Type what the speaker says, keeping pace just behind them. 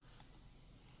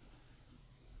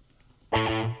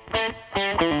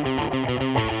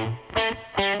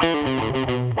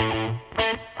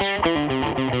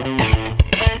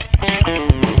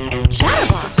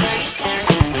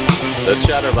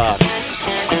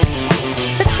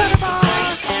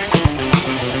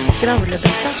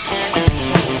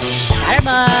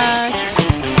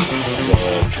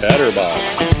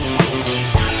Chatterbox.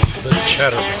 The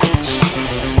Chatterbox.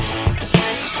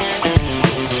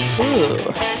 Ooh,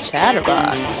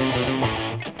 Chatterbox.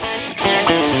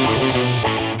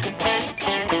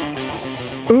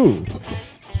 Ooh.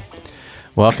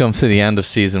 Welcome to the end of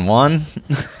season 1.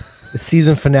 The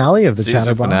season finale of the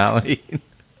Season Chatterbox. finale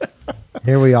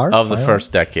Here we are. of the finally.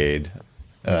 first decade.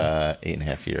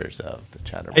 8.5 years of the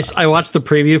Chatterbox. I watched the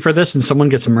preview for this and someone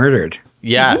gets murdered.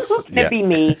 Yes. Can it be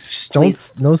me?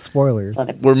 No spoilers.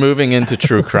 We're moving into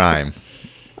true crime.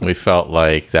 We felt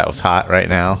like that was hot right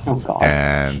now. Oh, God.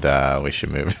 And we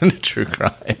should move into true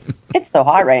crime. It's so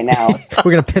hot right now.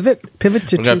 We're gonna pivot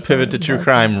to We're going to pivot to true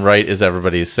crime right as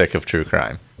everybody's sick of true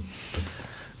crime.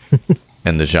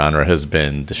 And the genre has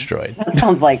been destroyed. That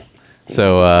sounds like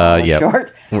So, yeah.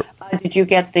 short. Did you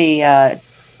get the?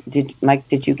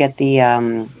 Did you get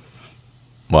the?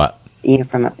 What? Email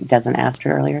from Doesn't Ask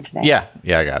earlier today? Yeah,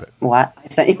 I got it. What? I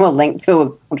sent you a link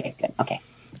to. Okay, good. Okay,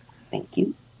 thank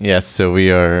you. Yes, so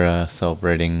we are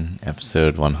celebrating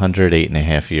episode 100,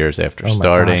 8.5 years after Oh my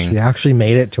starting. gosh, we actually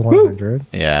made it to 100.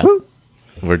 Yeah. Woo.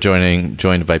 We're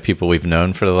joined by people we've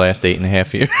known for the last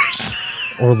 8.5 years.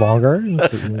 Or longer.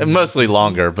 Mostly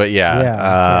longer, but yeah.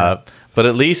 Yeah. But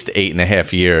at least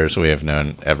 8.5 years we have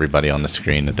known everybody on the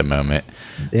screen at the moment.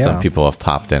 Yeah. Some people have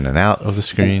popped in and out of the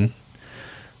screen.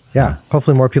 Yeah.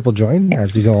 Hopefully more people join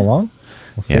as we go along.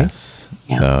 We'll see. Yes.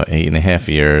 Yeah. So 8.5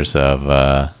 years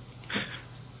of...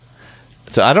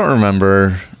 So I don't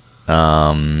remember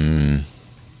how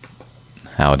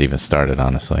it even started,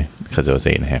 honestly, because it was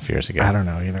 8.5 years ago. I don't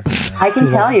know either. I can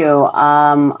tell you,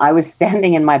 I was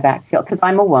standing in my backfield because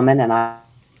I'm a woman, and I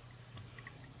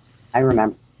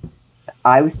remember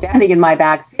I was standing in my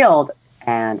backfield,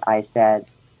 and I said,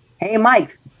 "Hey,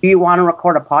 Mike, do you want to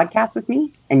record a podcast with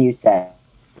me?" And you said,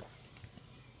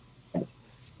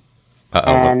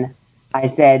 and I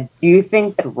said, "Do you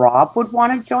think that Rob would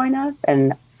want to join us?"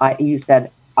 And you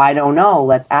said, "I don't know.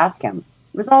 Let's ask him."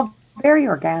 It was all very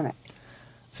organic.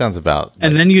 Sounds about...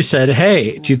 And then you said,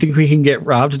 "Hey, do you think we can get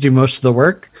Rob to do most of the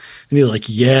work?" And he's like,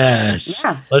 "Yes.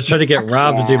 Yeah. Let's try to get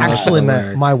Rob to do most Actually, of the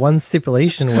work." my one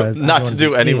stipulation was I Not don't to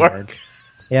do any work. work.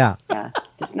 Yeah. Yeah,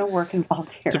 there's no work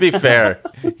involved here. To be fair,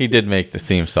 he did make the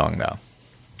theme song, though.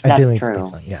 I did That's think true.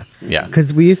 so, yeah. Yeah.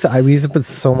 Because we used to put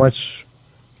so much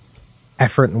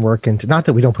effort and work into, not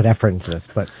that we don't put effort into this,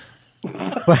 but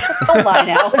Don't lie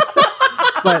now.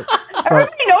 but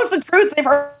Everybody knows the truth. They've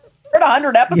heard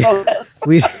 100 episodes.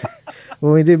 we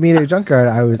when we did Meet a Junkyard,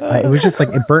 it was just like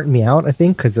it burnt me out. I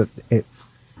think because it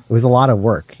was a lot of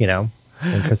work, you know.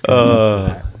 And Chris could attest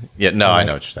to that. Yeah, no, I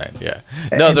know what you're saying. Yeah.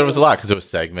 No, there was a lot because it was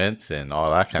segments and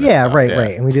all that kind of Yeah, stuff. right.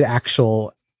 And we did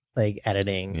actual like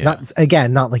editing. Yeah.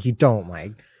 Not like you don't,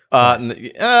 Mike.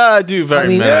 I do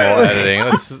very minimal editing.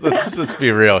 Let's be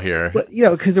real here. But you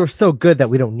know, because we're so good that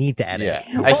we don't need to edit.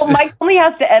 Yeah. Well, Mike only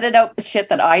has to edit out the shit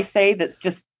that I say that's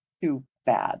just too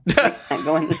bad. I can't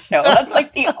go in the show. That's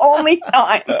like the only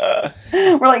time.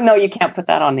 We're like, no, you can't put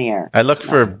that on the air. I look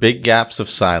for big gaps of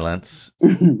silence,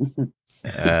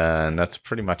 and that's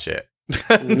pretty much it.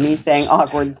 Me saying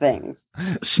awkward things.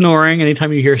 Snoring.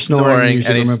 Anytime you hear snoring, you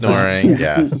should any remember that. snoring.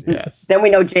 Yes. Then we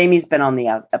know Jamie's been on the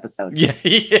episode. Yeah.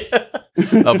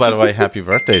 Oh, by the way, happy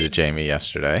birthday to Jamie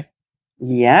yesterday.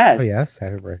 Yes. Oh yes,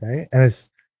 happy birthday! And it's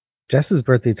Jess's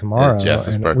birthday tomorrow. It's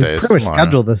Jess's and birthday We is pretty much tomorrow.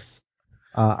 scheduled this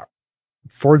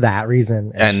for that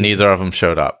reason, And she's neither of them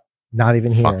showed up. not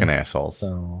even here. Fucking assholes.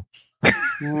 So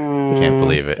Can't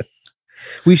believe it.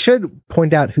 we should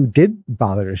point out who did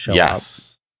bother to show up.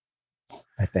 Yes.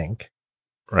 I think.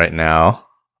 Right now,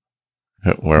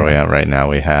 where are we at right now?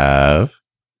 We have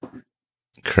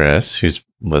Chris,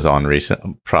 was on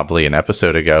probably an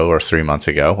episode ago or 3 months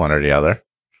ago, one or the other.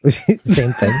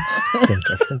 Same thing, same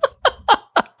difference.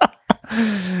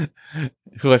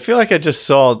 Who I feel like I just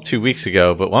saw 2 weeks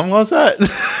ago, but when was that?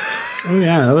 Oh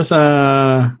yeah, that was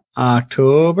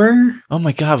October. Oh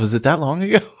my God, was it that long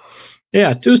ago? Yeah,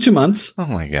 it was 2 months. Oh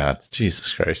my God,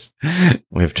 Jesus Christ.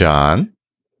 We have John,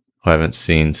 who I haven't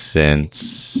seen since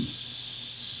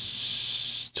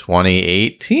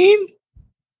 2018?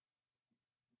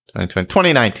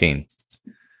 2019.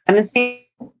 I haven't seen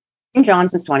John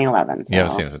since 2011. So. You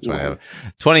haven't seen it since 2011.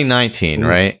 2019,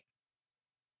 right?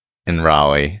 In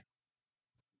Raleigh.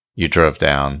 You drove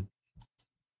down.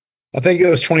 I think it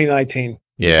was 2019.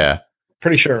 Yeah.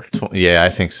 Pretty sure. Yeah, I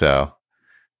think so.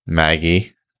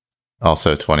 Maggie,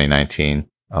 also 2019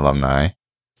 alumni.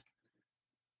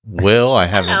 Will,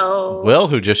 Will,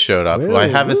 who just showed up, who I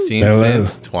haven't seen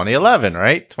since 2011,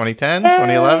 right? 2010,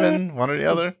 2011, one or the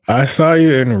other. I saw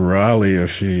you in Raleigh a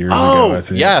few years ago, I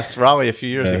think. Yes, Raleigh a few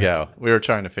years ago. We were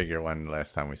trying to figure when the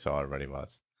last time we saw everybody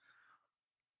was.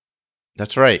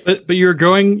 That's right. But you're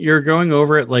going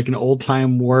over it like an old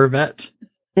time war vet.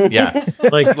 Yes.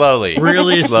 Like slowly.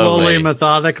 Really slowly,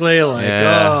 methodically, like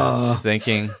just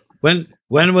thinking.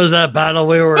 When was that battle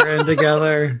we were in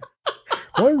together?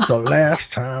 When's the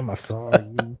last time I saw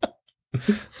you?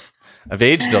 I've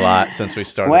aged a lot since we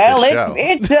started this show.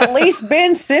 It's at least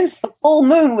been since the full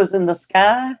moon was in the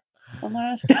sky the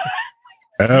last time.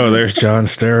 Oh, there's John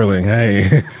Sterling. Hey,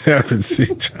 I haven't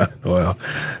seen John well.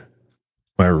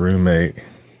 My roommate.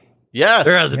 Yes.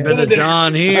 There hasn't been a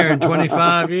John here in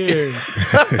 25 years.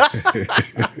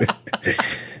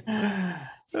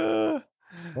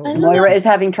 Moira is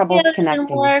having trouble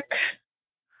connecting.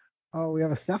 Oh, we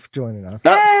have a Steph joining us.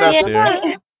 Steph's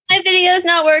here. My video's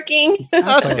not working.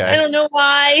 That's okay. I don't know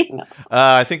why.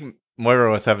 I think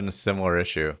Moira was having a similar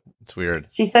issue. It's weird.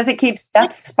 She says it keeps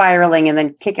death spiraling and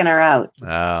then kicking her out.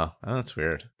 Oh, that's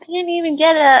weird. I didn't even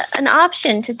get an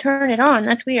option to turn it on.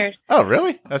 That's weird. Oh,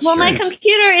 really? That's well, strange. my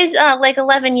computer is like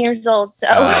 11 years old, so.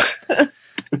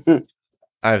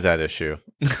 I have that issue.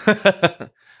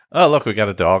 Oh, look, we got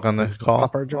a dog on the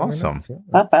call. Awesome.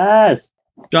 Papas.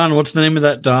 John, what's the name of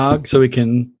that dog so we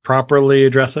can properly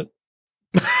address it?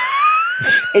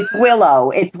 It's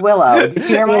Willow. It's Willow. Did you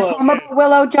hear my poem about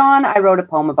Willow, John? I wrote a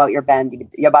poem about your Bendy,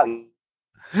 about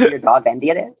your dog Bendy.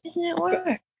 It is. Doesn't it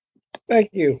work? Thank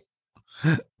you.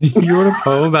 You wrote a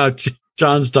poem about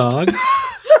John's dog?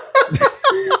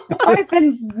 I've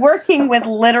been working with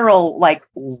literal like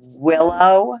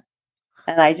Willow,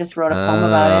 and I just wrote a poem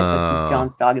about it. Because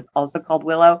John's dog is also called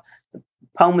Willow. The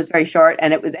poem was very short,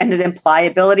 and it ended in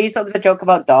pliability, so it was a joke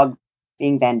about dog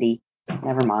being bendy.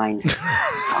 Never mind.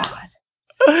 God.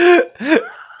 Could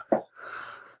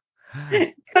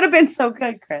have been so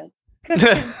good, Chris. Could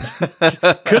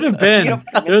have been.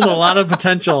 There's a lot of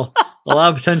potential. A lot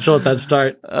of potential at that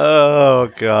start. Oh,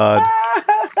 God.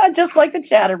 Just like the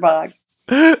chatterbox.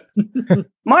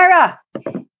 Moira!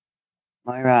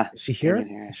 Is she here?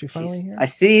 Is she finally here? I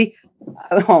see.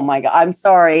 Oh, my God. I'm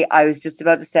sorry. I was just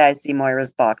about to say I see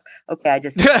Moira's box. Okay, I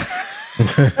just... Yeah.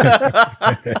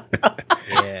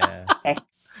 Okay.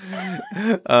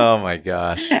 Oh, my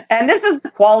gosh. And this is the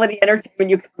quality entertainment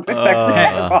you can expect from the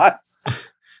chatterbox.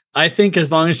 I think as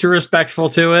long as you're respectful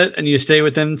to it and you stay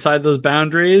within inside those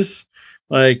boundaries,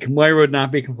 like Moira would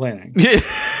not be complaining.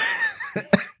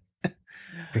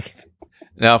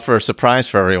 Now, for a surprise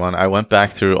for everyone, I went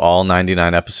back through all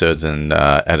 99 episodes and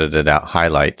edited out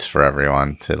highlights for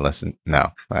everyone to listen.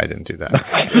 No, I didn't do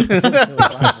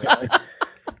that.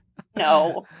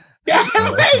 No. No.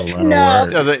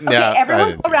 Okay,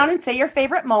 everyone go around and say your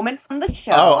favorite moment from the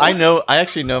show. Oh, I know. I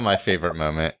actually know my favorite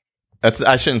moment.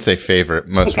 I shouldn't say favorite.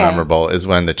 Most memorable is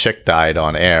when the chick died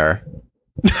on air.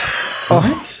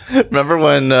 What? Remember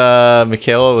when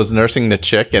Michaela was nursing the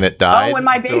chick and it died? Oh, when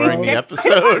my baby during the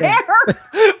episode.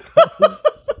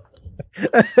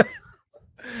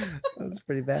 That's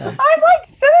pretty bad. I'm like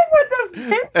sitting with this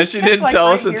baby And she chick, didn't like, tell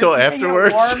right us here, until keeping it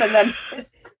afterwards. warm, and then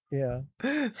Yeah.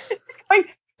 it's going,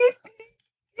 beep,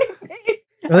 beep, beep, beep.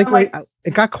 Like, I'm like,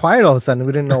 it got quiet all of a sudden.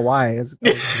 We didn't know why. It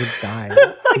died.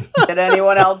 did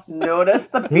anyone else notice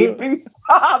the beeping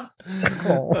stop?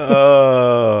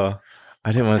 Oh,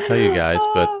 I didn't want to tell you guys,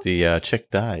 but the chick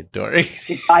died, Dory.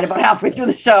 She died about halfway through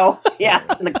the show. Yeah,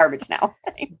 it's in the garbage now.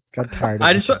 Got tired.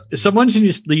 Someone should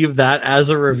just leave that as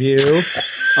a review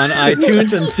on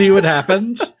iTunes and see what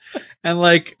happens. And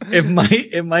like it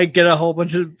might get a whole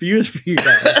bunch of views for you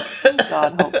guys. Oh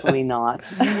God, hopefully not.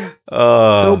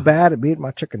 So bad it made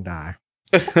my chicken die.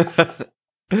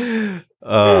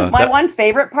 My one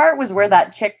favorite part was where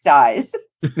that chick dies.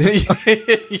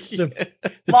 The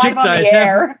Live chick on dies the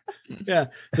air.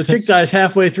 The chick dies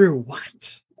halfway through.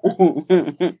 What?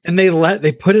 And they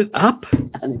put it up.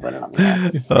 And they put it on the air.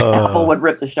 Apple would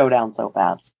rip the show down so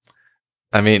fast.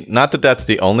 I mean, not that that's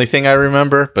the only thing I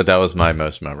remember, but that was my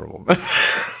most memorable.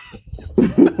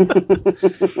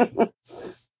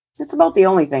 It's about the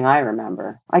only thing I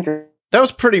remember. That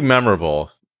was pretty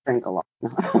memorable. Drink a lot.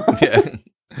 Yeah.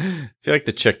 I feel like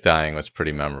the chick dying was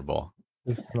pretty memorable.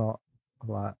 It's not a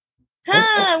lot.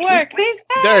 It works.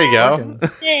 There you go.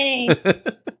 Yay.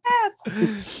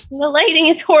 The lighting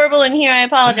is horrible in here. I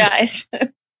apologize.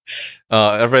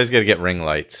 Everybody's got to get ring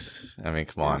lights. I mean,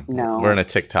 come on. No. We're in a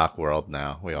TikTok world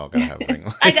now. We all got to have ring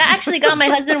lights. I actually got my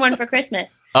husband one for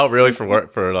Christmas. Oh, really? For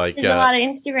work? For like... There's a lot of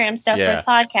Instagram stuff for his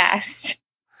podcast.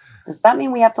 Does that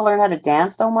mean we have to learn how to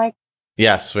dance, though, Mike?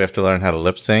 Yes, we have to learn how to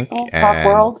lip sync Talk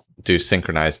world? Do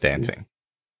synchronized dancing.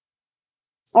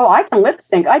 Oh, I can lip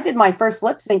sync. I did my first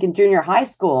lip sync in junior high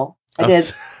school. I did.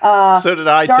 So did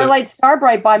I. Starlight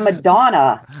Starbright by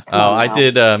Madonna. I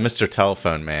did Mr.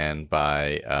 Telephone Man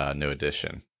by New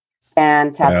Edition.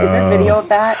 Fantastic. Is there video of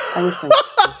that? I wish there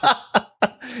was.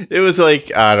 It was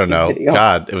like, I don't know. Video.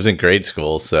 God, it was in grade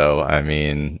school. So, I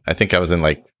mean, I think I was in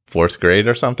like 4th grade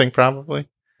or something, probably.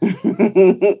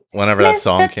 Whenever that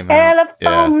song came out.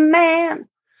 Telephone man.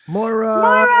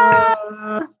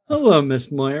 Moira. Hello,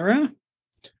 Miss Moira.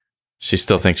 She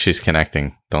still thinks she's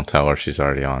connecting. Don't tell her she's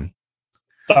already on.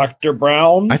 Dr.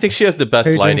 Brown. I think she has the best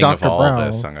Paging lighting of Dr. all Brown. of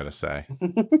this, I'm going to say.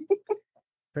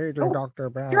 Paging Dr.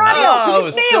 Brown. You're on Oh, you. it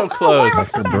was so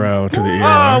close. Dr. Brown to the ear.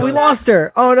 Oh, we lost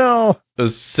her. Oh no. It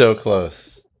was so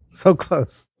close. So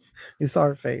close. You saw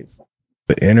her face.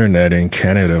 The internet in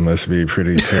Canada must be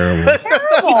pretty terrible.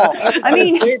 Terrible. I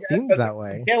mean, Seems that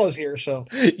way. Michaela's here, so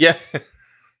Yeah.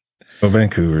 Oh,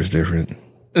 Vancouver's different.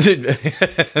 It's a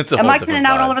am whole I different pinning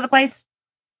out vibe. all over the place?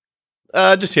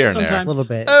 Just here and there. A Sometimes. little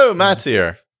bit. Oh, Matt's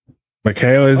here.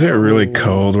 Michaela, is it really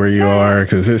cold where you are?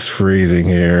 Because it's freezing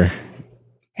here.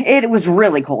 It was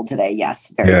really cold today.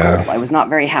 Yes, very Yeah. cold. I was not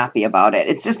very happy about it.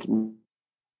 It's just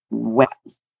wet.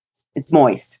 It's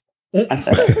moist. I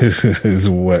said it. It's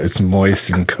wet. It's moist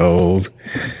and cold.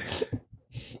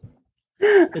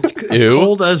 It's Ew.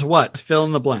 cold as what? Fill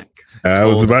in the blank. I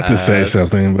was Cold about to say as-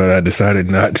 something, but I decided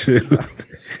not to.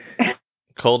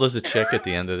 Cold as a chick at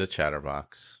the end of the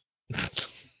chatterbox.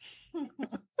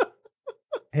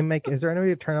 Hey, Mike, is there any way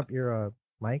to turn up your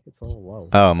mic? It's a little low.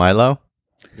 Oh, Milo?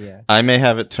 Yeah. I may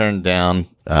have it turned down.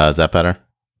 Is that better?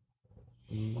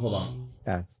 Hold on.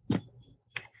 Yes.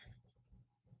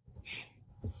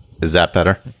 Is that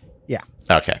better? Yeah.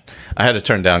 Okay. I had to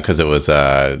turn down because it was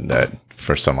that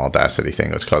for some Audacity thing.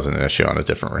 It was causing an issue on a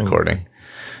different recording.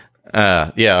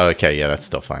 Yeah. Okay. Yeah, that's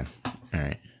still fine. All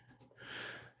right.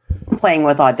 Playing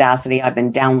with Audacity. I've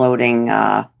been downloading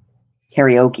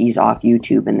karaoke's off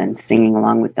YouTube and then singing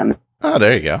along with them. Oh,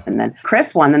 there you go. And then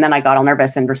Chris won, and then I got all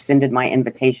nervous and rescinded my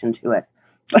invitation to it.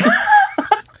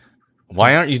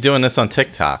 Why aren't you doing this on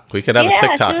TikTok? We could have Yeah, a do it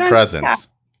TikTok on presence.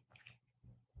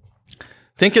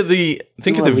 Think of the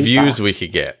Dua Lipa. views we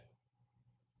could get.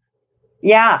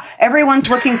 Yeah, everyone's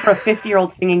looking for a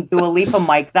 50-year-old singing Dua Lipa,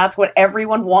 Mike. That's what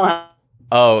everyone wants.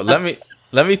 Oh, let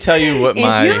me tell you what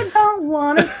my If you don't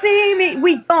want to see me,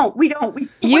 we don't. We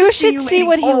You wanna should see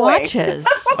what he anyway. watches.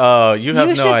 Oh, you have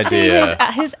no should see idea.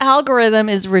 his algorithm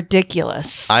is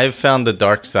ridiculous. I've found the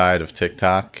dark side of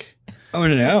TikTok Oh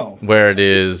no. where it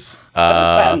is What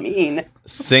does that mean?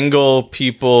 single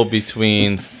people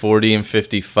between 40 and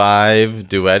 55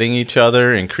 duetting each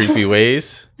other in creepy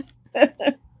ways.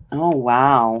 Oh,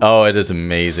 wow. Oh, it is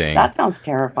amazing. That sounds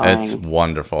terrifying. It's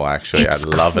wonderful, actually. It's I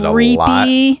love it a creepy. lot.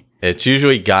 It's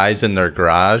usually guys in their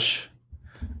garage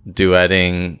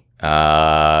duetting.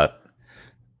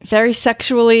 Very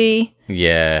sexually.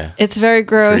 Yeah. It's very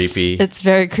gross. Creepy. It's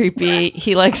very creepy.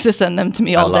 He likes to send them to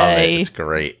me I all love day. it. It's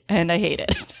great. And I hate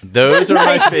it. Those are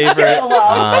my Nice. favorite.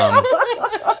 Love.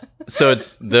 So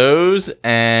it's those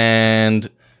and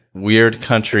weird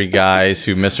country guys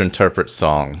who misinterpret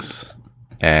songs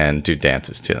and do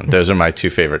dances to them. Those are my two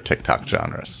favorite TikTok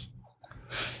genres.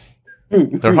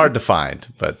 They're hard to find,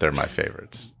 but they're my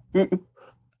favorites.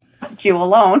 Left you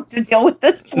alone to deal with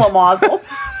this flamazzle.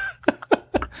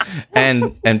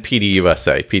 And PD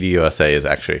USA. PD USA is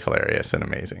actually hilarious and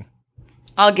amazing.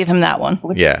 I'll give him that one.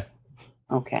 Yeah.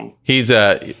 Okay. He's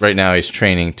right now he's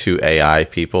training 2 AI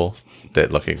people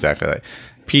that look exactly like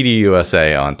PD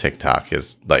USA on TikTok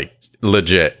is like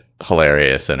legit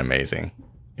hilarious and amazing.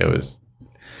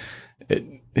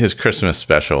 His Christmas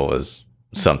special was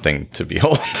something to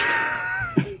behold.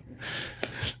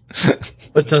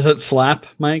 But does it slap,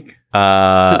 Mike?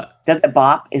 Does it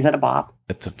bop? Is it a bop?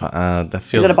 It's that Is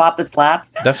feels it a bop that slaps?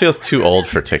 that feels too old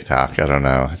for TikTok. I don't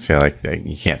know. I feel like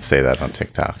you can't say that on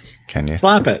TikTok, can you?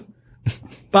 Slap it.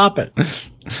 Bop it.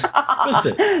 Twist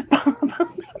it.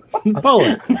 Pull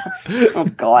it. Oh,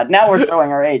 God. Now we're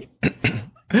showing our age.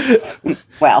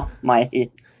 Well,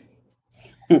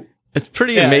 It's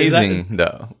pretty Yeah, is that- amazing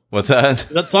though. What's that?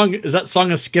 Is that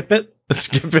song a skip it?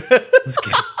 Skip it.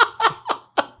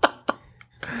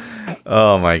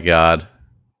 Oh my god.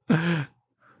 That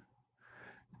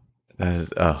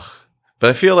is but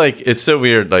I feel like it's so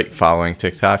weird like following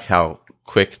TikTok how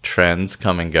quick trends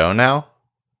come and go now.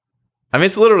 I mean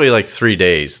it's literally like 3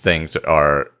 days things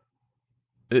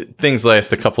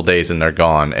last a couple days and they're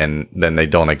gone and then they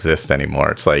don't exist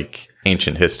anymore. It's like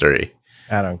ancient history.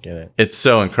 I don't get it. It's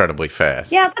so incredibly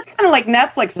fast. yeah, that's kind of like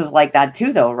Netflix is like that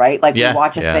too, though, right? Like Yeah, you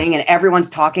watch a yeah. thing and everyone's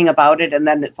talking about it, and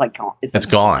then it's like It's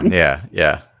gone. Yeah,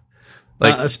 yeah.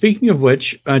 Like Speaking of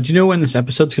which, do you know when this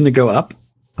episode's going to go up?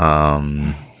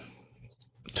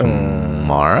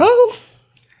 tomorrow?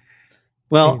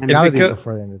 Well, Gotta be if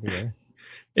before the end of the year.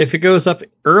 it goes up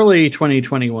early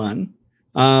 2021,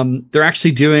 They're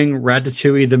actually doing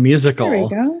Ratatouille the There we musical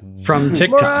go. from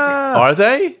TikTok. Are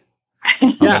they?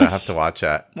 I'm gonna have to watch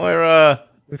that. Moira.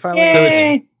 We finally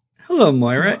Yay. Hello,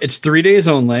 Moira. It's 3 days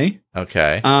only.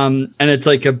 Okay. And it's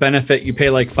like a benefit. You pay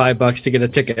like $5 to get a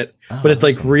ticket, Oh, but it's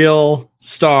like awesome. real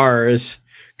stars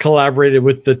collaborated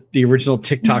with the original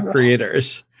TikTok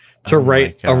creators to Oh my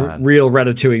write a God. real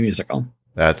Ratatouille musical.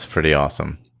 That's pretty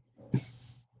awesome.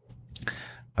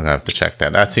 I'm gonna have to check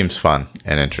that. That seems fun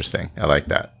and interesting. I like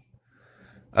that.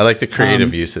 I like the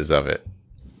creative uses of it.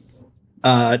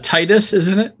 Titus,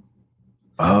 isn't it?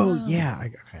 Oh yeah.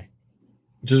 Okay.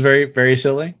 Which is very, very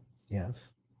silly.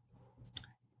 Yes.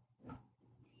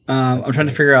 I'm trying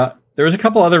to figure out. There was a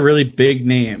couple other really big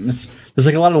names. There's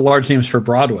like a lot of large names for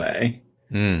Broadway.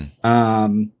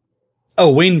 Mm.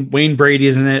 Wayne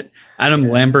Brady's in it. Adam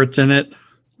Lambert's in it.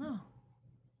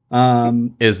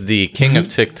 Is the king of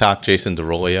TikTok Jason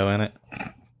Derulo in it?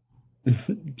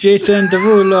 Jason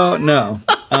Derulo, no.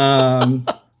 And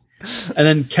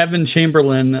then Kevin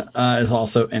Chamberlain is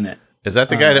also in it. Is that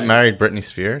the guy that married Britney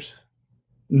Spears?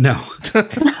 No.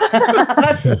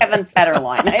 That's Kevin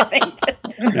Federline, I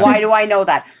think. Why do I know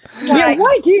that? That's why Yeah,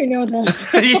 why do you know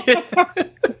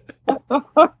that? I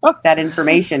put that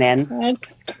information in.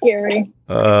 That's scary.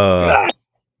 Oh.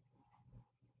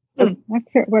 I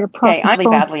forget what a Okay, proper I'm really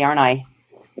phone- badly, aren't I?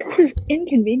 This is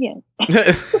inconvenient.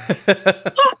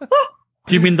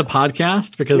 Do you mean the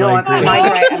podcast? Because No, I am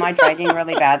agree. am I dragging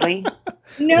really badly?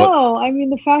 No, I mean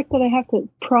the fact that I have to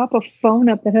prop a phone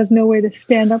up that has no way to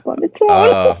stand up on its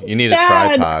own. You need a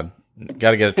Sad. tripod.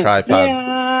 Got to get a tripod.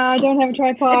 Yeah, I don't have a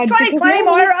tripod. It's because 2020,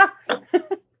 normally- Moira.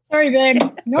 Sorry, babe.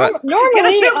 But- Normally, Get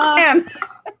a soup can.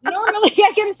 normally,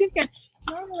 I get a soup can.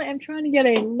 Normally, I'm trying to get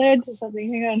a lid or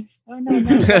something. Hang on. Oh no,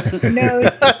 no.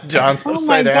 John's Oh my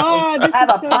upside down. god, this I have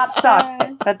is a so pop sad.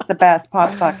 socket. That's the best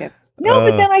pop socket. No,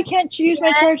 but then I can't use my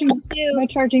Yeah,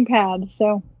 charging pad.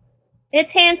 So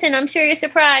It's Hanson. I'm sure you're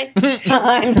surprised.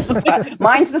 I'm surprised.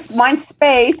 Mine's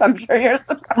space. I'm sure you're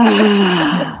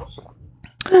surprised.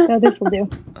 so this will do.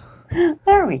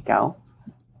 There we go.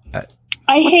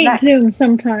 I hate next? Zoom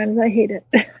sometimes. I hate it.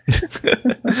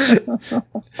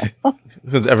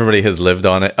 Because everybody has lived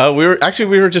on it. Oh, we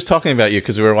were just talking about you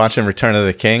because we were watching Return of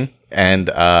the King, and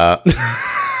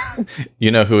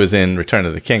you know who is in Return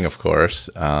of the King, of course.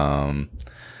 The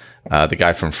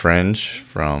guy from Fringe,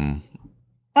 from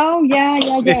Oh yeah.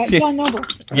 John Noble.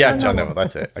 John Noble.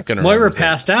 That's it. I couldn't Moira remember. his name.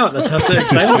 passed out. That's how excited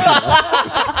she was.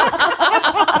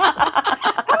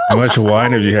 How much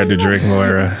wine have you had to drink,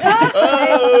 Moira?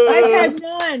 I've had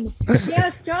none.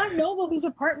 Yes, John Noble, whose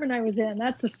apartment I was in.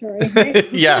 That's the story.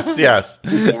 Right? Yes. Yeah.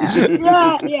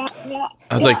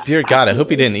 I was like, dear God, I hope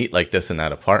he didn't eat like this in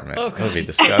that apartment. Oh, That would be God.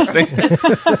 disgusting.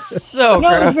 So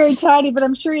No, it was very gross. tidy, but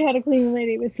I'm sure he had a cleaning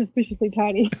lady. It was suspiciously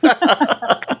tidy.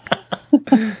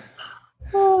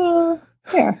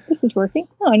 There, this is working.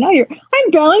 Oh, now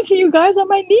I'm balancing you guys on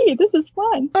my knee. This is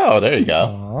fun. Oh, there you go.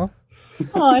 Aw.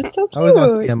 Oh, it's so I was about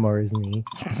to cute. get Moira's knee.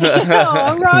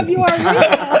 Oh, Rob, you are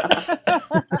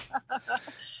real.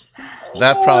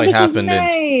 That probably this is happened in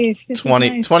nice. This is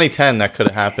 2010. That could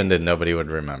have happened and nobody would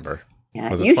remember. Yeah.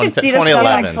 Was it You should 2010? see the stuff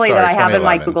 2011, actually sorry, that I have in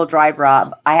my 2011. Google Drive,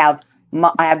 Rob. I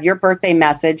have your birthday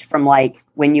message from like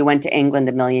when you went to England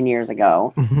a million years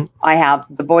ago. Mhm. I have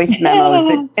the voice memos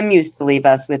that Tim used to leave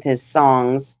us with his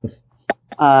songs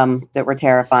that were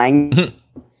terrifying.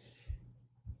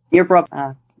 Your broke,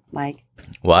 Mike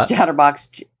What?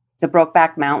 Chatterbox, the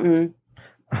Brokeback Mountain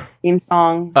theme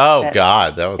song. Oh that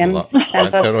God, that was a Tim lot. I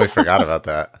sent us. totally forgot about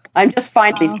that. I'm just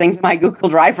finding these things in my Google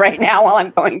Drive right now while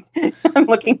I'm going. I'm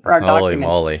looking for our Holy document.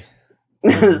 moly.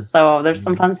 So there's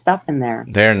some fun stuff in there.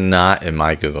 They're not in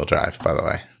my Google Drive, by the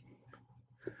way.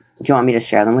 Do you want me to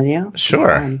share them with you? Sure.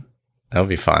 Fine. That would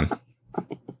be fun.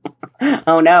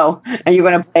 Oh no! Are you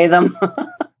going to play them?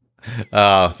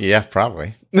 Yeah,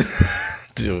 probably.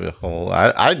 Do a whole.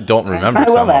 I don't remember I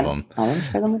will some then. of them. I'll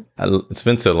share them with It's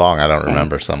been so long, I don't Okay.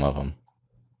 remember some of them.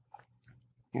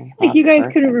 you. Like you guys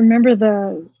couldn't remember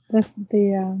the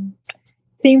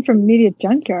theme from Media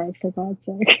Junkyard, for God's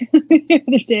sake, the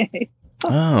other day.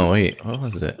 Oh wait, what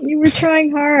was it? You were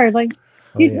trying hard. Like,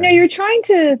 Oh, you yeah. know, you're trying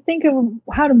to think of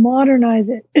how to modernize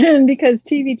it because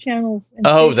TV channels and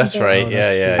Oh, stations that's are- right. Oh, Yeah,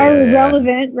 that's yeah, true. are yeah, yeah.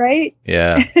 irrelevant, right?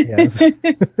 Yeah. Yes.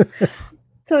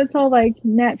 So it's all like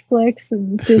Netflix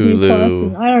and Disney Hulu. Plus,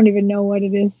 and I don't even know what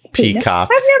it is. Peacock.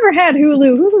 I've never had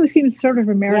Hulu. Hulu seems sort of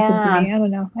American Yeah. to me. I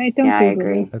don't know. I don't Yeah, do I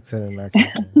agree. That's an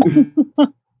American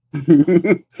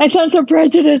thing. I sound so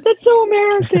prejudiced. That's so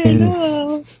American.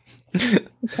 Oh. I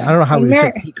don't know how we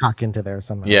Amer- fit Peacock into there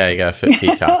somehow. Yeah, you gotta fit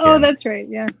Peacock Oh, in. that's right.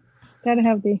 Yeah. Gotta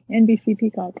have the NBC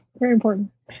Peacock. Very important.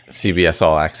 CBS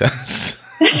All Access.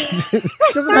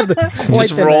 Doesn't have the quite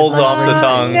Just the rolls nice off the language.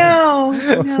 tongue.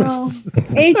 No.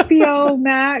 HBO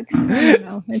Max. I don't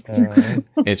know.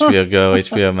 HBO Go,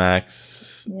 HBO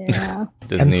Max, Yeah.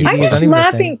 Disney. MTV I'm is just not even a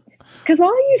laughing thing. because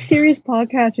all you serious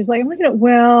podcasters, like I'm looking at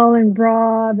Will and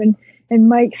Rob and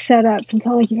Mike's setups, and it's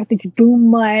all like you got these boom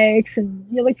mics and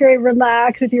you look very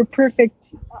relaxed with your perfect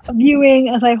viewing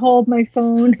as I hold my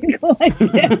phone and go like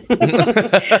this.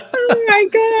 Oh my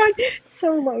god,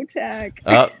 so low tech.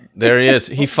 Oh, there he is.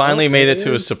 He finally made it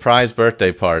to a surprise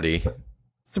birthday party.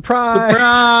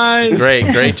 Surprise!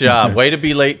 Great job. Way to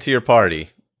be late to your party.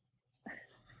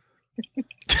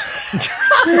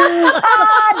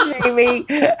 Jamie.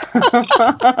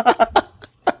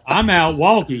 I'm out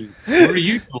walking. Where are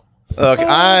you going? Look,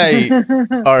 I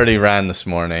already ran this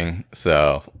morning,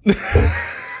 so look,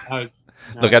 I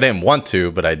didn't want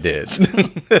to, but I did.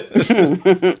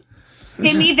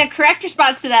 Maybe the correct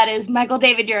response to that is, Michael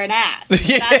David, you're an ass.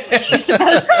 That's what you're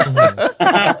supposed to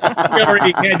say. He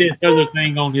already had this other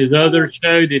thing on his other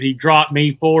show that he dropped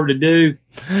me for to do.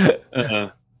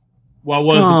 What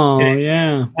was Oh, it?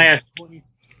 yeah. Last 20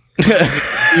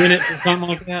 minutes or something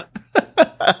like that.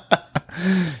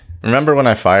 Remember when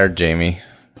I fired Jamie?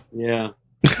 Yeah.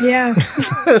 Yeah.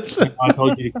 I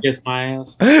told you to kiss my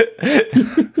ass.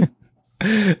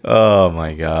 Oh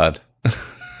my god.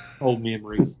 Old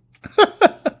memories.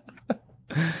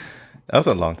 That was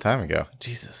a long time ago.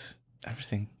 Jesus.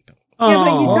 Everything. Yeah,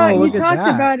 but you look at talked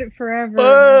that. about it forever.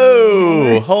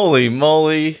 Oh, holy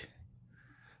moly.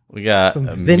 We got Some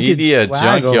a vintage media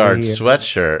swag junkyard over here.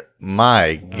 sweatshirt.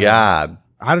 My god.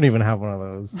 I don't even have one of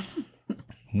those.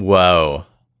 Whoa.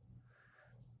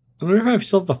 I wonder if I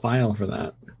still have the file for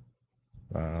that.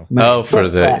 Wow. Oh, for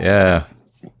the, yeah.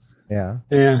 Yeah.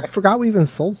 Yeah. I forgot we even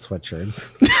sold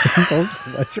sweatshirts. Sold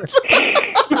sweatshirts.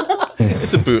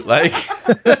 It's a bootleg.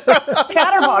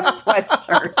 Chatterbox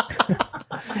sweatshirt.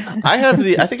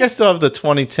 I think I still have the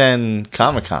 2010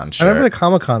 Comic-Con I shirt. remember the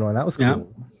Comic-Con one. That was cool. Yeah.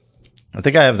 I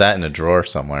think I have that in a drawer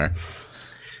somewhere.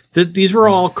 These were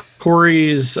all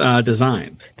Corey's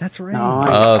design. That's right.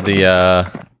 Oh,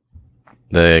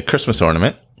 the Christmas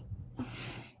ornament.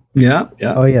 Yeah.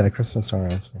 Yeah. Oh yeah, the Christmas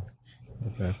ornaments.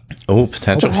 Okay. Oh,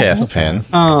 potential cast pin.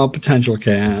 Oh, potential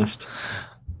cast.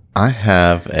 I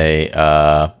have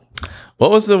a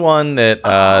what was the one that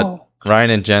Ryan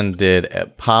and Jen did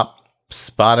at Pop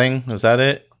Spotting? Was that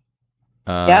it?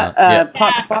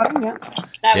 Pop spotting. Yeah.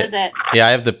 That was it. Yeah,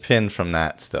 I have the pin from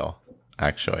that still,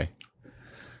 actually.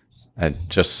 I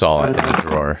just saw it in the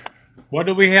drawer. What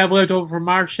do we have left over from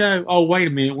our show? Oh, wait a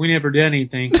minute. We never done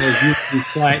anything because you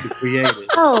decided to create it.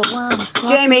 Oh, wow.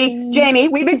 Jamie,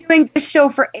 we've been doing this show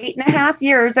for 8.5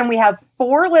 years and we have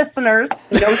 4 listeners,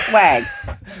 no swag.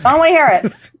 I want to hear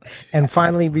it. And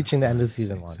finally reaching the end of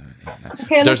season 1.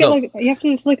 Okay, look, you have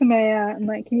to just look at my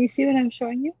like, can you see what I'm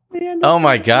showing you? Oh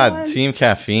my god, Team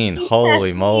Caffeine.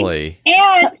 Holy moly.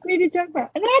 And Media Junk Bar.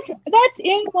 And that's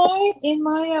in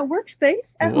my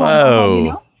workspace at Whoa. home,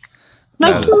 you know?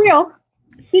 Like, That for is- real.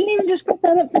 Didn't even just put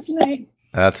that up for tonight.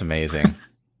 That's amazing.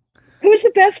 Who's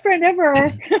the best friend ever?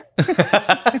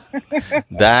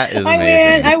 That is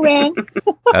amazing. I win.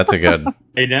 That's a good.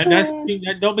 Hey,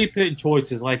 don't be putting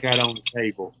choices like that on the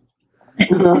table.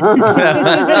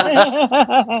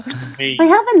 I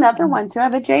have another one too. I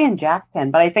have a Jay and Jack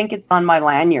pen, but I think it's on my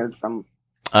lanyard from.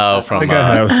 Oh, I from think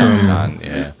I have some.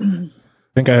 yeah.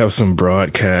 I think I have some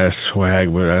broadcast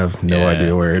swag, but I have no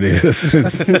idea where it is.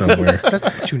 It's somewhere.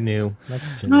 That's too new.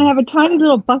 That's too I new. have a tiny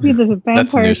little Buffy the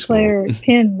That's Vampire new school. Slayer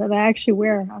pin that I actually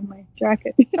wear on my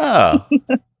jacket. Oh.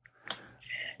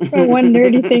 The one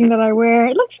nerdy thing that I wear.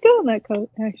 It looks good on that coat,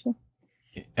 actually.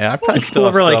 Yeah, I probably People still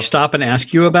have ever like stuff. stop and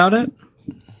ask you about it?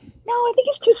 No, I think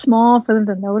it's too small for them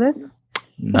to notice. If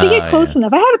Nah, they get close yeah.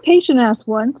 enough. I had a patient ask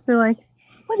once. They're like,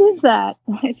 "What is that?"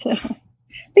 And I said,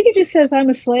 "I think it just says I'm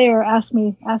a Slayer. Ask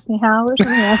me how or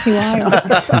something. Ask me why."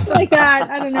 Or something like that.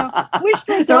 I don't know. Which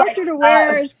for a doctor to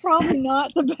wear is probably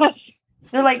not the best.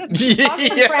 They're like,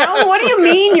 Dr. Brown, what do you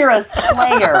mean you're a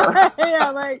slayer? Yeah,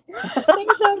 like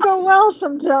things don't go well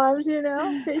sometimes, you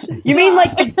know. Patients You mean die.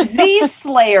 like the disease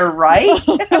slayer, right?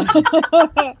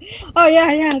 Oh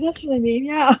yeah, that's what I mean.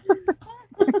 Yeah.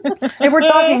 If we're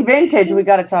talking vintage, we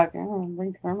got to talk.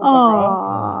 Bring Kermit the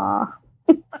Frog.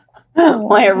 Aww.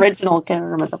 My original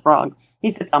Kermit the Frog. He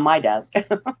sits on my desk.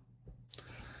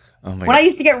 Oh my When I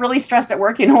used to get really stressed at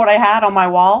work, you know what I had on my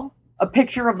wall? A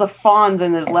picture of the Fonz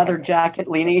in his leather jacket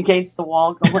leaning against the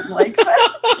wall going like this.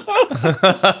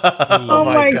 Oh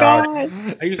my god.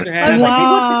 I used to have,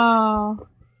 Wow.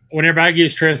 whenever I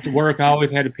get stressed at work, I always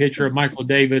had a picture of Michael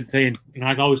David saying, and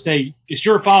I always say, "It's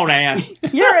your fault, ass."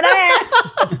 You're an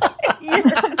ass. You're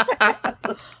an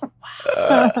ass.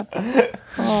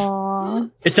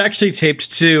 It's actually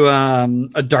taped to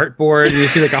a dartboard. And you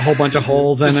see like a whole bunch of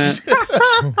holes in it.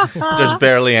 There's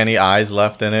barely any eyes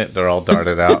left in it. They're all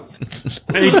darted out.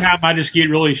 Anytime I just get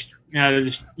really,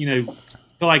 feel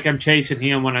like I'm chasing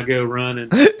him when I go running.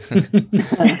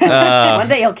 One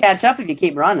day he'll catch up if you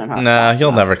keep running. Huh? Nah,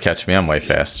 he'll never catch me. I'm way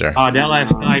faster. That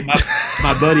last night, my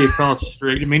buddy across the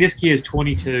street. I mean, this kid's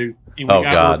 22.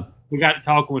 And we got to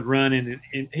talking with running,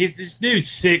 and this dude's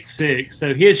 6'6",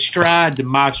 so his stride to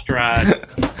my stride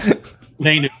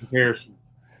ain't a comparison.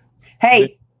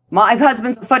 Hey, my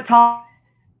husband's a foot taller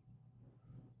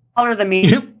than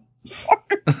me.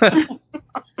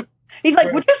 He's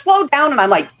like, "Would you slow down?" And I'm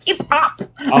like, "Keep up."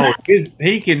 Oh,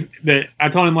 he can. But I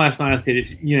told him last night. I said,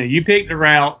 you picked the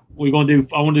route. I want to do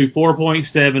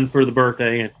 4.7 for the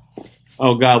birthday, and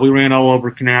oh god, we ran all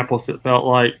over Kannapolis. It felt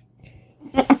like.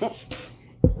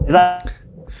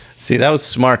 See, that was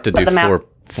smart to do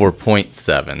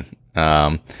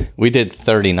 4.7. We did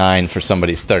 39 for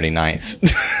somebody's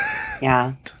 39th.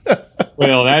 Yeah.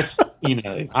 Well, that's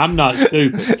I'm not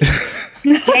stupid.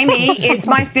 Jamie, it's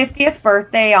my 50th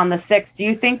birthday on the 6th. Do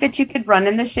you think that you could run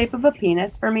in the shape of a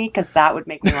penis for me? Because that would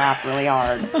make me laugh really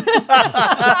hard.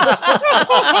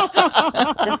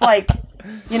 Just like,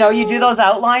 you do those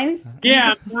outlines. Yeah. You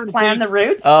just plan the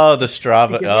routes. Oh, the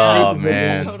Strava. Oh, We'll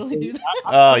man. totally do that.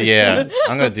 Oh, yeah.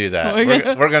 I'm going to do that. We're going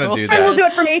to do And will that. do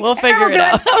it for me. We'll figure Everyone it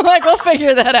out. I'm like, we'll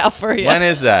figure that out for you. When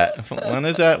is that?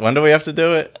 When do we have to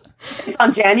do it? It's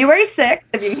on January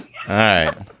 6th. All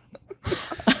right.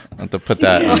 I have to put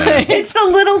that in there. It's the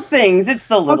little things. It's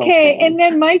the little Okay, things. and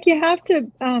then Mike, you have to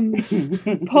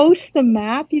post the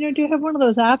map. Do you have one of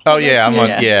those apps? Oh, yeah. I'm on.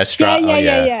 Yeah, Strava.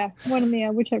 Yeah. One in the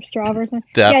whichever Strava or something.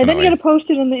 Definitely. Yeah, then you got to post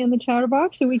it in the chatter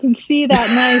box so we can see that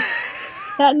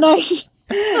nice.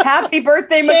 Happy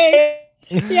birthday, Michaela.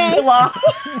 Yeah.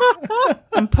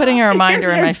 I'm putting a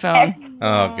reminder in my phone.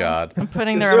 Oh, God. I'm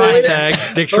putting the reminder.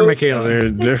 Hashtag dicks for Michaela. There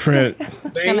are different.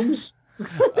 Things.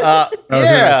 I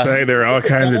was gonna say there are all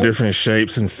kinds of different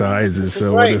shapes and sizes.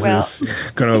 So what is this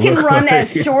gonna He can look run like?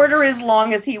 as short or as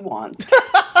long as he wants.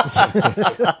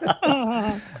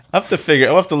 I'll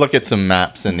have to look at some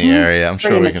maps in the area. I'm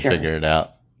sure we can figure it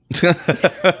out.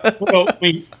 Well, I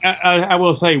mean, I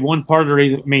will say one part of the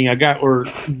reason. I mean, I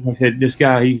said this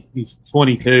guy. He's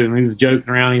 22, and he was joking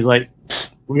around. He's like,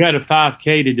 "We got a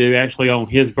 5K to do actually on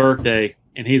his birthday,"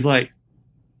 and he's like,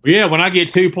 "Yeah, when I get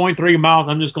 2.3 miles,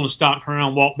 I'm just going to stop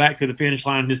around, walk back to the finish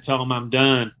line, and just tell him I'm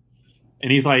done." And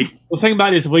he's like, "Well, think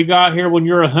about this: if we got here when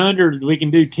you're 100, we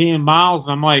can do 10 miles."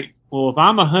 And I'm like, "Well, if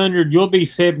I'm 100, you'll be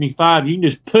 75. You can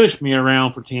just push me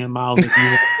around for 10 miles if you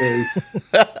want to."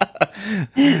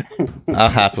 I'll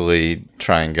happily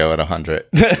try and go at 100.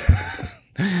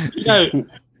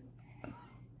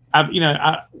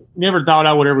 I never thought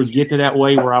I would ever get to that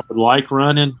way where I would like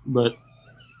running, but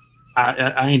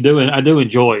I do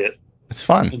enjoy it. It's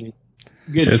fun.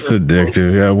 It's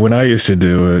addictive. Yeah, when I used to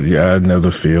do it, I know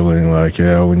the feeling. Like,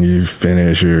 when you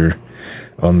finish, you're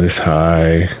on this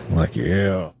high. Like,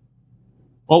 yeah.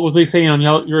 What was they saying on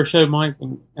your show, Mike?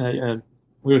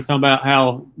 We were talking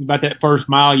about about that first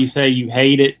mile, you say you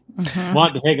hate it. Mm-hmm.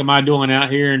 What the heck am I doing out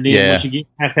here? And then once you get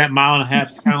past that mile and a half,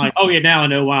 it's kind of like, oh yeah, now I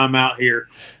know why I'm out here.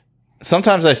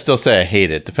 Sometimes I still say I hate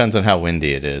it. Depends on how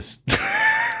windy it is.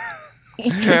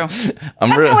 It's true. That's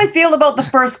how I feel about the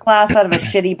first glass out of a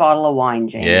shitty bottle of wine,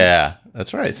 Jamie. Yeah,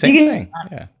 that's right. Same thing.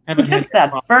 Yeah. Just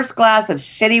that first glass of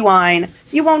shitty wine,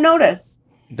 you won't notice.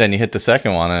 Then you hit the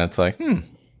second one, and it's like,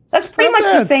 That's pretty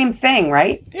much the same thing,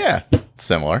 right? Yeah,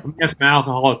 similar. That's my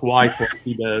alcoholic wife what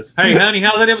he does. Hey, honey,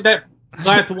 how's it with that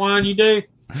glass of wine you do?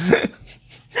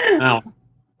 Oh,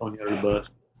 on the other bus.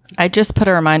 I just put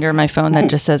a reminder in my phone that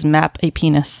just says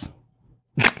MapAPenis.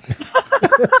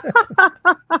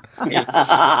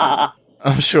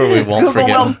 I'm sure we won't Google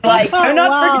forget. will do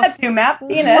not forget to map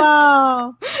penis.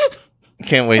 Wow.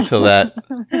 Can't wait till that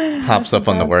pops up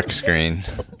on the work screen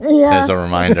Yeah. as a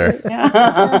reminder.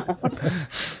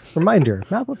 Reminder,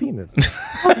 MapAPenis.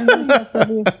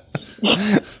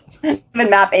 Even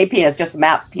map a penis, just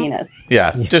map penis.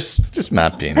 Yeah, just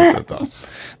map penis. That's all.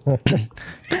 Probably,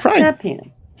 Map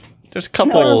penis. there's a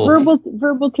couple.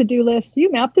 Verbal to-do list.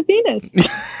 You mapped a penis.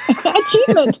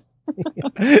 Achievement.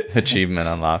 Achievement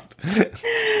unlocked.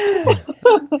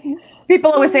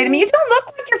 People always say to me, "You don't look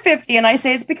like you're 50," and I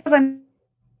say it's because I'm.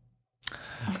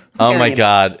 Oh my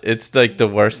God. It's like the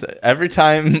worst. Every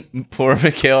time poor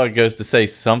Michaela goes to say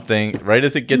something, right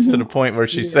as it gets to the point where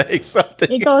she's saying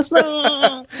something, It goes.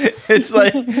 it's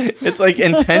like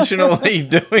intentionally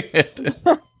doing it.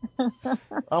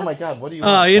 Oh my God. What do you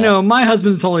want? My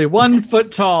husband's only 1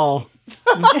 foot tall.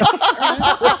 Wow.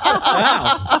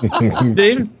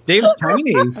 Dave's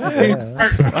tiny.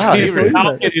 Wow, you really-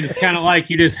 It's kind of like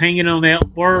you're just hanging on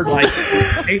that word, like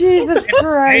Jesus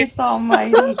Christ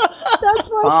Almighty. That's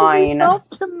why Fine. she needs help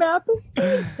to map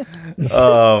it.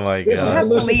 Oh my I This is have god.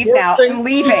 to most leave important now. thing. I'm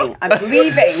leaving. I'm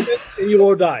leaving. And you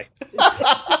will die.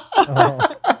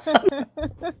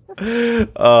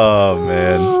 Oh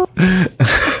man.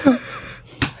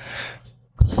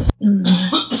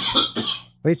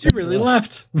 Wait, She really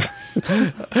left.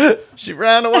 She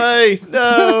ran away.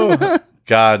 No.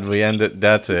 God, we end it.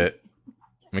 That's it.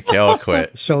 Michaela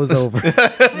quit. Show's over.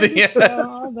 The end. So,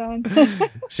 all done.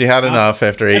 She had enough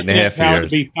after 8.5 How to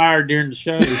years. be fired during the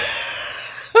show.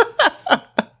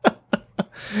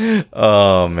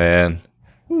 Oh man.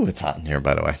 Ooh, it's hot in here,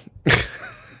 by the way.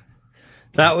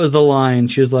 That was the line.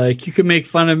 She was like, "You can make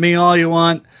fun of me all you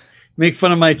want. Make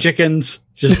fun of my chickens.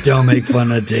 Just don't make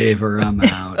fun of Dave or I'm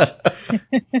out."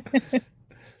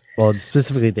 Well,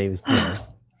 specifically Dave's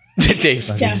penis. Dave.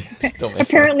 Yeah. Don't make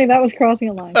Apparently, that was crossing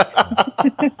a line.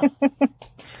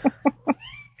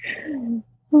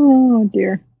 Oh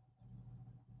dear.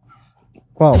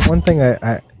 Well, one thing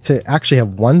I to actually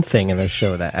have one thing in the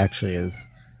show that actually is,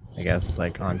 I guess,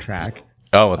 like on track.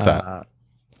 Oh, what's that?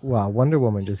 Well, Wonder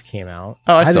Woman just came out.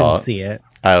 Oh, I saw didn't it. see it.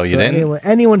 Oh, you So didn't?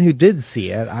 anyone who did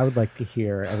see it, I would like to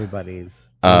hear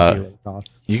everybody's review and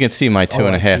thoughts. You can see my Oh,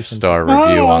 I see 2.5 star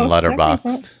review on Oh, that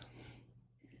Letterboxd.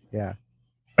 Yeah.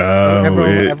 Oh,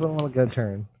 Everyone will get a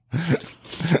turn.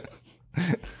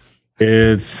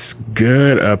 it's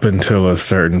good up until a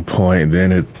certain point.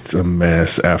 Then it's a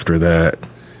mess after that.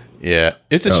 Yeah,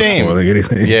 it's a Without shame. spoiling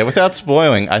anything. Yeah, without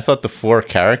spoiling, I thought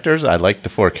I liked the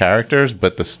 4 characters,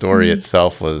 but the story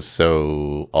itself was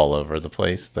so all over the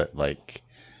place that, like,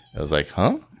 I was like,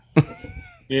 huh?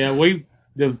 Yeah, with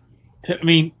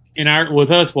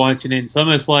us watching it, it's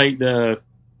almost like the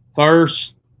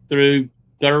first through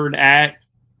third act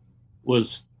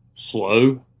was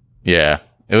slow. Yeah,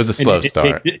 it was a slow And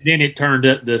start. Then it turned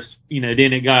up this, then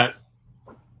it got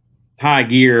high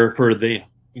gear for the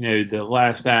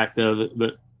last act of it.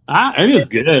 But it was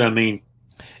good. I mean,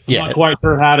 I'm Yeah, not quite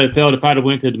sure how I'd have felt if I'd have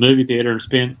went to the movie theater and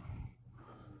spent,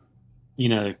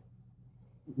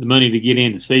 the money to get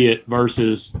in to see it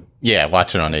versus yeah,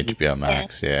 watch it on HBO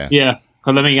Max. Yeah, Yeah,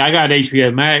 because I got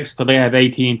HBO Max because they have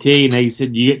AT&T, and they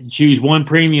said you get to choose one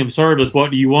premium service.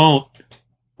 What do you want?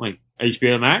 Like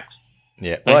HBO Max?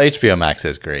 yeah. Well, HBO Max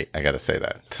is great. I got to say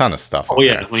that. Ton of stuff. Oh on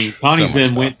yeah, there. I mean, So Connie's much then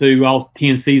stuff. went through all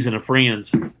 10 seasons of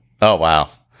Friends. Oh wow!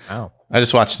 Wow. I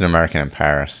just watched An American in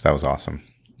Paris. That was awesome.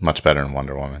 Much better than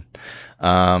Wonder Woman.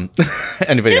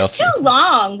 Anybody Just else? too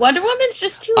long. Wonder Woman's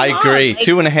just too long. I agree. Like,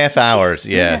 2.5 hours.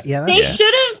 Yeah. Yeah. They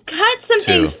should have cut some 2.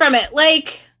 things from it.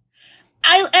 Like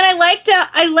I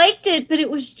liked it, but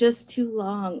it was just too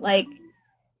long. Like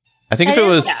I think if it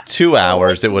was 2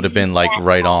 hours, it would have been like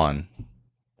right on.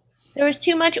 There was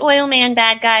too much oil man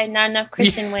bad guy, not enough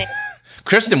Kristen Wiig.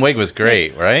 Kristen Wiig was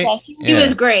great, right? Yeah, she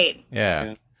was great.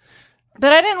 Yeah.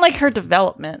 But I didn't like her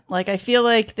development. Like I feel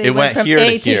like they It went from here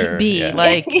A to here, B. yeah.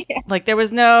 Like there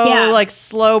was no Yeah. like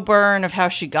slow burn of how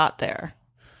she got there.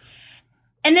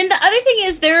 And then the other thing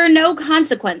is there are no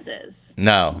consequences.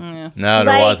 No. Yeah. No,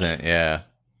 there Like- wasn't. Yeah.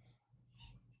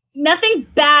 Nothing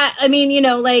bad. I mean,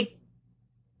 nothing.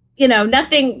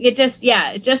 It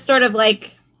just sort of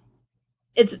like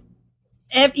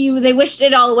they wished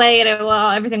it all away and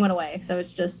everything went away. So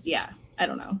it's just, I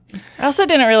don't know. I also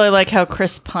didn't really like how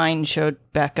Chris Pine showed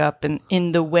back up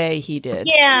in the way he did.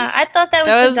 Yeah, I thought that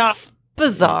was bizarre.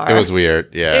 bizarre. It was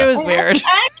weird. Yeah. It was weird.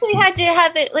 I actually had to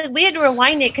have it. Like, we had to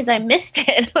rewind it because I missed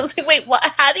it. I was like, "Wait, what?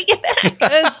 How did he get back?"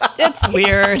 It's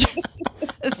weird,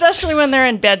 especially when they're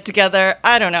in bed together.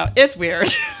 I don't know. It's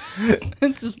weird.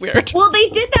 It's just weird. Well, they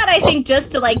did that, I think,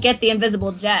 just to like get the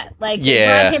invisible jet. Like, they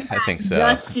Yeah, brought him I back think so.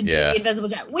 just to do Yeah. the invisible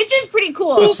jet, which is pretty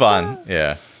cool. It was fun.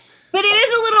 Yeah. But it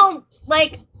is a little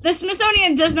like the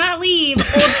Smithsonian does not leave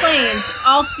old planes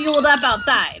all fueled up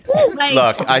outside. Like,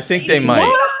 Look, I think they might.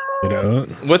 You know?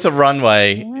 With a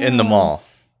runway in the mall.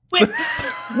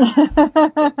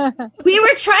 we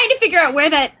were trying to figure out where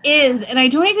that is, and I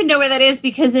don't even know where that is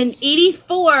because in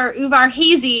 '84, Uvar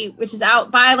Hazy, which is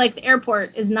out by like the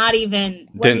airport, wasn't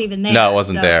even there. No, it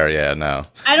wasn't So there. Yeah, no.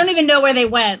 I don't even know where they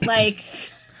went. Like,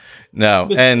 No.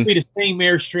 This And would be the same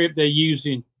airstrip they use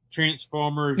in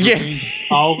Transformers. Yeah.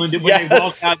 When they walk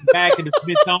Yes. out the back of the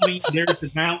Smithsonian, there's the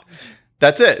mountains.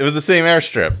 that's it. It was the same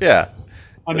airstrip. Yeah.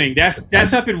 I mean,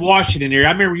 that's up in Washington there.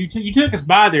 I remember you took us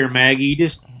by there, Maggie. You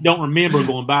just don't remember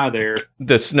going by there.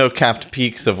 The snow-capped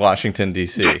peaks of Washington,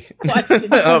 D.C.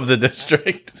 of the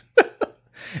district.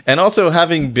 And also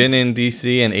having been in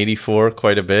D.C. in '84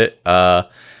 quite a bit,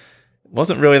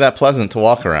 wasn't really that pleasant to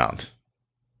walk around.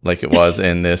 like it was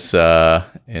in this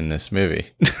movie.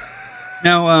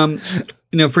 Now,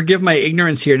 forgive my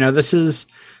ignorance here. Now, this is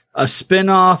a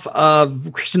spin-off of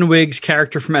Kristen Wiig's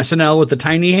character from SNL with the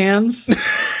tiny hands.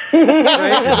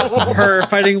 Right? Her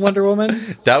fighting Wonder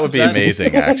Woman. That would be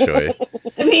amazing, actually.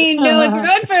 I mean, no, if you're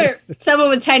going for someone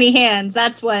with tiny hands,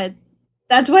 that's what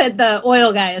the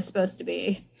oil guy is supposed to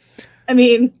be. I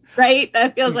mean, right?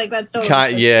 That feels like that's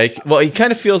totally Yeah. Well, he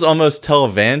kind of feels almost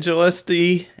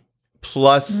televangelist-y,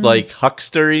 plus like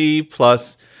huckstery,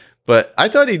 plus. But I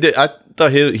thought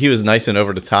he was nice and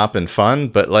over the top and fun,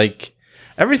 but like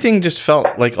everything just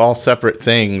felt like all separate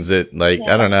things. That like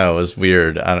I don't know, it was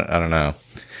weird. I don't know.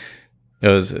 It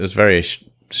was very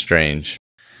strange.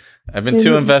 I've been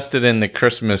too invested in the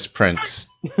Christmas Prince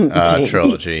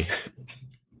trilogy.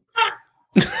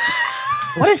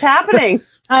 What is happening?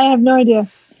 I have no idea.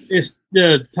 It's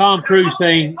the Tom Cruise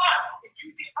thing.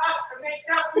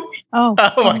 Oh.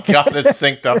 Oh my god, it's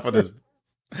synced up with his.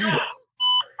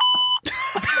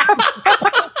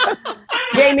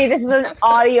 Jamie, this is an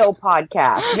audio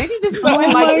podcast. Maybe this is why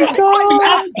Oh my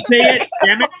God. Say it,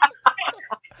 damn it.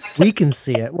 We can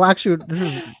see it. Well, actually, this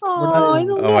is.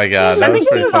 Oh my god, that I was think this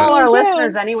pretty is all fun. our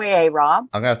listeners anyway, Rob.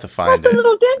 I'm gonna have to find The it.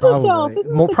 little dentist elf.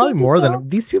 Probably more than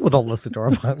these people don't listen to our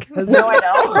podcast. No, I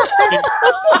know.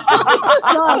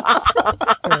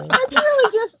 It's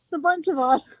really just a bunch of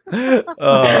us.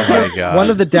 Oh my god. One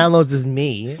of the downloads is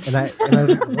me, and I'm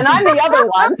the other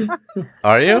one.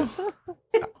 Are you?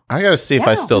 I gotta see if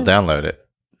I still download it.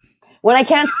 When I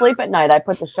can't sleep at night, I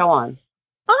put the show on.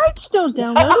 I'd still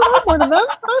download it. I'm one of them.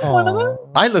 I'm one of them.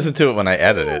 I listen to it when I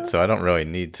edit it, so I don't really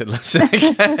need to listen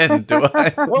again, do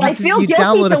I? Well, I feel You guilty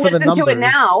download to it for the listen to it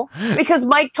numbers. now because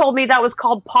Mike told me that was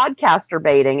called podcaster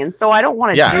baiting, and so I don't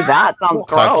want to Yes. do that. Sounds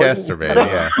gross. Podcaster baby,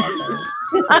 yeah.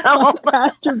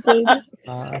 Pastor baby.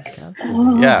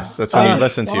 Yes, that's when you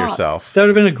listen to yourself. That would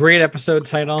have been a great episode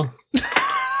title.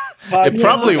 It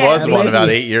probably was one about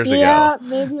 8 years Yeah, ago.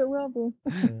 maybe it will be.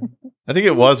 I think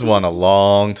it was one a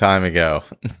long time ago.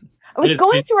 I was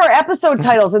going through our episode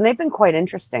titles, and they've been quite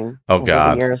interesting. Oh over the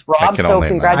god. years. I Rob, can so only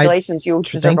imagine. congratulations. You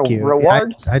deserve Thank a you.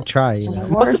 reward. I try. You know.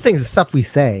 Most of the things, the stuff we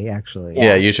say, actually.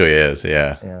 Yeah, it usually is,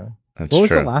 yeah. Yeah. That's What was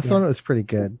true. the last one? It was pretty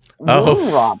good. Oh.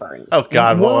 Womb robbery. Oh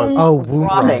god, what was womb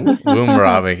robbing. womb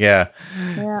robbing, yeah.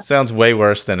 Yeah. Sounds way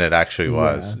worse than it actually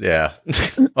was. Yeah.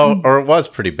 Or it was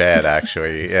pretty bad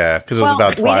actually. Yeah, because it was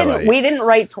about Twilight. We didn't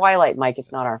write Twilight, Mike.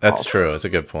 It's not our fault. That's true. It's a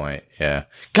good point. Yeah.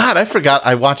 God, I forgot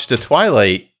I watched a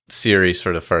Twilight series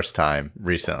for the first time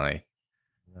recently.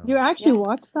 You actually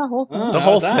watched that whole thing? The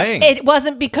whole thing. It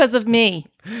wasn't because of me.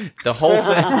 The whole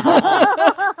thing.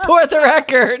 For the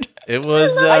record. It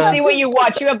was I see what you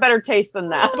watch. You have better taste than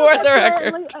that. For the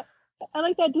record. I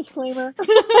like that disclaimer.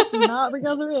 Not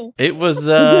because of me. it was He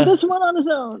did this one on his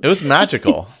own. it was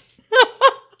magical.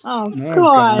 Oh,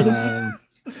 God.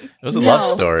 It was a No. love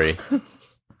story.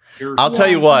 I'll tell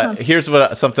you what. Here's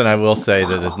something I will say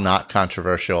that is not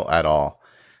controversial at all.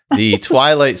 The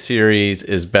Twilight series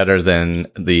is better than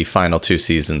the final 2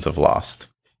 seasons of Lost.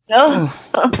 Oh.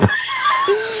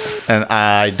 And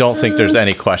I don't think there's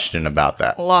any question about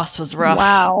that. Lost was rough.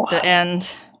 Wow. The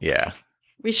end. Yeah.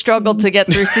 We struggled to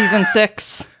get through season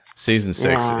 6. Season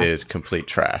 6 Yeah. is complete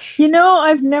trash. You know,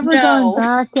 I've never No. gone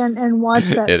back and watched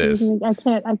that It is. season. I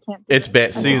can't. do It's it.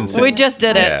 bad. Season 6. We just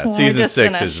did it. Yeah, We season just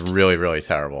 6 finished. is really, really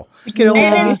terrible. You can I only-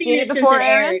 haven't seen seen it it since before, it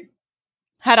Aaron? aired.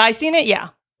 Had I seen it? Yeah.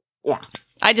 Yeah.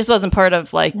 I just wasn't part of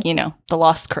the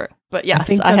Lost crew. But yes, I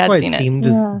think I that's had why seen it it. seemed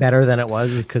Yeah. better than it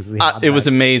was, is because we. Had It was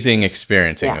that. amazing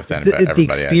experiencing Yeah. with everybody. The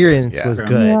experience Yeah. was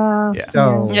good. Yeah. Yeah.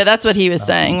 So, Yeah, that's what he was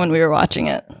saying when we were watching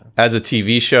it. As a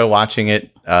TV show, watching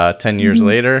it 10 years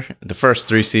later, the first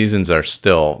 3 seasons are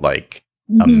still like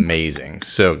Mhm. amazing.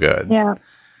 So good. Yeah.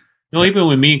 Even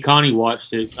when me and Connie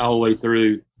watched it all the way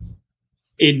through,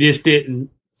 it just didn't,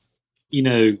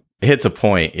 It hits a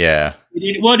point. Yeah.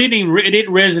 it didn't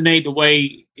resonate the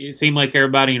way it seemed like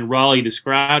everybody in Raleigh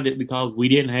described it because we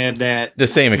didn't have that. The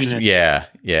same. You know. Yeah.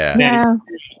 Yeah. Yeah.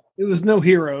 It was no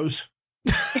heroes.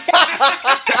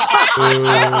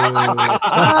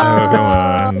 Oh, come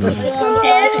on. And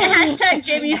hashtag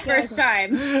Jamie's first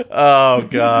time. Oh,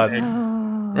 God.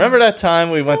 Oh. Remember that time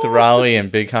we went to Raleigh and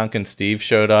Big Honkin' Steve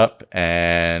showed up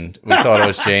and we thought it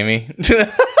was Jamie?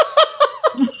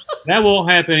 That won't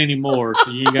happen anymore.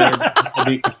 So you got to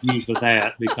be confused with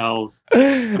that because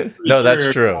No, that's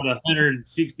there's true. about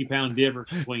 160-pound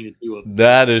difference between the two of them.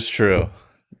 That is true.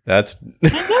 That's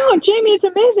No, Jamie, it's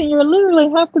amazing. You're literally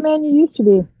half the man you used to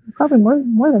be. Probably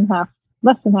more than half.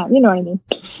 Less than half. You know what I mean.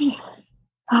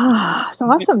 Ah, it's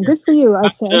awesome. Good for you,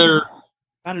 I'd say.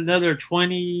 About another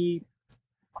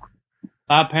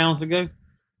 25 pounds to go.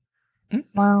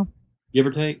 Wow. give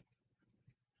or take.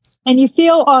 And you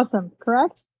feel awesome,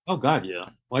 correct? Oh God, yeah,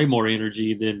 way more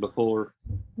energy than before.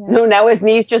 No, now his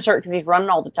knees just hurt because he's running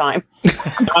all the time.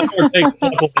 I'm gonna take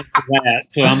supplements for that,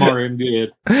 so I'm already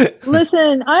good.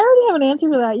 Listen, I already have an answer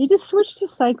for that. You just switch to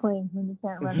cycling when you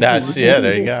can't run. That's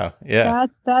there you go. Yeah.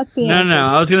 That's the No, answer. no.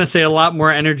 I was going to say a lot more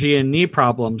energy and knee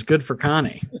problems. Good for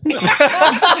Connie. See?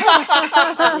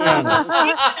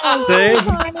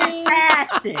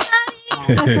 Fantastic.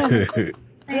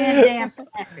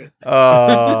 Fantastic.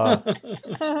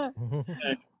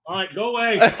 All right, go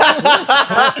away. Hey,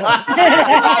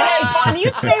 Con, you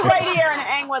stay right here and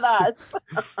hang with us.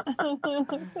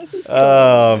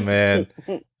 Oh man.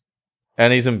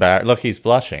 And he's embarrassed. Look, he's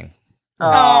blushing.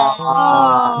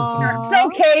 Oh. It's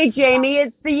okay, Jamie.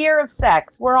 It's the year of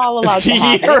sex. We're all allowed It's to the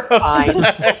have year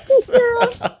it. It's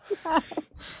fine.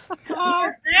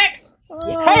 Sex.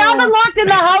 Hey, I've been locked in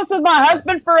the house with my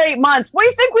husband for 8 months. What do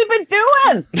you think we've been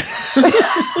doing?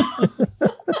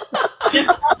 Just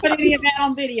don't put any of that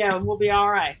on video and we'll be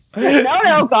all right.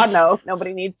 No, God, no.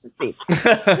 Nobody needs to see.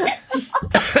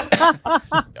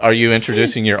 Are you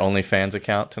introducing your OnlyFans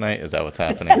account tonight? Is that what's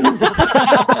happening?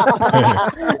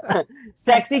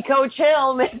 Sexy Coach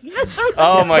Hill.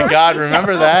 Oh my God,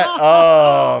 remember that?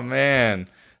 Oh man.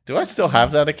 Do I still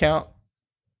have that account?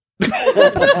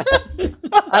 I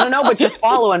don't know, but you're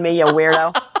following me, you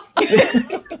weirdo.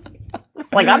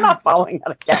 Like, I'm not following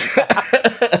that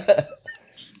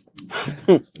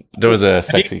account. There was a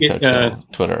sexy get, coach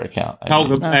Twitter account.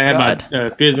 I had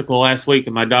my physical last week,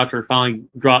 and my doctor finally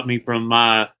dropped me from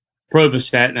my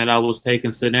Provastatin that I was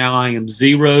taking. So now I am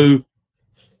 0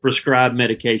 prescribed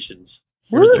medications.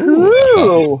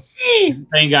 Ooh.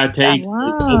 Everything I take is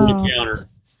over the counter.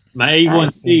 My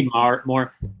A1C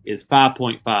more is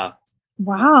 5.5.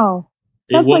 Wow.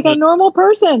 That's like a normal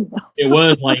person. It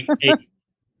was like 8.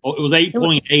 Oh, it was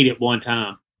 8.8 at one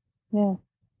time. Yeah.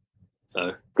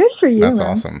 So good for you. That's man.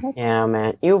 awesome. Yeah,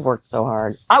 man. You've worked so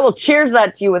hard. I will cheers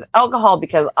that to you with alcohol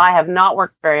because I have not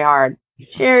worked very hard.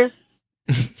 Cheers.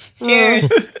 Cheers.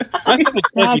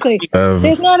 Exactly.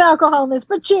 There's not alcohol in this,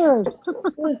 but cheers.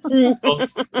 Well,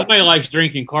 somebody likes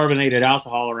drinking carbonated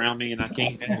alcohol around me, and I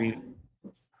can't have any.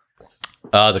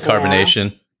 The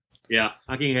carbonation. Yeah,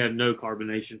 I can't have no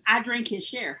carbonation. I drink his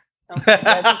share.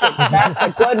 That's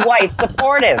a good wife.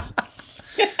 Supportive.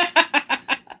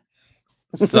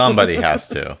 Somebody has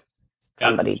to.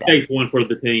 Somebody does. Takes one for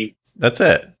the team. That's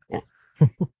it.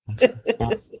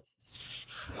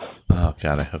 Oh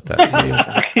God, I hope that's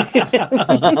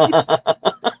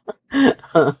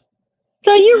you.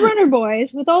 So you runner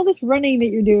boys, with all this running that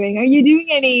you're doing, are you doing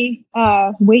any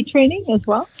weight training as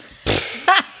well?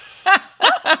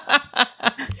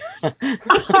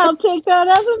 I'll take that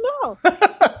as a no.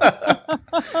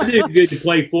 It's good to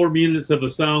play 4 minutes of a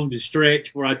song to stretch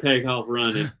before I take off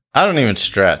running. I don't even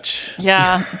stretch.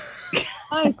 Yeah.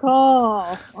 I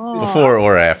call. Oh. Before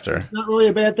or after. Not really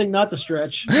a bad thing not to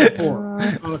stretch. Before,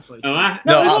 honestly.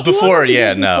 No, before,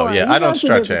 yeah, no, before. yeah. You I don't have to do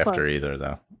stretch it before. after either,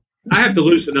 though. I have to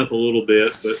loosen up a little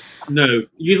bit, but no.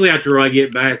 Usually after I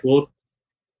get back, we'll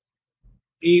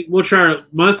try.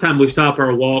 Most time we stop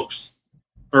our walks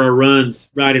or our runs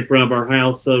right in front of our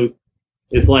house, so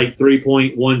it's like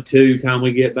 3.12 time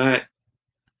we get back.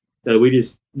 So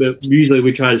but usually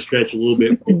we try to stretch a little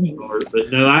bit before we start. But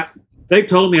no, they've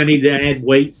told me I need to add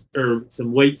weights or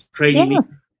some weights training,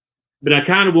 but I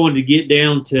kind of wanted to get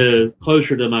down to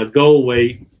closer to my goal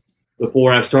weight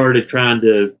before I started trying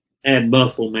to add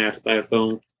muscle mass back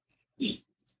on.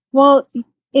 Well,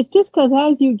 it's just because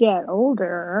as you get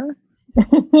older,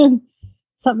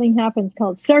 something happens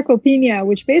called sarcopenia,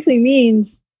 which basically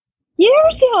means, you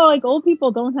ever see how like old people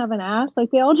don't have an ass?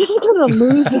 Like they all just kind of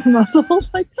lose their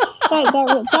muscles. Like that's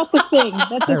the thing.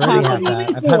 That's just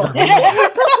happening.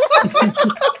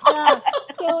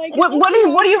 So, like,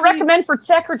 What do you recommend for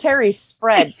secretary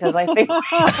spread? Because I think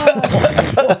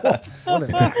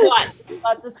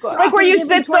like where you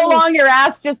sit so long, your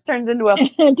ass just turns into a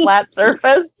flat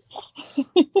surface.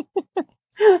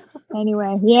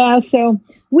 Anyway, yeah. So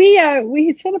we had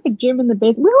set up a gym in the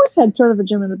basement. We always had sort of a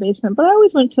gym in the basement, but I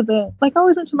always went to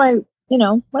my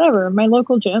my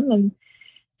local gym and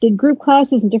did group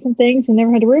classes and different things and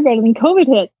never had to worry about it. And then COVID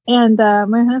hit, and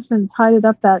my husband tidied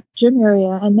up that gym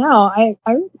area, and now I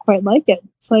really quite like it.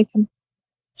 It's like I'm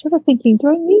sort of thinking, do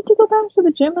I need to go back to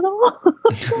the gym at all?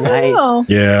 I don't know.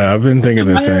 Yeah, I've been thinking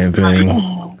the same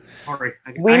thing.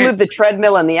 We moved the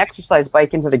treadmill and the exercise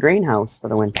bike into the greenhouse for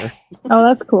the winter. Oh,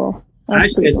 that's cool. I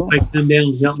just had somebody come down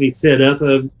and help me set up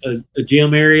a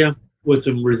gym area with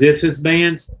some resistance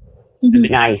bands. And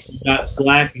nice. Got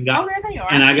slack and got, there they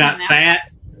are. and I got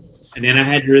fat, and then I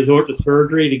had to resort to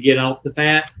surgery to get off the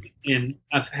fat. and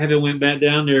I haven't went back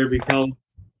down there because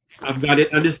I've got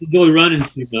it. I just enjoy running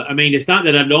too much. I mean, it's not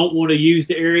that I don't want to use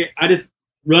the area.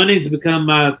 Running's become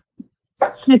my.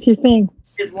 That's your thing.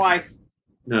 His wife.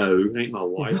 No, it ain't my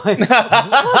wife. Oh,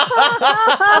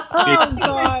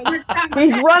 God.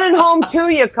 He's running home to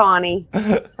you, Connie.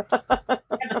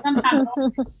 Sometimes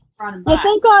running Yeah, by.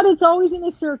 thank God it's always in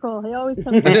a circle. He always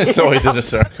comes back. It's always in a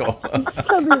circle.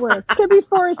 Could be worse. Could be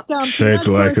Forrest Gump. Shaped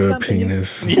Not like Forrest a Gump in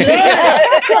penis.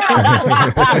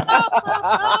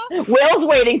 Will's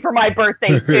waiting for my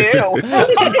birthday too.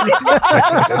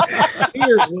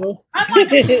 Cheers, Will.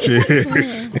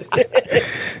 Cheers.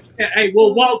 Hey,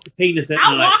 we'll walk the penis at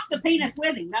I'll night. walk the penis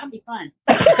with him. That'll be fun.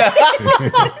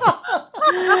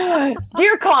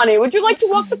 Dear Connie, would you like to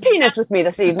walk the penis with me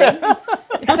this evening?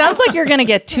 It sounds like you're going to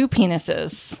get 2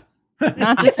 penises,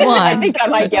 not just one. I think I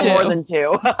might get Two. more than 2.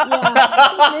 Yeah,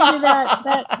 maybe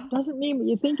that doesn't mean what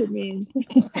you think it means.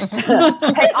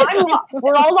 Hey,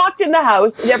 we're all locked in the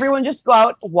house. And everyone just go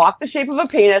out, walk the shape of a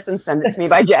penis, and send it to me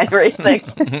by January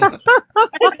 6th.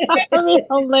 That'd be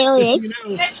hilarious.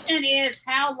 The question is,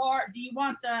 how large do you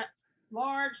want the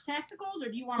large testicles, or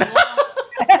do you want a long?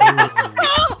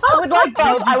 I would like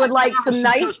both. I would like some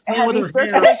nice, heavy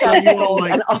circular testicles,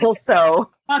 and also.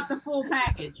 Want the full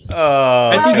package?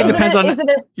 I think it Well, depends on is it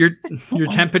a- your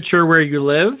temperature where you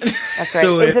live. That's right.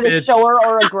 So Is if it a it's shower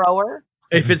or a grower?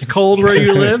 if it's cold where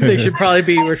you live, they should probably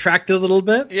be retracted a little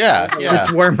bit. Yeah, If yeah.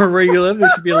 it's warmer where you live, they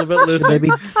should be a little bit So looser. maybe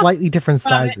slightly different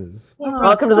sizes.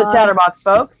 Welcome to the Chatterbox,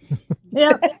 folks.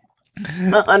 Yep.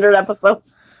 100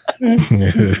 episodes.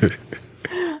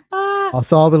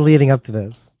 Also, all been leading up to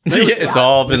this. It's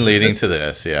all been leading to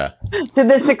this, yeah. To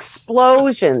this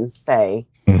explosion, say.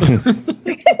 That's going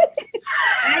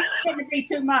to be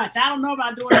too much. I don't know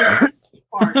about doing this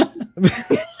part.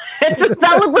 It's a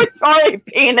celebratory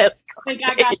penis. I think I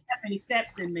got that many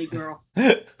steps in me, girl.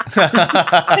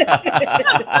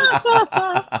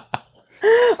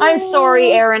 I'm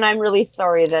sorry, Aaron. I'm really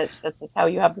sorry that this is how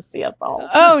you have to see us all.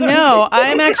 Oh no,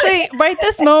 I'm actually right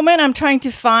this moment I'm trying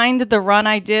to find the run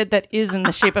I did that is in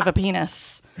the shape of a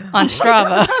penis on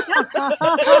Strava.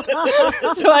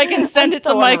 So I can send it to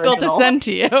So Michael unoriginal. to send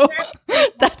to you.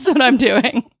 That's what I'm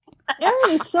doing.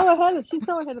 Erin is so ahead. She's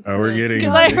so ahead of Oh, we're getting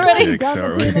Because I dick already- pics,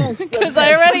 are we? Because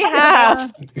I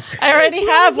already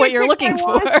have what you're looking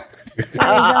for.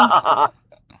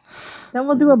 Then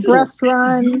we'll do a breast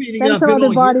run. Then some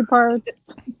other body parts.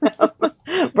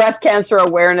 Breast Cancer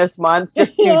Awareness Month.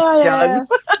 Just do Yeah. jugs.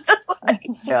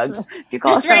 Jugs. Do you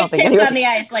call Just us? I don't write think tits anyone- on the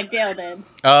ice like Dale did.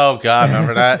 Oh God,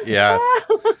 remember that? Yes.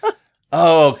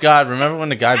 Oh God, remember when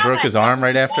the guy broke his arm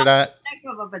right after that? Think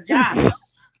of a vagina.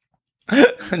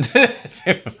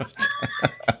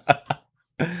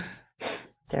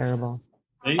 Terrible.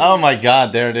 Oh my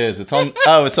God, there it is. It's on.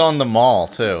 Oh, it's on the mall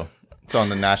too. It's on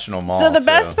the National Mall. So the too.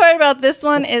 best part about this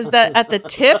one is that at the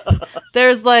tip,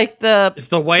 there's like It's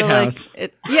the White like, House.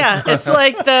 it's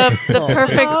like the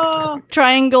perfect Oh,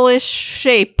 triangle-ish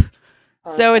shape.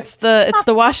 So it's the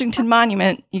Washington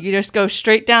Monument. You can just go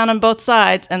straight down on both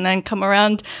sides and then come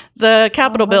around the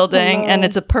Capitol building, and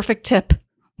it's a perfect tip.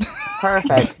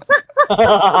 Perfect.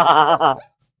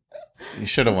 You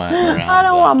should have went around. I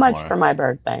don't want much more. for my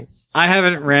birthday. I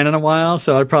haven't ran in a while,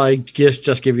 so I'd probably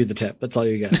just give you the tip. That's all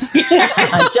you get. Just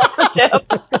the tip.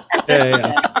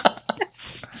 Yeah.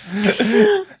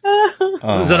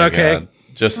 Oh Is that my okay? God.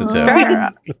 Just the tip.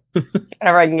 Sure.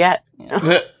 Whatever I can get.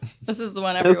 This is the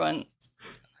one everyone.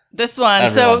 This one.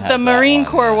 Everyone So has the that Marine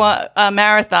one, Corps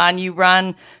marathon, you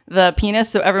run the penis,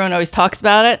 so everyone always talks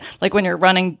about it, like when you're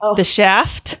running the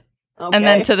shaft and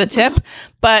then to the tip.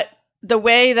 But the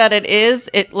way that it is,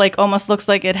 it like almost looks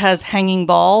like it has hanging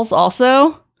balls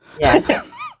also. Yeah.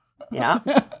 Yeah.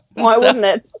 Why wouldn't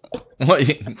it? Well,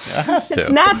 it has to. It's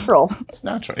natural. It's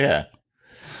natural. Yeah.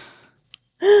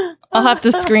 I'll have to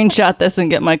screenshot this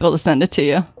and get Michael to send it to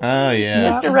you. Oh yeah.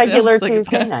 Just a regular It's like it's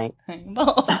Tuesday got night. hanging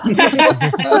balls.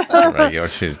 It's a regular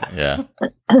Tuesday. Yeah.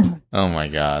 Oh my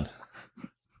God.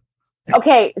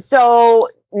 Okay, so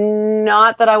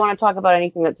not that I want to talk about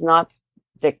anything that's not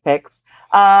dick pics.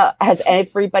 Has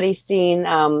everybody seen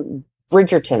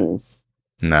Bridgertons?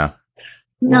 No.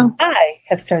 no. I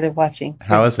have started watching.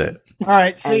 How is it? All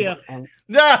right, see ya.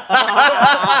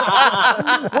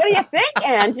 What do you think,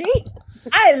 Angie?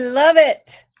 I love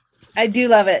it. I do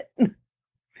love it.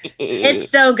 It's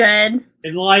so good.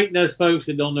 Enlighten those folks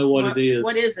that don't know what it is.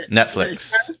 What is it?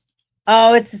 Netflix.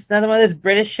 Oh, it's just another one of those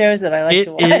British shows that I like It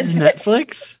to watch. is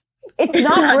Netflix. It's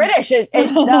not British. It's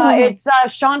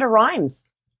Shonda Rhimes.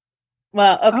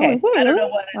 Well, okay. Oh, is it I don't really? know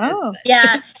what it is. Oh.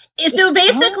 Yeah. So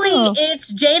basically, Oh. it's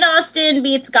Jane Austen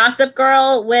meets Gossip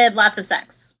Girl with lots of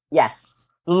sex. Yes.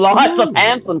 Lots of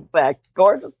handsome sex.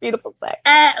 Gorgeous, beautiful sex.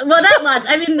 Well, not lots.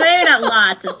 I mean, maybe not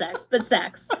lots of sex, but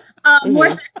sex. More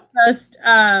sex than most.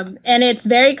 And it's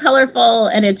very colorful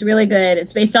and it's really good.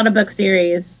 It's based on a book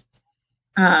series.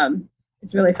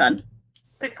 It's really fun.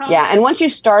 Yeah, and once you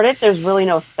start it, there's really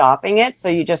no stopping it. So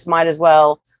you just might as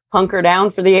well hunker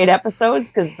down for the 8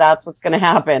 episodes because that's what's going to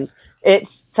happen. It's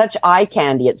such eye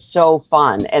candy. It's so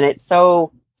fun. And it's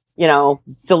so,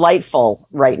 delightful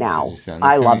right now.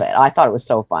 I love it. I thought it was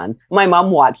so fun. My mom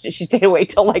watched it. She stayed awake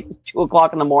till like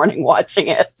 2:00 in the morning watching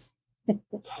it.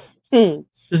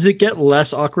 Does it get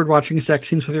less awkward watching sex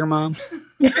scenes with your mom?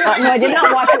 No, I did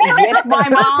not watch it with my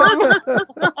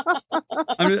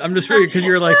mom. I'm just worried because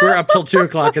you're like, we're up till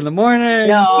 2:00 in the morning.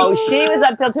 No, she was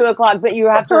up till 2:00, but you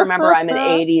have to remember I'm an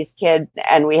 80s kid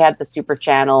and we had the Super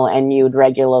Channel and you'd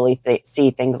regularly see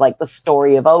things like The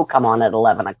Story of O come on at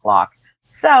 11 o'clock.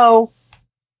 So.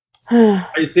 Are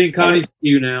you seeing Connie's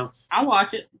view now? I'll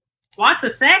watch it. Lots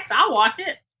of sex. I'll watch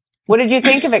it. What did you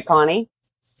think of it, Connie?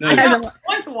 I'm going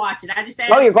to watch it. I just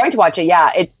you're going to watch it.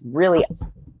 Yeah, it's really.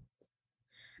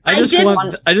 I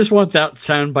just want that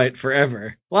soundbite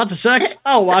forever. Lots of sex.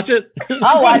 I'll watch it.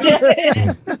 I'll watch it.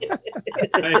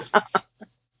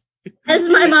 As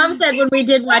my mom said when we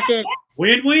did watch it,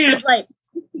 win-win. It's like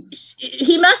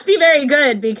he must be very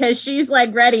good because she's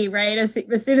like ready, right? As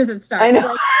soon as it starts. I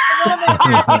know.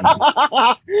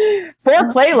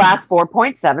 Foreplay lasts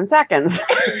 4.7 seconds.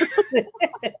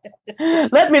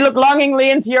 Let me look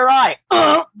longingly into your eye.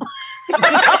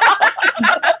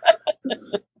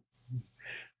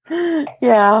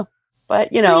 Yeah,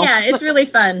 but yeah, it's really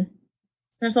fun.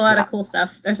 There's a lot of cool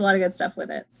stuff. There's a lot of good stuff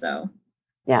with it. So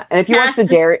yeah, and if you watch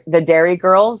the Dairy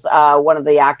Girls, one of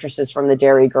the actresses from the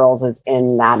Dairy Girls is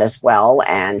in that as well,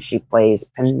 and she plays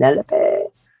Penelope.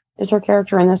 Is her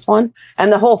character in this one?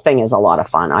 And the whole thing is a lot of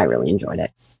fun. I really enjoyed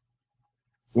it.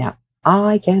 Yeah,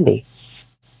 eye candy.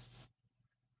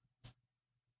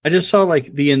 I just saw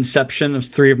like the inception of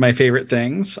 3 of my favorite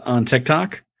things on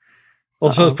TikTok.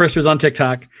 Well, so the first was on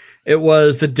TikTok. It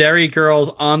was the Dairy Girls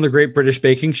on the Great British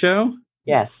Baking Show.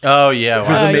 Yes. Oh, yeah. Which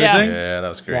was amazing. Yeah, that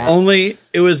was great. Only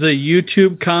it was a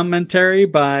YouTube commentary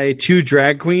by 2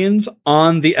 drag queens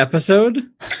on the episode.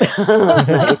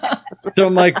 So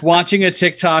I'm like watching a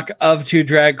TikTok of 2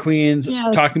 drag queens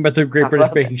talking about the Great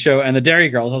British Baking Show and the Dairy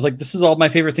Girls. I was like, this is all my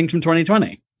favorite things from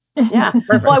 2020. Yeah.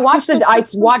 Well, I watched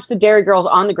the Dairy Girls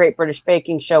on the Great British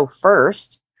Baking Show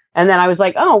first. And then I was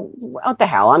like, oh, what the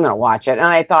hell? I'm going to watch it. And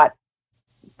I thought,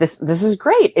 this is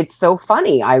great. It's so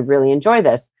funny. I really enjoy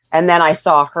this. And then I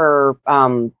saw her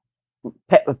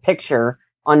picture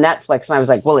on Netflix. And I was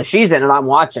like, well, if she's in it, I'm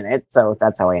watching it. So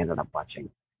that's how I ended up watching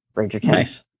Bridgerton.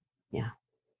 Nice. Yeah.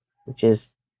 Which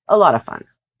is a lot of fun.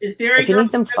 Is Dairy if you Girls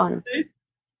need some fun.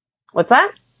 What's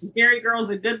that? Is Dairy Girls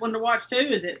a good one to watch too?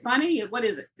 Is it funny? What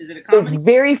is it? Is it a comedy? It's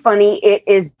very funny. It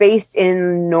is based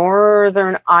in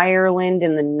Northern Ireland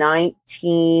in the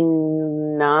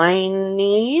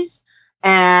 1990s.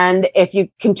 And if you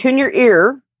can tune your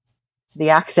ear to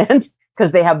the accents,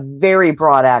 because they have very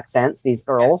broad accents, these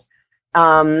girls,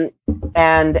 and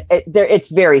it's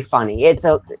very funny. It's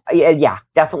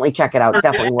definitely check it out.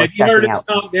 Definitely worth checking out. Have you heard us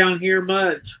talk down here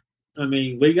much? I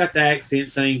mean, we got the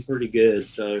accent thing pretty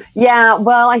good. So yeah,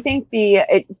 well, I think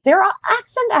their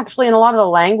accent actually in a lot of the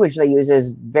language they use is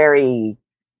very,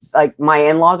 like my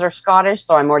in-laws are Scottish,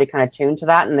 so I'm already kind of tuned to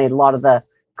that, and a lot of the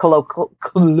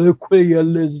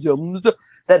colloquialisms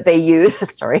that they use.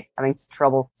 Sorry, having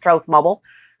trouble mumble.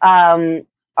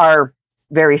 Are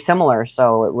very similar.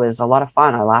 So it was a lot of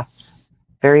fun. I laughed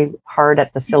very hard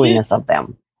at the silliness of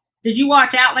them. Did you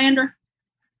watch Outlander?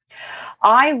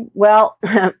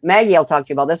 Maggie, I'll talk to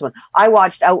you about this one. I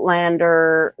watched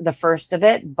Outlander, the first of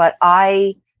it, but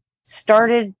I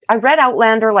read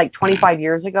Outlander like 25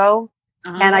 years ago,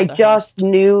 and I just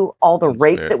knew all the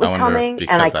rape that was coming,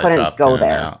 and I couldn't go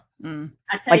there.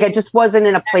 Like I just wasn't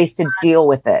in a place to deal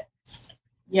with it.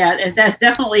 Yeah, that's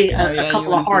definitely a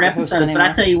couple of hard episodes, but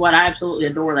I tell you what, I absolutely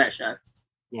adore that show.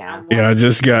 Yeah, I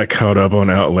just got caught up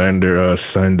on Outlander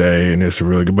Sunday, and it's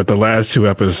really good. But the last 2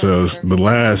 episodes, the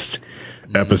last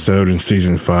episode in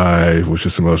season 5, which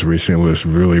is the most recent, was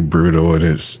really brutal, and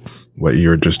it's what you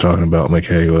were just talking about,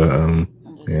 Michaela.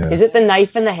 Yeah. Is it the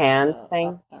knife in the hand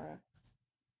thing?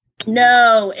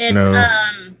 No, it's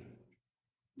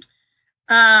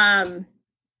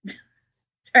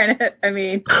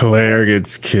Claire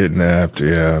gets kidnapped.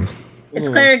 Yeah, it's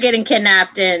Claire getting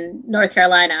kidnapped in North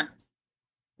Carolina.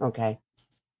 Okay.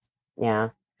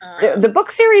 Yeah. The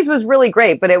book series was really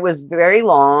great, but it was very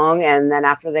long. And then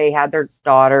after they had their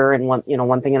daughter and one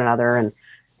thing and another, and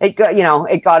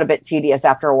it got a bit tedious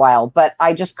after a while, but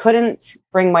I just couldn't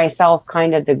bring myself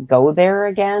kind of to go there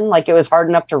again. Like it was hard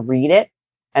enough to read it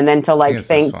and then to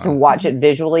to watch it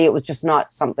visually. It was just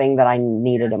not something that I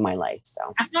needed in my life.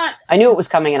 So I knew it was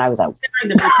coming and I was out.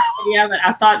 Yeah, but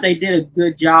I thought they did a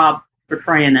good job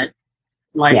portraying it.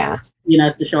 Like, to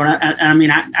show it. I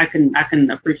mean, I can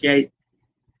appreciate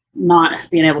not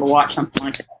being able to watch something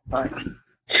like that, but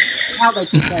how they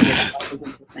portrayed it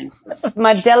was interesting.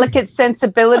 My delicate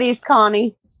sensibilities,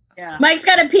 Connie. Yeah. Mike's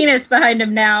got a penis behind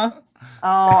him now.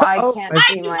 Oh, I can't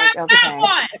see Mike. Okay.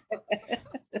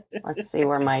 Let's see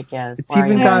where Mike is. Where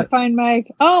I can't find Mike.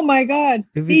 Oh my God,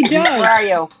 he does. Where are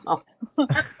you? Oh.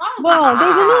 Well,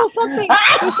 there's a little something.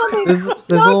 There's something. There's a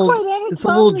little. It's a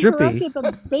little drippy. At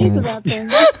the base of that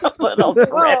thing. A little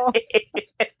drippy.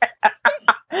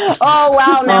 Oh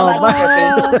wow! Now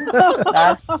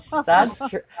that's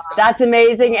true. That's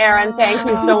amazing, Aaron. Thank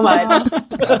you so much.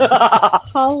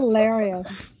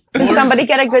 Hilarious. Can somebody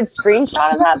get a good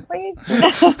screenshot of that, please?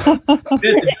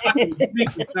 I'm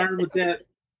concerned with that.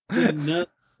 The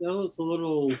nuts, though, it's a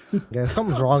little. Yeah,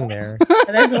 something's wrong there.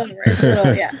 There's a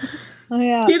little, yeah. Oh,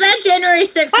 yeah. Too bad January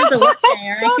 6th was a work day,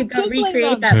 or I could go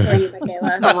recreate that for you,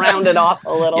 Michaela. Round it off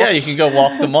a little. Yeah, you can go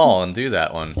walk the mall and do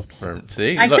that one.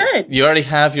 See, I could. You already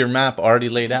have your map already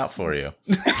laid out for you.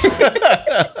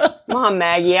 Come on,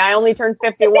 Maggie. I only turned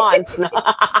 50 once.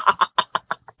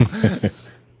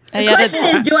 The question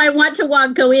is, do I want to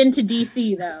go into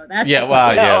DC though? That's yeah.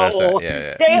 Wow.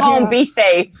 Yeah. Stay home. Be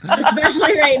safe.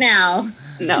 Especially right now.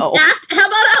 No. How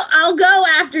about I'll go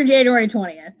after January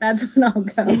 20th? That's when I'll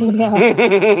go.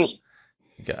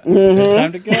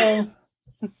 Time to go.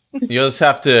 You just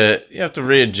have to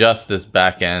readjust this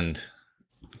back end,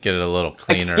 get it a little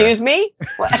cleaner. Excuse me.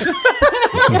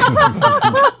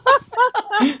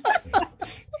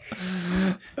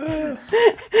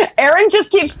 Aaron just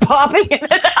keeps popping in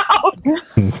and out.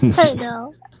 I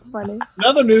know. Funny.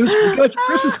 Another news, we got your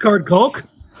Christmas card, Coke.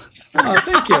 Oh,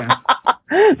 thank you.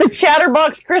 The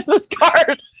Chatterbox Christmas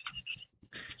card.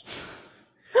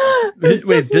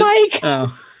 Wait, Mike.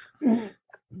 Oh.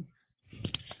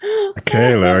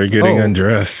 Kayla, are you getting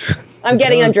undressed? I'm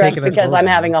getting undressed because I'm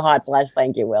having a hot flash.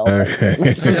 Thank you, Will,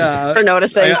 for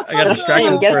noticing. I got distracted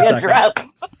I'm for getting a second.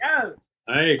 undressed.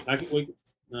 Hey,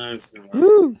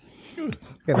 no.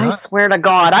 I swear to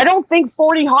God, I don't think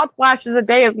 40 hot flashes a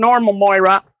day is normal,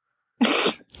 Moira.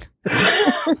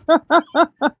 It's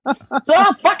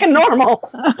not fucking normal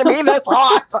to be this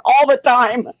hot all the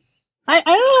time. I don't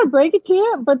know how to break it to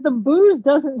you, but the booze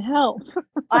doesn't help.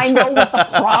 I know what the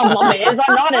problem is.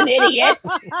 I'm not an idiot.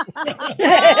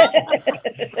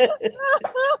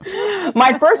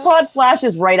 My first hot flash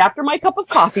is right after my cup of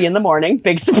coffee in the morning.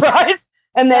 Big surprise.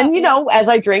 And then, as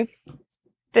I drink,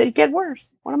 they get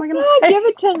worse. What am I going to say? Give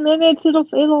it 10 minutes. It'll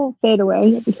fade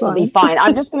away. It'll be fine. It'll be fine.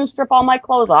 I'm just going to strip all my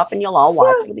clothes off and you'll all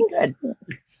watch. It'll be good.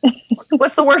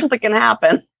 What's the worst that can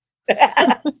happen?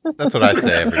 That's what I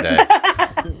say every day.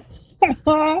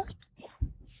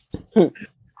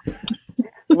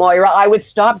 Moira, I would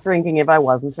stop drinking if I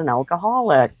wasn't an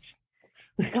alcoholic.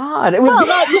 God, it would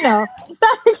that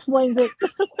explains it.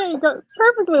 There you go.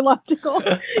 Perfectly logical.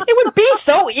 It would be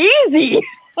so easy.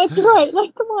 That's right.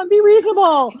 Like, come on, be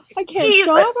reasonable. I can't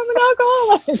stop. I'm an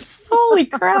alcoholic. Holy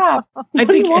crap. I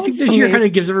think this year kind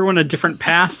of gives everyone a different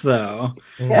pass, though.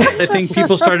 I think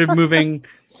people started moving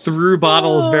through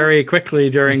bottles very quickly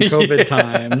during COVID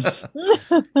times.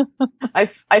 I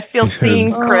feel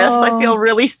seen, Chris. I feel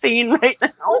really seen right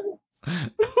now.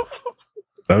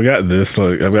 I've got this.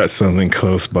 I've got something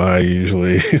close by.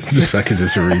 Usually, it's just I can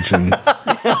just reach in.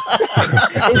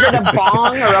 Is it a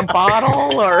bong or a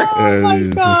bottle or? Oh my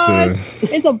God.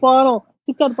 It's a bottle.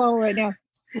 He's got a bottle right now.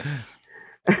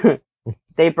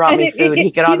 They brought me food.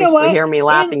 He could obviously hear me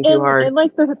laughing too hard. In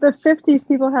like the 50s,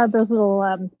 people had those little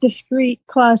discreet,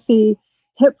 classy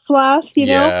hip flasks, With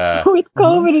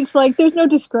COVID, it's like there's no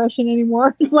discretion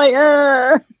anymore. It's like,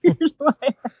 here's my.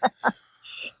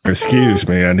 Excuse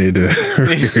me, I need to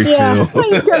refill. Yeah, I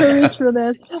just gotta reach for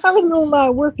this. I'm in the middle of my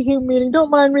work Zoom meeting. Don't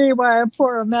mind me while I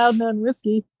pour a Madman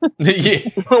whiskey.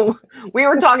 We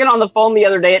were talking on the phone the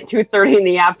other day at 2:30 in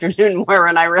the afternoon,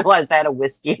 and I realized I had a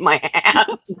whiskey in my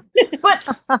hand. But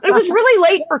it was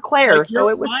really late for Claire, so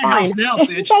it was fine. Now,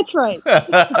 bitch. That's right.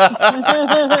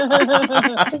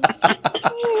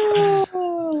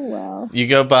 Oh, wow. You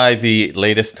go by the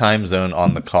latest time zone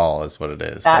on the call, is what it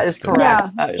is. That is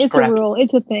correct. Yeah, it's correct. A rule.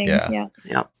 It's a thing. Yeah.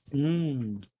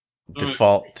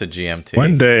 Default to GMT.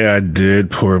 One day I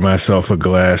did pour myself a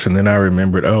glass, and then I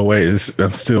remembered, oh wait,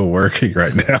 I'm still working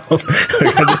right now.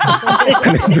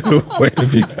 I need to wait a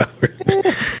few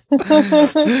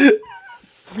hours.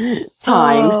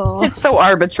 Time. Oh. It's so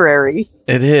arbitrary.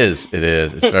 It is. It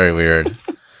is. It's very weird.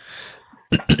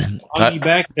 I'll be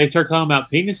back. They start talking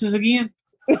about penises again.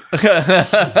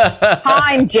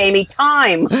 Time, Jamie.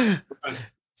 Time.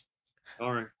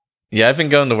 All right. Yeah, I've been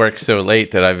going to work so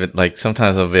late that I've been like,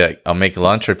 sometimes I'll be like, I'll make a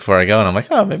lunch right before I go, and I'm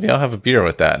like, oh, maybe I'll have a beer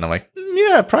with that, and I'm like,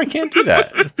 yeah, I probably can't do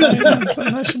that. It's probably not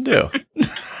something I should do.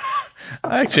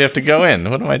 I actually have to go in.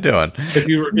 What am I doing? If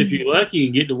you're lucky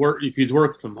and get to work, if you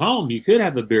work from home, you could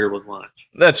have a beer with lunch.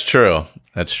 That's true.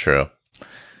 That's true.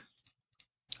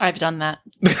 I've done that.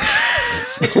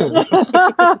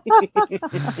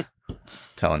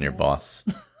 Telling your boss.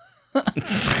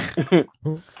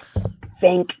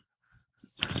 Think.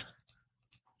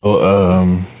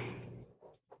 Well,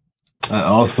 I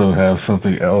also have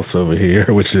something else over here,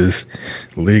 which is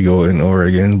legal in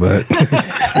Oregon, but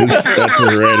that's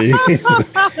ready.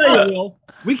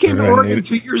 We came to Oregon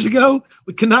 2 years ago.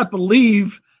 We could not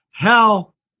believe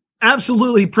how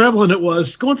absolutely prevalent it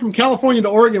was. Going from California to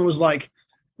Oregon was like,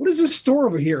 what is this store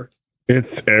over here?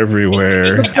 It's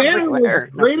everywhere. The banner was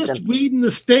greatest weed in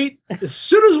the state. As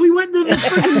soon as we went to the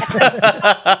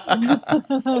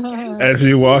freaking As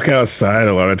you walk outside,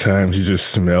 a lot of times you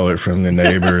just smell it from the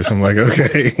neighbors. I'm like,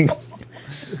 okay.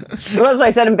 Well, as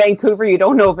I said in Vancouver, you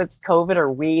don't know if it's COVID or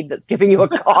weed that's giving you a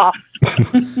cough.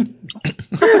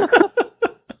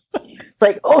 It's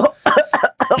like,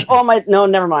 no,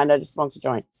 never mind. I just smoked a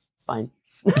joint. It's fine.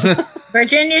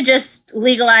 Virginia just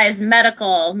legalized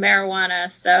medical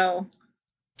marijuana, so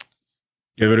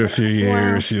Give it a few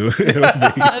years. It'll be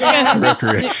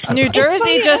recreational. New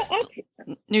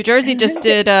Jersey just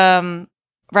did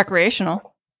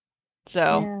recreational.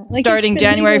 So starting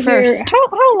January 1st.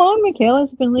 How long, Michaela,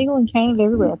 has it been legal in Canada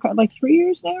everywhere? Like 3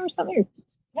 years now or something?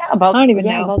 Yeah, about. I don't even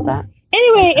know about that.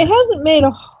 Anyway, it hasn't made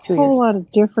a whole lot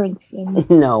of difference in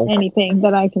anything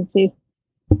that I can see.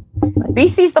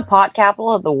 BC's the pot capital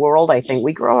of the world, I think.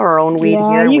 We grow our own weed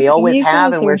here, and we always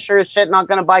have, and we're sure as shit not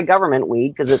going to buy government weed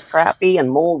because it's crappy and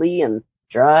moldy and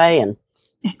dry and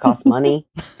costs money.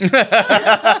 It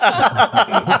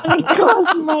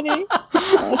costs money.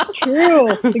 That's true.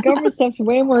 The government stuff's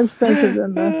way more expensive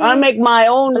than the. I make my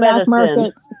own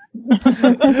medicine.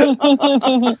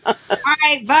 All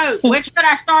right, vote. Which should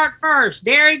I start first?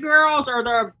 Dairy Girls or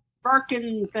the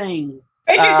Birkin thing?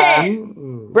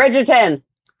 Bridgerton. Bridgerton.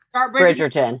 Start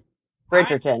Bridgerton.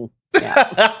 Bridgerton. Yeah.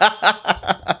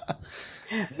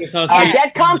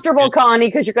 Get comfortable, Connie,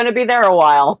 because you're going to be there a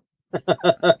while.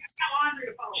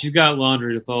 She's got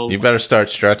laundry to fold. You better start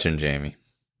stretching, Jamie.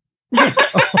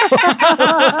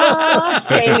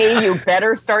 Jamie, you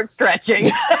better start stretching.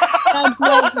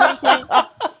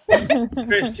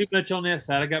 There's too much on that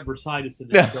side. I got bursitis in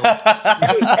there.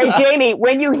 Hey, Jamie,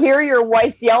 when you hear your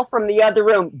wife yell from the other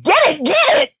room, get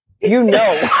it, you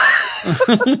know.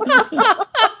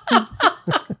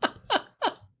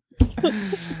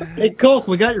 Hey, Coke,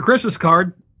 we got your Christmas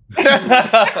card.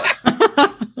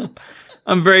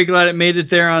 I'm very glad it made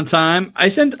it there on time. I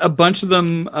sent a bunch of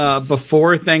them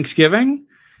before Thanksgiving,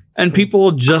 and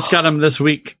people just got them this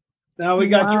week. Now we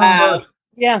got your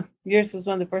Yeah, yours was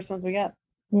one of the first ones we got.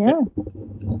 Yeah.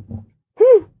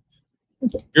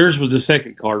 Yours was the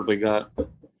second card we got.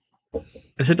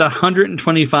 I sent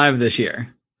 125 this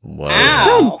year. Wow.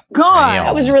 Oh, God.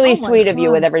 That was really sweet of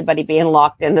you with everybody being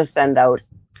locked in to send out.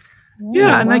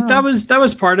 Yeah, and like that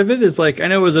was part of it. Is like I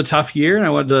know it was a tough year, and I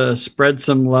wanted to spread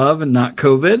some love and not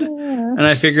COVID. And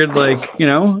I figured, like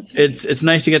it's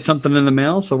nice to get something in the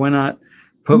mail, so why not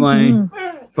put my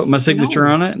signature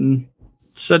on it and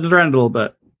send it around a little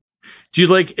bit. Do you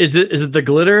like? Is it the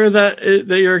glitter that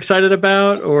you're excited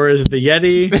about, or is it the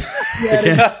Yeti?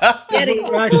 Yeti.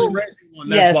 We're actually raising one.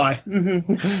 That's why.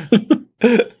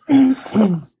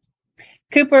 Mm-hmm.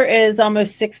 Cooper is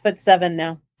almost 6'7"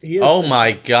 now. Oh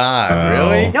my God!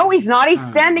 Really? No, he's not. He's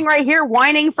standing right here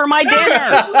whining for my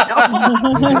dinner.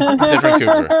 Different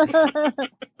Cooper.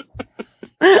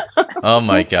 Oh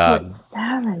my God!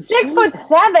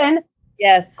 6'7"?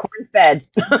 Yes. Corn fed.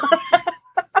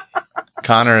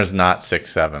 Connor is not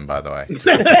 6'7", by the way.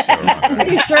 Are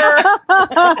you sure?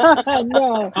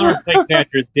 No. Connor takes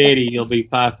after his daddy. He'll be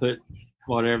 5 foot,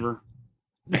 whatever.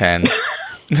 10.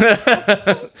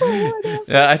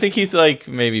 Yeah, I think he's like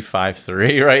maybe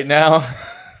 5'3" right now.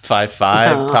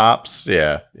 5'5" tops.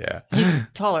 Yeah. He's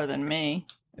taller than me.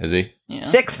 Is he? Yeah.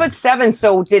 6'7".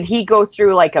 So did he go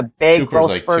through like a big Cooper's growth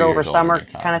like spurt 2 over years older summer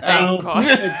than kind of thing? Oh, God.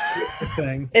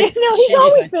 Thing. He's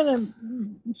always been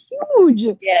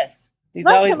huge. Yes.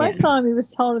 Last time I saw him, he was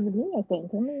taller than me, I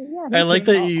think. I mean, yeah. I like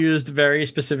that you used very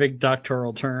specific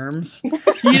doctoral terms. He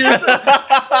is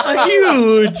a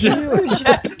huge. He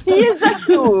is a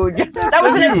huge. That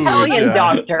was an Italian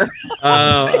doctor.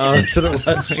 Oh, that's what it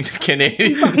was.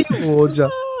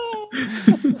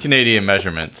 Canadian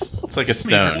measurements. It's like a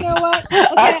stone. You know what?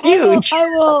 Okay, Huge. I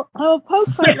will poke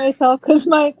fun at myself because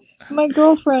my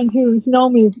girlfriend, who's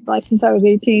known me like since I was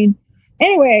 18.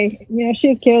 Anyway, you know, she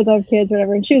has kids, I have kids,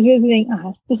 whatever. And she was visiting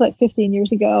just like 15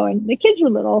 years ago, and the kids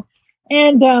were little.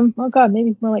 And oh god,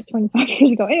 maybe more like 25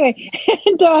 years ago. Anyway,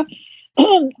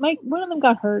 and one of them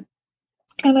got hurt.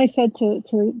 And I said to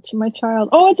my child,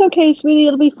 "Oh, it's okay, sweetie.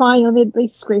 It'll be fine." You know, they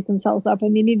scrape themselves up,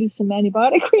 and they needed some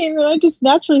antibiotic cream. And I just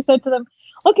naturally said to them,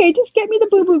 "Okay, just get me the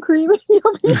boo-boo cream, and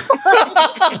you'll be fine."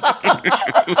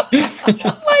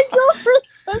 My girlfriend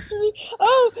said to me,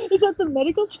 "Oh, is that the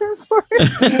medical term for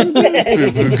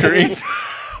it?" Boo-boo cream.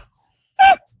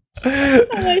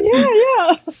 I'm like,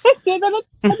 yeah. I say that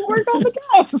at work all the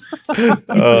time.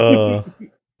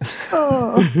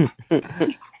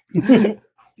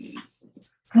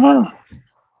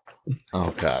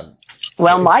 Oh God.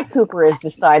 Well, my Cooper has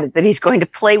decided that he's going to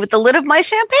play with the lid of my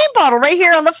champagne bottle right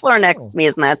here on the floor next to me.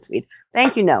 Isn't that sweet?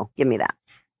 Thank you. No, give me that.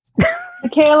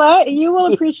 Michaela, you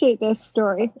will appreciate this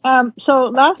story. So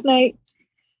last night,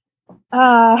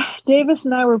 Davis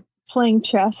and I were playing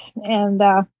chess, and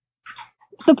the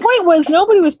point was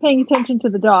nobody was paying attention to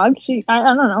the dog. I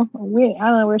don't know. I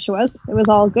don't know where she was. It was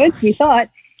all good. We saw it.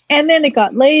 And then it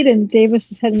got late, and Davis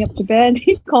was heading up to bed.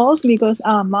 He calls me, he goes,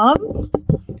 Mom,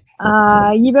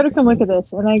 you better come look at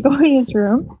this. And I go in his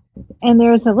room, and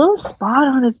there's a little spot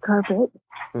on his carpet.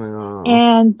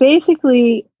 And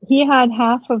basically, he had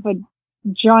half of a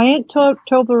giant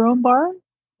Toblerone bar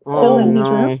still in his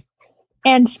room.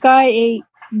 And Sky ate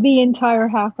the entire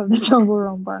half of the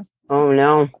Toblerone bar. Oh,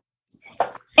 no.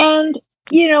 And,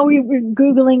 you know, we were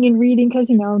Googling and reading because,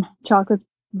 you know, chocolate's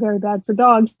very bad for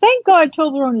dogs. Thank God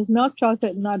Toblerone is milk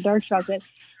chocolate and not dark chocolate.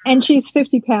 And she's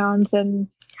 50 pounds. And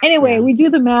anyway, we do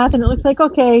the math, and it looks like,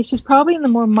 okay, she's probably in the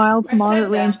more mild to moderate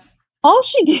range. All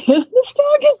she did, this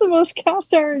dog is the most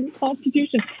cast iron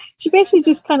constitution. She basically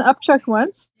just kind of upchucked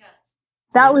once.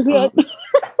 That was it.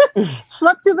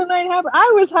 Slept through the night.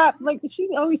 I was happy. Like, she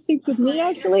always sleeps with me,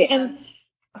 actually. And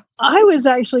I was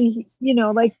actually, you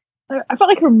know, like, I felt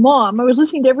like her mom. I was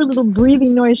listening to every little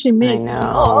breathing noise she made. I know.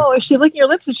 Oh, is she licking her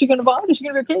lips? Is she going to vomit? Is she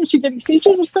going to be okay? Is she getting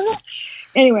seizures?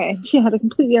 Anyway, she had a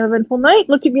completely uneventful night.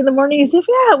 Looked at me in the morning and said,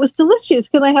 "Yeah, it was delicious.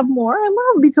 Can I have more? I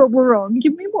love the Toblerone.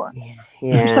 Give me more."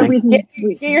 Yeah. For some reason, get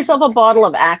yourself a bottle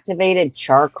of activated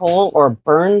charcoal or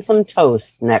burn some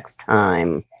toast next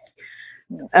time.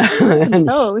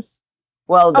 Toast?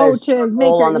 Well, there's to make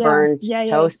charcoal her, on the burned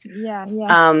toast. Yeah.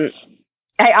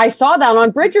 I saw that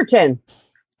on Bridgerton.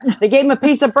 They gave him a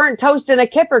piece of burnt toast and a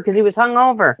kipper because he was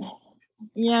hungover.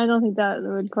 Yeah, I don't think that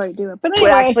would quite do it. But anyway.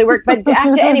 It would actually work. But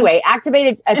anyway,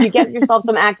 activated. If you get yourself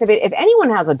some activated, if anyone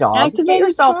has a dog, get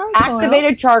yourself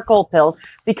activated charcoal pills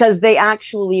because they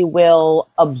actually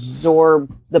will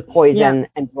absorb the poison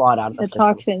and draw it out of the system.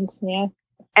 Toxins. Yeah,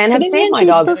 and have saved my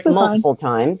dogs multiple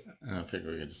times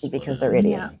because they're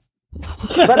idiots.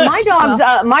 But my dogs,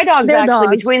 actually,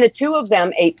 between the two of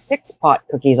them, ate 6 pot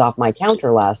cookies off my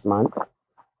counter last month.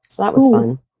 So that was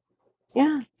fun.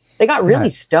 Yeah. They got really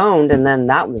stoned, and then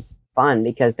that was fun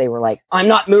because they were like, "I'm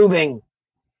not moving.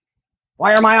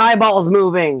 Why are my eyeballs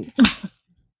moving?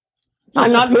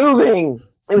 I'm not moving."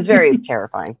 It was very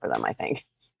terrifying for them, I think.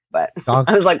 But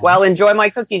I was like, "Well, enjoy my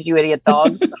cookies, you idiot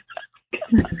dogs."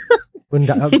 When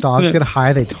dogs get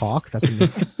high, they talk. That's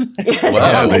amazing.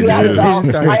 Wow, they do.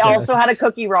 I also had a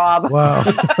cookie, Rob. Wow.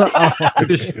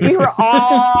 We were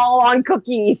all on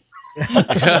cookies.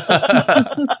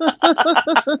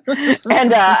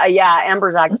 And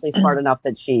Amber's actually smart enough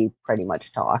that she pretty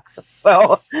much talks.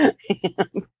 So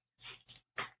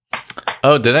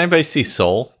Oh, did anybody see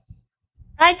Soul?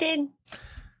 I did.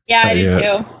 Yeah, I did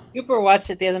too. Cooper watched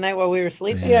it the other night while we were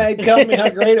sleeping. Yeah, he told me how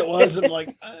great it was. I'm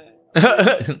like,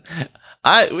 it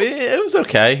was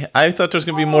okay. I thought there was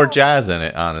gonna be more jazz in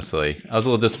it. Honestly, I was a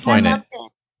little disappointed.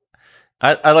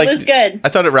 I like. It was good. I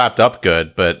thought it wrapped up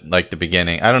good, but like the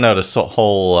beginning, I don't know. The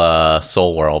whole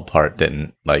Soul World part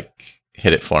didn't like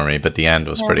hit it for me, but the end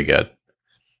was pretty good.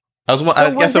 I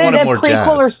guess I wanted more jazz. Was it a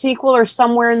prequel or sequel or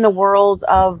somewhere in the world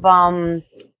of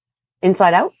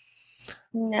Inside Out?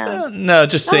 No, no,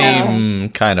 just same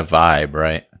kind of vibe,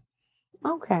 right?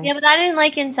 Okay. Yeah, but I didn't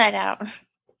like Inside Out.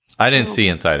 I didn't see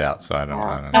Inside Out, so I don't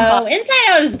know. Oh, Inside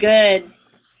Out is good.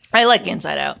 I like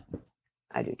Inside Out.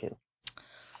 I do too.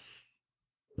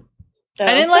 So,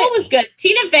 Soul was good.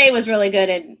 Tina Fey was really good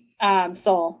in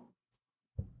Soul.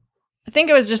 I think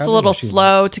it was just a little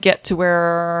slow to get to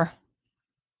where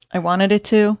I wanted it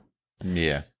to.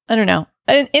 Yeah. I don't know.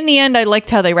 In the end, I liked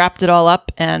how they wrapped it all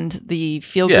up and the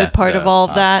feel-good part of all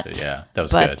of that. Yeah, that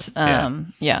was good.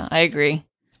 Yeah, I agree.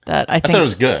 That I think thought it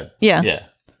was good. Yeah. Yeah.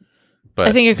 But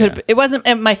I think it could. It wasn't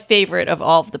my favorite of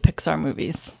all of the Pixar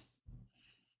movies.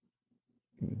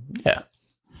 Yeah.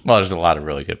 Well, there's a lot of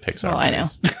really good Pixar movies. I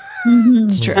know.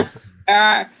 It's true.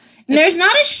 And there's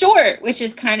not a short, which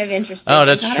is kind of interesting. Oh,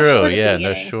 that's true. Yeah,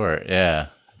 no short. Yeah,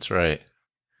 that's right.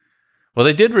 Well,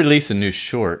 they did release a new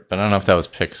short, but I don't know if that was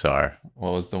Pixar.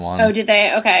 What was the one? Oh, did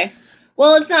they? Okay.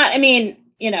 Well, it's not. I mean,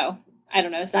 I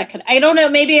don't know. It's not. I don't know.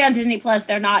 Maybe on Disney Plus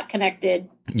they're not connected.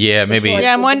 Yeah, maybe.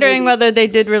 Yeah, I'm wondering whether they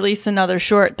did release another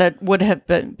short that would have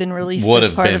been released. Would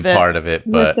have been part of it,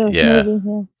 but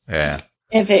yeah.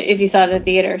 If you saw it at the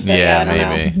theater, so yeah, I don't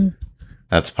maybe know.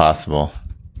 That's possible.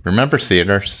 Remember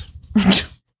theaters?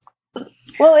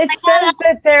 Well, it says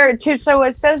that there too. So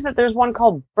it says that there's one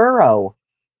called Burrow,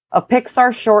 a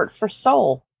Pixar short for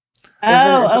Soul.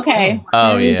 Oh, okay.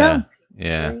 Oh, yeah.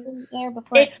 Yeah.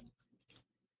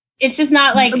 It's just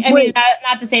not like, I mean,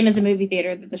 not the same as a movie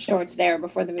theater that the short's there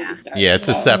before the movie starts. Yeah, it's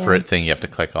a separate thing you have to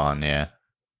click on. Yeah.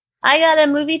 I got a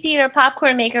movie theater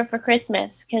popcorn maker for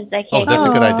Christmas because I can't. Oh, that's a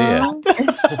good idea.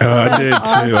 I did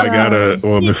too. I got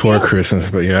before Christmas,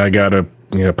 but yeah, I got a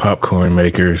popcorn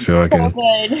maker so I can.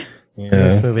 Good.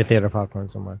 This movie theater popcorn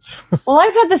so much. Well,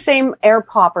 I've had the same air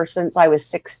popper since I was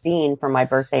 16. For my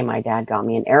birthday, my dad got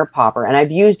me an air popper, and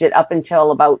I've used it up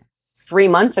until about 3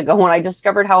 months ago when I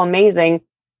discovered how amazing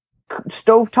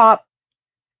stovetop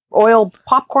oil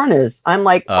popcorn is. I'm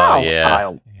like,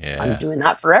 wow, I'm doing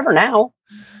that forever now.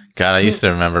 God, I used to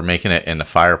remember making it in the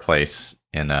fireplace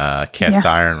in a cast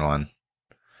iron one.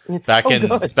 It's back so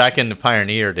in the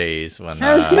pioneer days when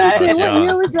I was going to say, what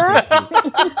year was that?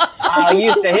 I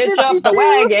used to hitch up the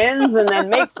wagons and then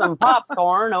make some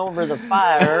popcorn over the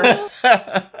fire.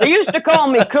 They used to call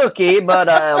me Cookie, but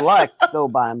I like to go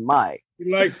by Mike.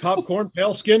 You like popcorn,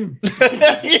 pale skin?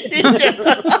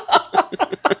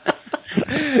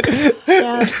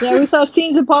 yeah, we saw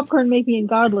scenes of popcorn making in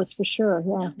Godless for sure.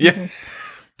 Yeah.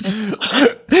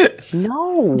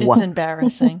 No. It's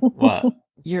embarrassing. What?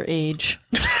 Your age.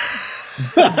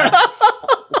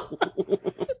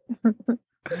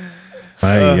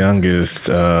 My youngest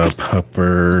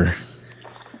pupper,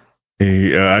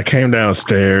 I came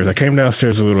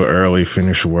downstairs. A little early,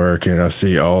 finished work, and I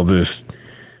see all this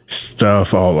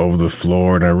stuff all over the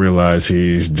floor, and I realize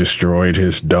he's destroyed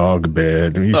his dog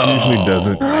bed. And he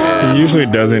usually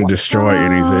doesn't destroy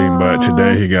anything, but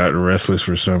today he got restless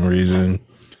for some reason.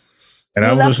 And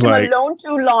I was just like, alone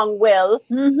too long, Will.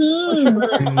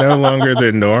 No longer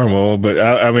than normal. But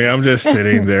I mean, I'm just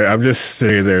sitting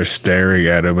there staring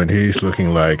at him, and he's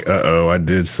looking like, "Uh-oh, I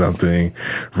did something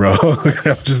wrong."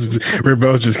 We're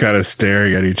both just kind of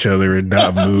staring at each other and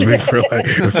not moving for like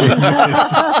a few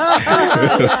minutes.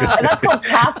 And that's called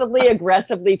passively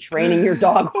aggressively training your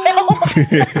dog, Will.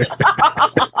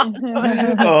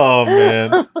 Oh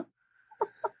man.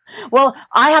 Well,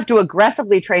 I have to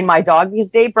aggressively train my dog because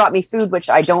Dave brought me food, which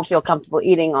I don't feel comfortable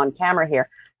eating on camera here.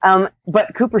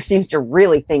 But Cooper seems to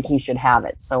really think he should have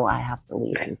it. So I have to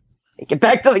leave and take it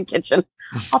back to the kitchen.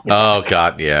 Oh,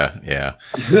 God. Yeah.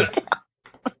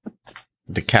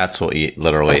 The cats will eat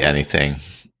literally anything.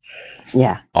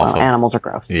 Yeah. Animals are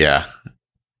gross. Yeah.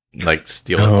 Like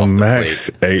steal it Oh, off the Max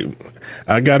ate.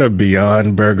 I got a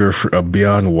Beyond Burger, a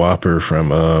Beyond Whopper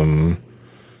from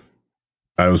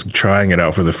I was trying it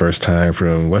out for the first time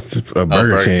from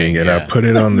Burger King, and I put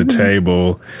it on the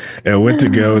table and went to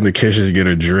go in the kitchen to get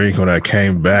a drink. When I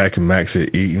came back, Max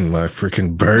had eaten my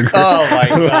freaking burger. Oh my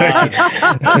God.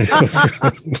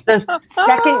 The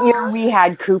second year we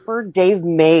had Cooper, Dave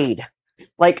made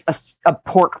like a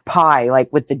pork pie,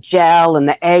 like with the gel and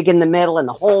the egg in the middle and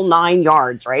the whole 9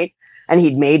 yards, right? And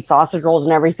he'd made sausage rolls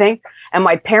and everything. And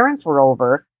my parents were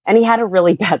over. And he had a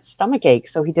really bad stomach ache,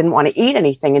 so he didn't want to eat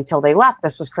anything until they left.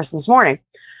 This was Christmas morning.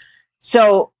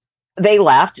 So they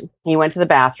left. He went to the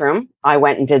bathroom. I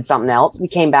went and did something else. We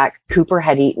came back. Cooper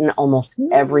had eaten almost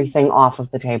everything off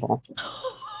of the table.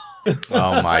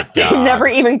 Oh, my God. He never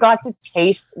even got to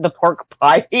taste the pork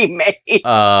pie he made.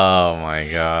 Oh, my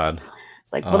God.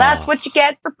 It's like, well, that's what you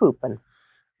get for pooping.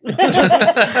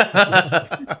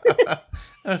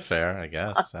 Fair, I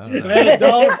guess. I don't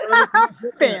know.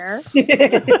 Fair.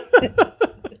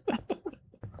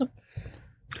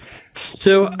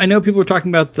 So I know people were talking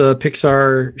about the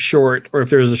Pixar short, or if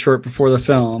there was a short before the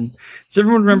film. Does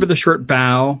everyone remember the short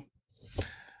Bow?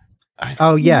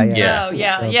 Oh yeah.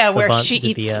 Where she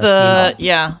eats the.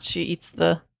 Yeah, she eats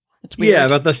the. I It's weird. Yeah,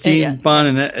 about the steam bun,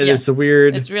 and it's a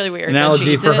weird. It's really weird.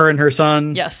 Analogy for her and her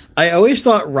son. Yes. I always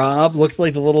thought Rob looked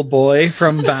like the little boy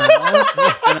from Bow.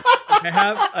 I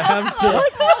have the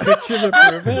picture to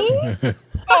prove it.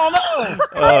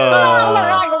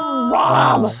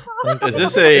 Rob. Is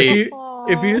this a?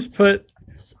 If you just put.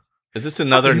 Is this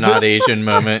another not Asian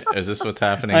moment? Is this what's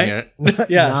happening here?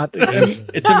 Yes,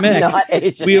 it's a mix. Not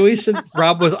Asian. We always said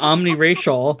Rob was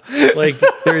omniracial. Like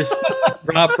there's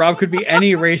Rob could be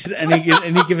any race at any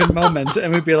given moment,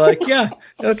 and we'd be like, yeah,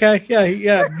 okay,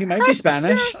 yeah, he might be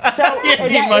Spanish. So, does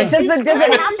it have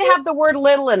to have the word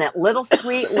little in it? Little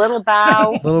sweet, little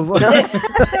bow.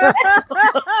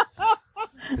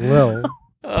 Lil.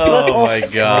 Oh my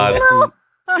god.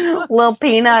 Little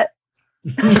peanut.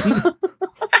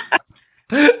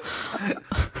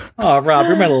 Oh, Rob,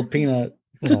 you're my little peanut.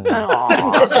 You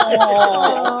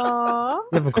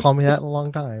haven't called me that in a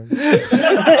long time.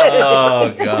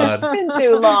 Oh god. It's been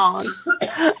too long.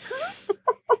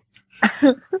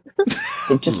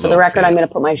 Just for the record, I'm going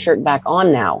to put my shirt back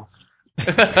on now. We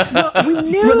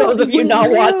knew. For those of you not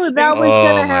watching. That was Oh,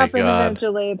 going to my happen God.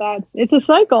 eventually. It's a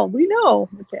cycle. We know,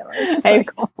 Michaela. It's a Hey,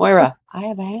 cycle. Moira, I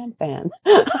have a hand fan.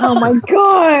 Oh my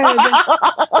god!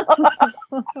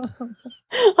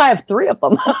 I have 3 of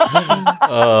them.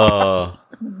 Oh.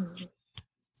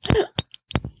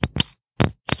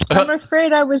 I'm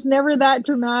afraid I was never that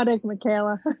dramatic,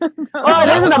 Michaela. Well,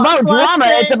 it isn't about drama.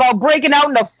 It's about breaking out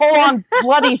into full-on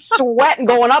bloody sweat and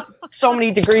going up so many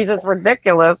degrees. It's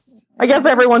ridiculous. I guess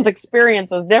everyone's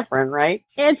experience is different, right?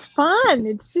 It's fun.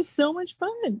 It's just so much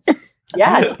fun.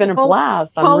 Yeah, it's been a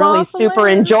blast. I'm pull really off a super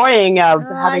layer. enjoying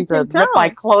having to can rip tell. my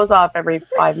clothes off every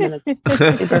 5 minutes.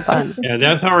 Super fun. Yeah,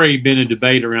 that's already been a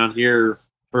debate around here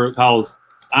because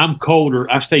I'm colder.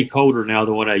 I stay colder now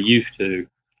than what I used to.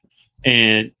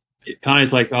 And it kind of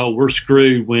is like, oh, we're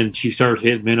screwed when she starts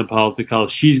hitting menopause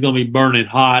because she's going to be burning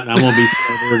hot and I'm going to be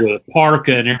sitting there with a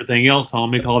parka and everything else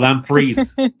on me because I'm freezing.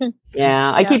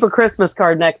 Yeah, I keep a Christmas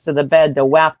card next to the bed to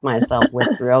waft myself with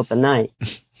throughout the night.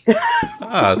 Oh,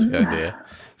 that's a good idea.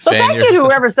 So Fan thank you to yourself.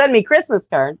 whoever sent me Christmas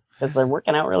cards because they're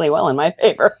working out really well in my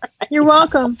favor. You're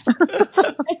welcome.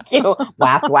 Thank you.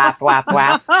 Waft, waft, waft,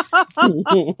 waft.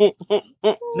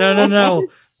 No.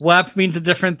 WAP means a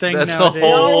different thing That's nowadays. a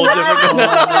whole different.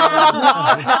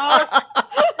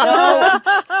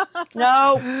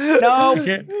 No.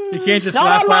 You can't just Not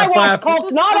WAP, on my WAP, watch, WAP.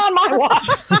 folks. Not on my watch.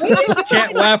 You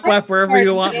can't WAP wherever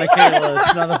you want, Michaela.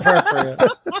 It's not appropriate.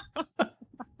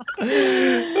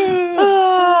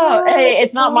 Oh, hey,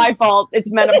 it's not my fault.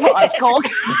 It's menopause, Cole.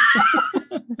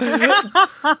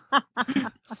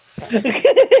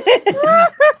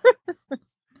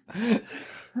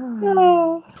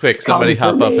 Quick, somebody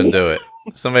hop up and do it.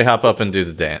 Somebody hop up and do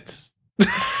the dance.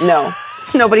 No,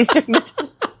 nobody's doing it.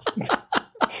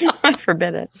 I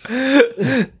forbid it.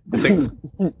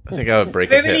 I think I would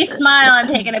break a Everybody hip. smile. I'm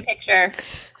taking a picture.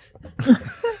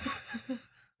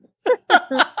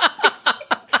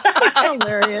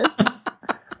 Hilarious.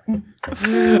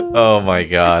 Oh my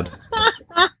god.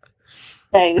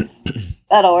 Thanks.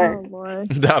 That'll work. Oh boy.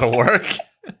 That'll work.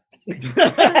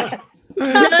 I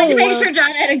like to make sure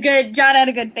John had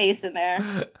a good face in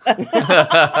there.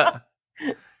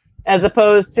 As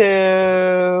opposed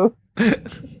to,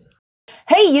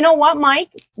 hey, you know what, Mike?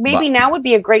 Maybe What? now would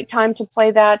be a great time to play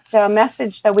that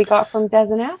message that we got from Des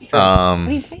and Astrid. What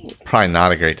do you think? Probably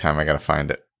not a great time. I gotta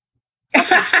find it.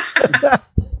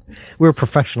 We're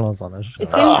professionals on this show.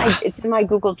 It's in my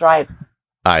Google Drive.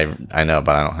 I know,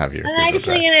 but I don't have your. I'm Google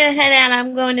actually Drive. gonna head out.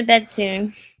 I'm going to bed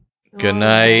soon. Good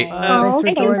night.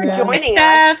 Thanks for joining us. Joining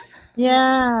us.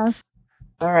 Yeah.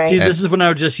 All right. See, this is when I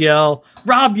would just yell,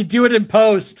 "Rob, you do it in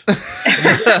post." Yeah.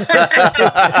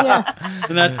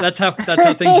 And that's how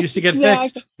things used to get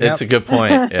fixed. It's a good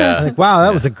point. Yeah. Like, wow,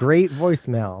 that was a great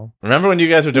voicemail. Remember when you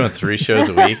guys were doing 3 shows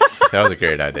a week? That was a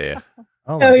great idea.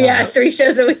 Oh, my Oh God. yeah, 3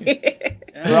 shows a week.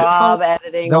 Rob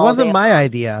editing. That all wasn't day. my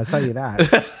idea. I'll tell you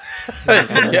that.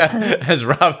 Yeah, as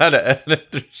Rob had to edit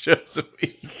 3 shows a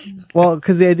week. Well,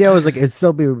 because the idea was like it'd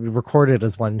still be recorded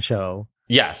as one show.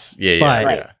 Yes. Yeah. But-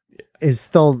 Yeah. It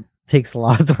still takes a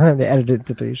lot of time to edit it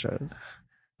to 3 shows.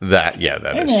 That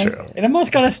is true. And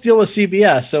almost got to steal a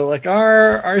CBS. So like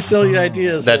our silly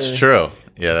ideas. That's are- true.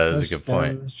 Yeah, that is a good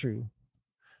point. That's true.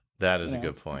 That is a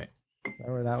good point.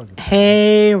 That was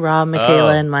Hey, Rob,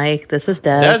 Michaela, Oh. and Mike. This is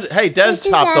Des. Des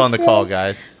hopped on the call,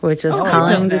 guys. We're just Oh,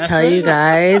 calling Des to tell you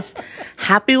guys,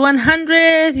 happy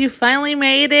 100th. You finally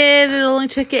made it. It only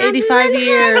took you 85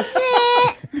 years.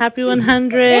 Happy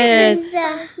 100. This is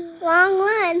a long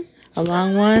one. A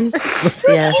long one?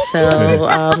 Yes.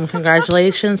 So,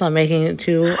 congratulations on making it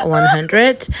to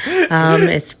 100.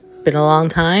 It's Been a long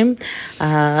time,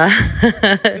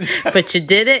 but you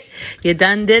did it. You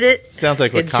done did it. Sounds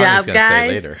like what Good Connie's job, going to say guys.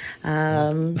 later.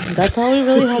 That's all we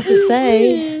really have to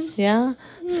say. Yeah.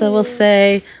 So we'll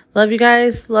say, love you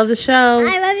guys. Love the show.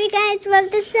 I love you guys. Love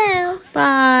the show.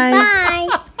 Bye.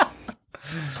 Bye.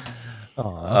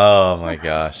 Oh my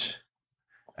gosh.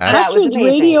 Astrid's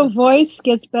radio voice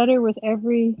gets better with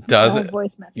every Does it?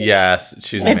 voice message. Yes,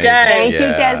 she's It amazing. does. Thank you,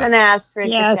 Yeah. Des and Astrid,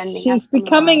 for Yes, sending she's us the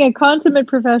becoming a consummate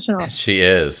professional. She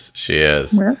is. She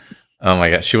is. Yeah. Oh my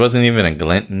gosh. She wasn't even a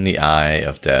glint in the eye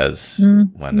of Des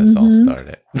when this Mm-hmm. all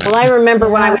started. Well, I remember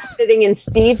when I was sitting in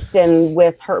Steveston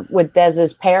with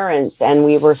Dez's parents, and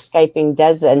we were Skyping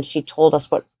Des, and she told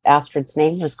us what Astrid's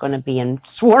name was going to be and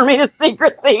swore me to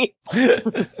secrecy.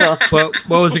 So, What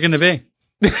was it going to be?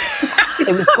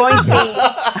 it was going to be.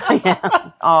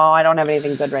 Oh, I don't have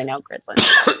anything good right now, Chris.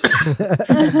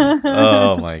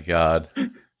 Oh my God.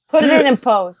 Put it in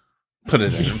post. Put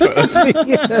it in post.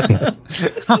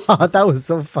 That was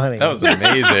so funny. That was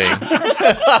amazing.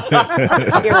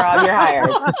 You're Rob, you're hired.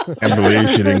 I believe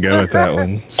she didn't go with that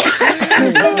one.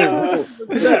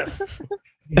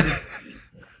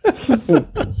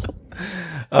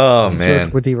 Oh man.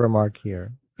 Insert witty remark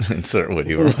here. Insert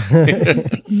witty remark.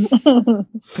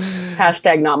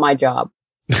 Hashtag not my job.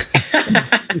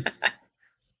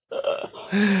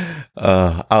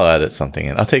 I'll edit something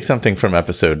in. I'll take something from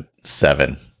episode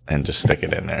 7 and just stick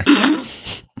it in there.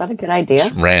 Is that a good idea?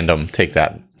 Just random. Take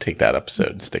that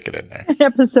episode and stick it in there. An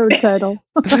episode title.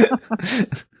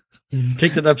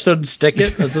 Take that episode and stick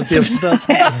it. That's what the episode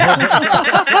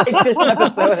Take this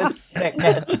episode and stick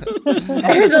it.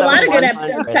 There's a lot of good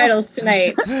episode titles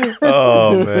tonight.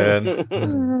 Oh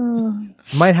man.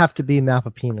 Might have to be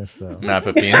MapAPenis though.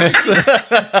 MapAPenis.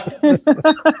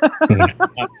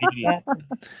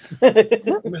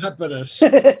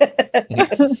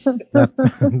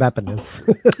 MapAPenis.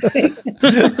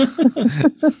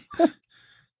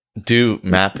 Do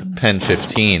Map Pen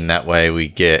 15. That way we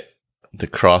get the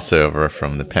crossover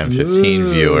from the Pen 15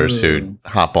 viewers who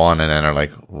hop on and then are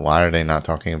like, why are they not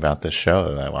talking about this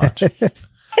show that I watch?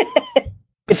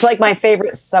 It's like my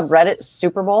favorite subreddit,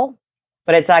 Super Bowl,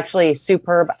 but it's actually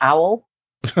Superb Owl.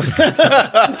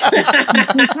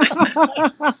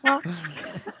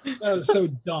 That was so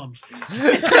dumb.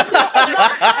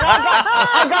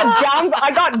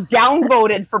 I got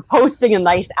downvoted for posting a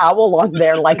nice owl on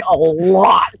there, like a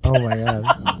lot. Oh my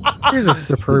god! Here's a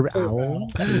superb owl.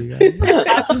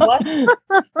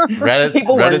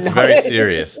 Reddit's very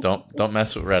serious. Don't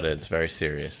mess with Reddit. It's very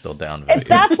serious. They'll downvote you.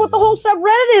 That's what the whole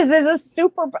subreddit is a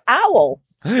superb owl.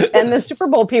 And the Super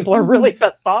Bowl people are really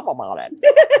pissed off about it.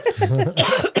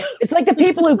 It's like the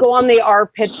people who go on the R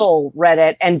Pitbull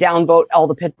Reddit and downvote all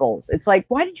the pit bulls. It's like,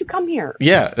 why did you come here?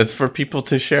 Yeah, it's for people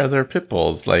to share their pit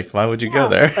bulls. Like, why would you go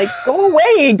there? Like, go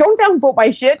away. Don't downvote my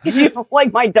shit because you don't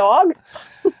like my dog.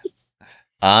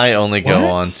 I only go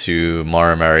on to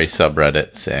Mara Mary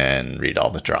subreddits and read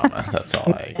all the drama. That's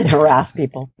all I harass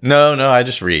people. No, I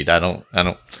just read. I don't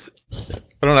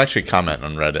actually comment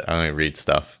on Reddit. I only read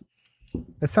stuff.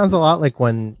 It sounds a lot like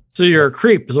when. So you're a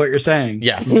creep, is what you're saying?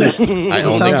 Yes. It I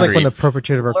only sounds like creep. when the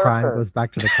perpetrator of a crime goes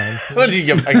back to the crime scene. What do you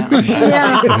get back to the crime?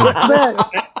 Yeah,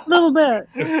 a little bit.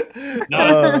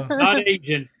 Not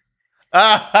agent.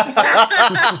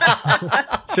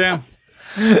 Sam.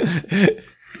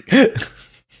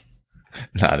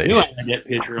 Not I knew I Asian. had that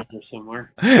picture up there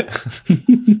somewhere.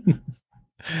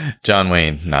 John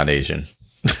Wayne, not Asian.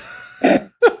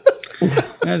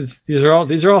 Yeah, these are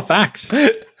all facts.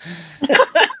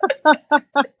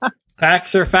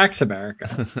 Facts are facts, America.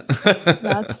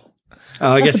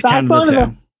 I guess Canada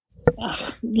too. I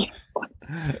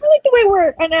like the way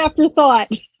we're an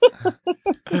afterthought.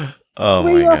 Oh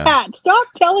Wear my your god. hat. Stop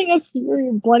telling us you're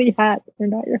your bloody hat. They're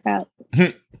not your hat.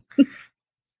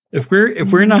 If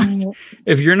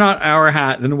you're not our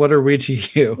hat, then what are we to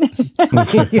you?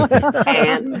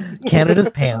 Canada's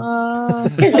pants.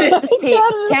 Canada's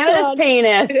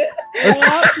penis.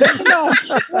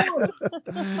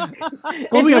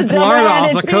 We'll be in Florida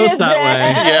off the coast that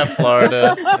way. Yeah,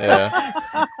 Florida. Yeah.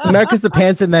 America's the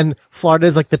pants, and then Florida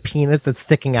is like the penis that's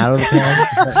sticking out of the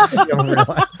pants. You don't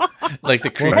realize. Like the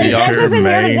creepy Well, sure,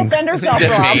 Maine.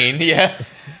 The Maine, yeah.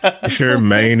 Sure,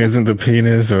 Maine isn't the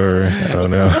penis, or I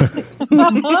don't know.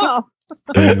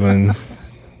 England.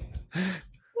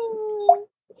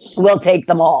 We'll take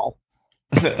them all.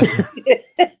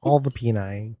 All the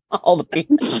peni. All the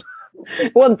penis.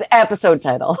 Well, the episode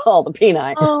title, all the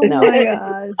peni. Oh no. my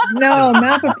god. No,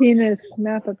 MapAPenis.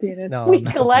 MapAPenis. No, We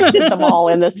collected them all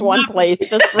in this one place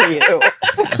just for you.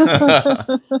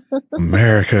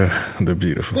 America the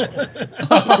Beautiful.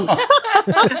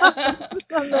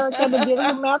 America the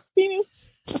Beautiful MapAPenis.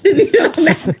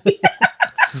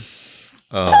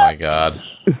 Oh my god.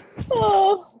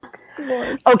 Oh,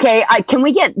 Lord. Okay, can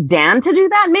we get Dan to do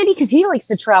that maybe? Because he likes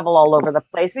to travel all over the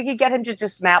place. We could get him to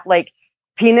just map like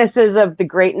penises of the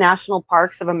great national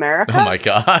parks of America. Oh my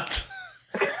god.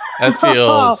 That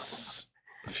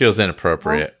feels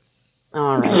inappropriate.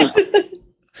 All right.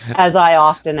 As I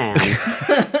often am.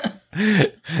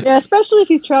 Yeah, especially if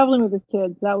he's traveling with his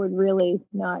kids. That would really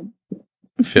not.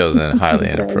 Feels highly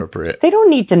inappropriate. They don't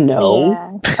need to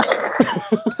know.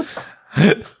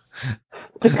 Yeah.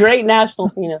 The great national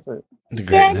penises. The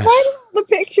great Dad, national- why do all the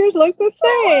pictures look the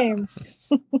same?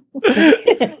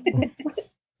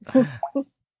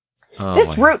 Oh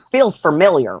This my- route feels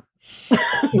familiar.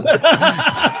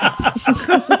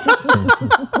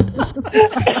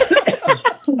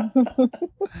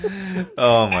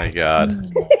 Oh my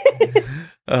god.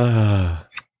 I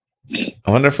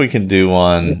wonder if we can do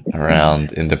one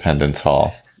around Independence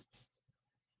Hall.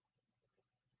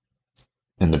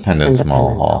 Independence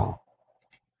Mall Hall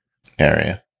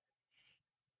area.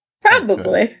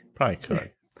 Probably. Probably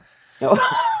could. No.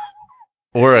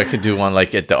 Or I could do one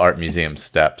like at the art museum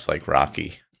steps, like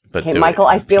Rocky. But Okay, do it Michael,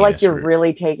 I on feel like penis you're route.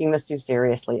 really taking this too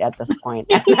seriously at this point.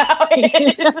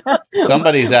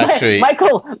 Somebody's actually.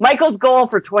 Michael's goal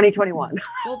for 2021.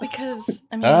 Well, because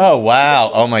I mean, Oh wow!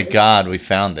 Oh my God, we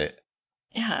found it.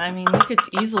 yeah, I mean, you could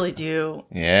easily do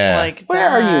Yeah. like Where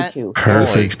are you that. two?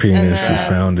 Perfect penis. You then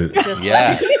found it. Just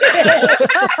Yeah.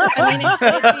 I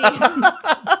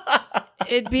mean,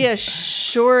 it'd be a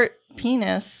short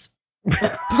penis,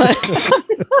 but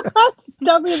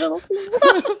Stubby little penis.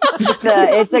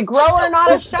 It's a grower,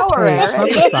 not a shower. Hey, it's not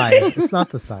Eric. the size. It's not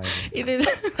the size. it is.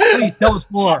 Please tell us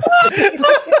more.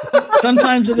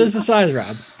 Sometimes it is the size,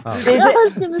 Rob. Oh. Is I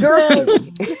was it gonna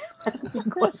girthy?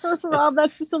 say, Rob,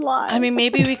 that's just a lie. I mean,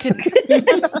 maybe we could.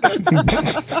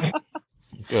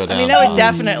 Go I mean, down that would the-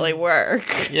 definitely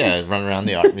work. Yeah, run around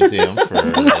the art museum for.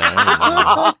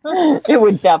 It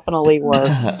would definitely work.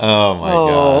 Oh my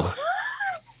God.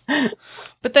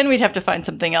 But then we'd have to find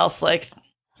something else, like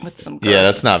with some girth. Yeah,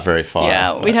 that's not very far.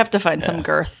 Yeah, but- we'd have to find some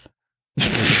girth.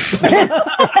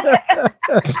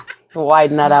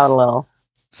 Widen that out a little.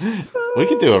 We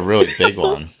could do a really big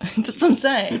one. That's what I'm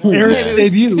saying. Eric's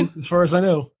Maybe we- debut, as far as I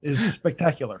know, is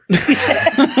spectacular.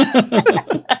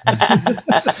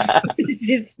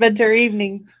 She spent her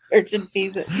evening searching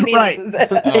penises. Right.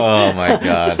 Oh my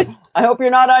God. I hope you're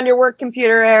not on your work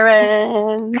computer,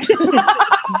 Aaron.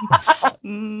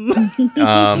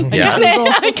 Yeah.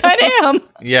 I kind of am.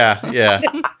 Yeah.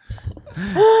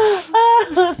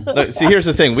 Look, see, here's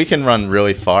the thing. We can run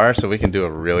really far, so we can do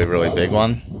a really, really big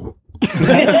one.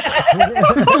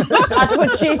 That's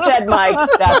what she said, Mike.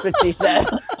 That's what she said.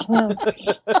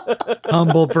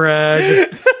 Humble brag.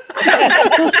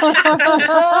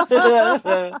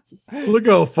 Look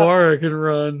how far I can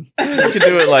run. We could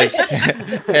do it like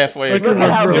halfway. I can Look run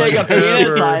how for big like a penis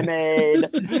Pittsburgh. I made.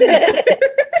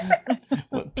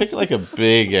 Pick like a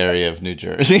big area of New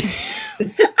Jersey.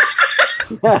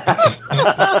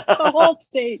 The whole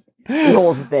state. The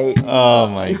whole state. Oh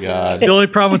my God. The only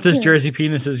problem with this Jersey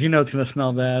penis is you know it's going to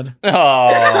smell bad.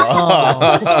 Oh.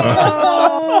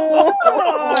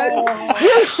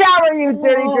 You shower, you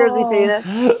dirty Jersey penis.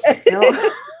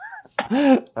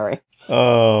 No. Sorry.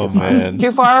 Oh man.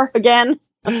 Too far again?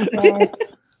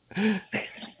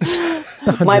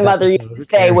 My mother used to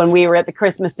say when we were at the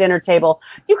Christmas dinner table,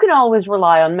 you can always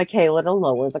rely on Michaela to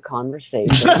lower the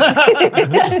conversation.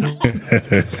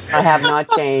 I have not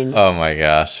changed. Oh my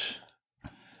gosh.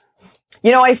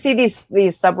 You know, I see these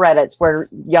subreddits where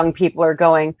young people are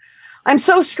going, I'm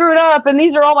so screwed up and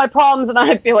these are all my problems. And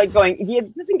I feel like going,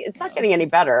 it's not getting any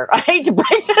better. I hate to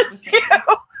break this to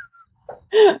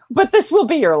you. But this will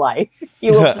be your life.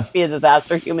 You will just be a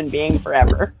disaster human being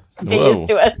forever. Get Whoa. used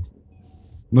to it.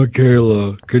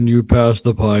 Michaela, can you pass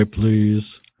the pie,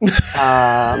 please?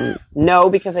 No,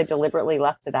 because I deliberately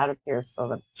left it out of here so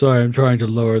that Sorry, I'm trying to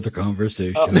lower the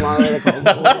conversation. No.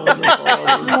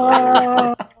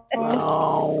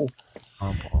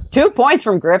 2 points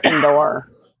from Gryffindor.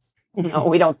 No,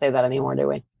 we don't say that anymore, do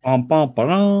we? Some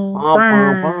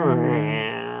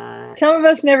of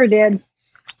us never did.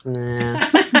 Nah.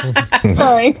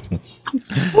 Sorry.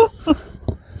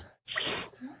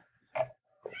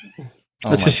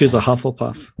 Let's just use a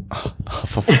Hufflepuff.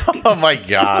 Oh my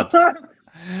God.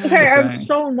 Okay, I'm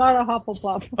so not a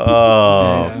Hufflepuff.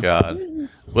 Oh Yeah. God.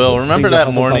 Well, remember Things a that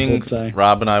Hufflepuff morning would say.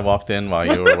 Rob and I walked in while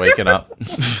you were waking up?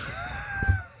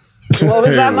 What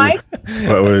was that, Mike?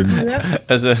 What would?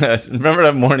 Remember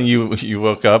that morning you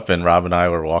woke up and Rob and I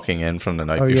were walking in from the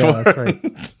night before? Yeah, that's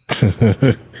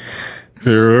right.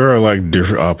 There were like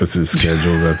different opposite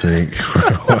schedules, I think.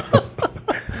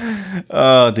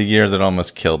 Oh, the year that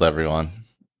almost killed everyone.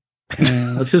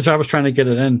 Yeah, that's because I was trying to get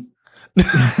it in. I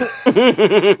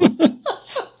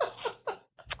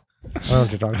don't know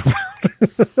what you're talking about.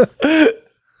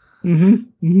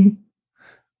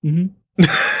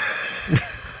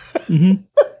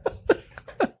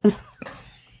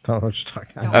 Don't know what you're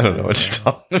talking about. I don't know what you're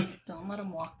talking about. Don't let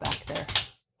him walk back there.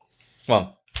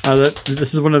 Well,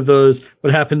 this is one of those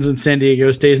what happens in San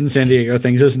Diego stays in San Diego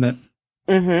things, isn't it?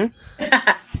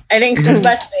 I think so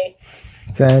must be.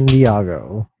 San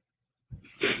Diego.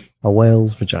 A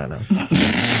whale's vagina.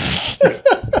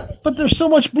 But there's so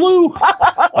much blue.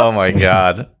 oh my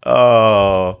God.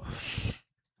 Oh.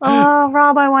 Oh,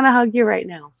 Rob, I want to hug you right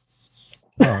now.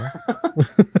 Oh.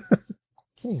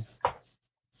 Thanks.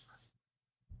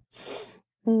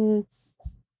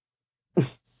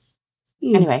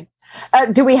 Anyway,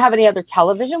 do we have any other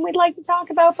television we'd like to talk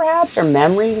about, perhaps, or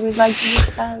memories we'd like to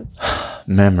discuss?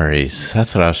 Memories.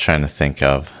 That's what I was trying to think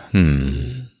of.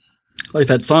 Like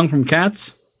that song from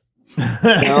Cats?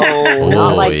 No,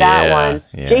 not like that one.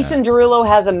 Yeah. Jason Derulo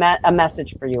has a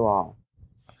message for you all.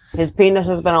 His penis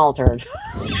has been altered.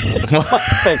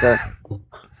 Much bigger.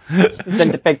 It's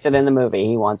been depicted in the movie.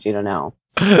 He wants you to know.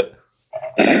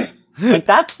 Like,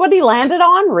 that's what he landed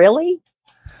on? Really?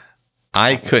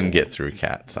 I couldn't get through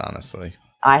Cats, honestly.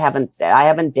 I haven't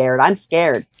dared. I'm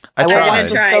scared. I won't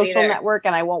watch the Social Network,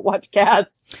 and I won't watch Cats.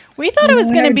 We thought it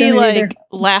was going to be like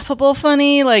laughable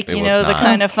funny, like, It you was know, the not.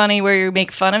 kind of funny where you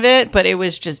make fun of it, but it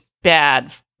was just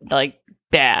bad. Like,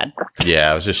 bad.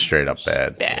 Yeah, it was just straight up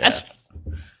bad. Bad.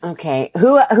 Okay.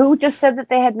 Who just said that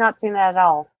they had not seen that at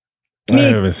all? I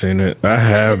haven't seen it. I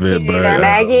have it, but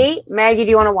Maggie, do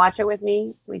you want to watch it with me?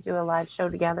 We do a live show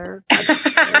together.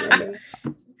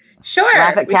 Sure.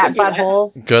 Laugh at we cat could do that.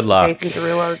 buttholes. Good luck. Jason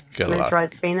Derulo's Good luck.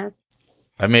 miniaturized penis.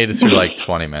 I made it through like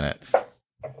 20 minutes.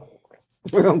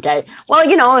 Okay. Well,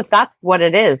 you know, if that's what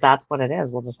it is, that's what it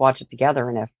is. We'll just watch it together,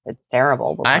 and if it's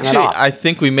terrible, we'll turn it Actually, off. I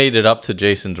think we made it up to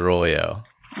Jason Derulo.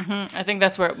 I think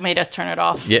that's where it made us turn it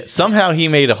off. Yeah, somehow he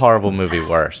made a horrible movie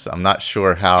worse. I'm not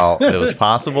sure how it was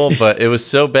possible, but it was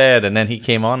so bad. And then he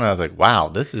came on, and I was like, "Wow,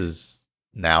 this is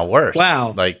now worse."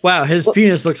 Wow. like Wow, his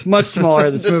penis looks much smaller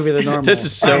in this movie than normal. this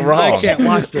is so I wrong. can't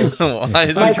watch this. Why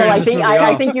is Michael, turning this movie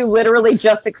I off. think you literally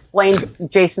just explained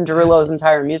Jason Derulo's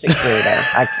entire music career there,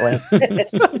 actually.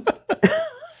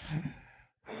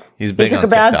 He's He big took on a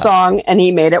bad TikTok. song and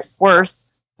he made it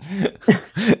worse.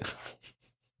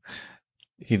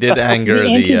 He did anger The the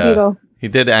anti-hero. he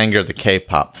did anger the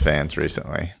K-pop fans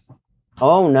recently.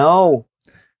 Oh, no.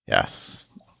 Yes.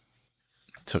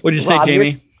 What'd you say, Rob,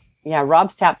 Jamie? Yeah,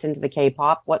 Rob's tapped into the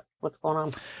K-pop. What's going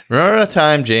on? Remember the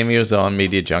time Jamie was on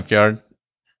Media Junkyard?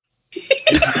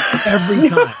 Every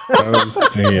time. I was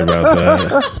thinking about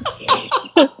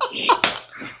that.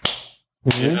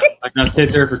 Yeah, like I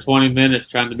sit there for 20 minutes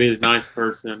trying to be the nice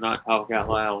person and not talk out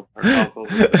loud or talk over.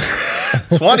 20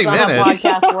 That's not minutes.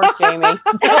 how podcasts work, Jamie.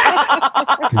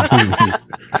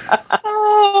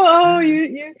 Oh,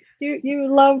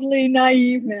 you lovely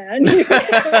naive man.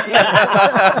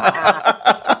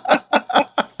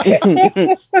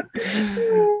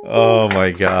 Oh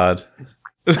my God.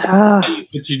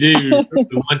 But you do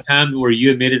the one time where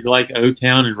you admitted to like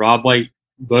O-Town and Rob like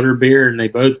butterbeer and they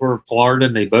both were Florida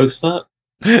and they both suck.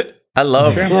 I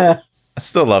love Yeah. I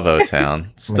still love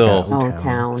O-Town. Still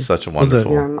O-Town. such a Was it-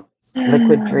 wonderful.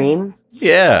 Liquid Dream.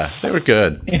 Yeah, they were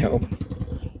good. I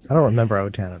don't remember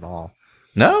O-Town at all.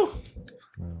 No?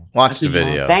 Watch the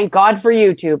video. Thank God for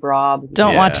YouTube, Rob.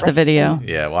 Don't Yeah. watch the video.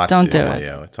 Yeah, watch Don't the do it.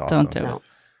 video. It's awesome. Don't do No.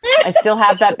 I still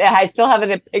have that. I still have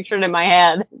it pictured in my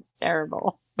head. It's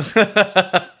terrible.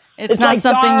 It's not like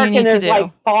something dark you need and to there's do.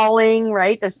 like falling,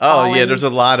 right? There's Oh falling yeah, there's a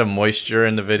lot of moisture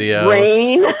in the video.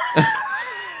 rain.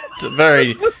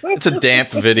 It's a damp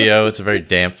video. It's a very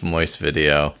damp, moist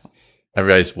video.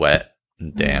 Everybody's wet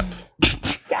and damp.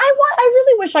 I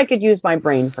really wish I could use my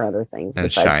brain for other things And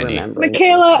besides shiny. remembering.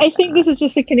 Michaela, I think this is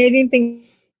just a Canadian thing.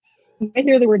 I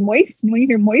hear the word moist, and when you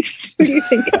hear moist, what do you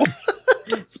think of?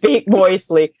 Speak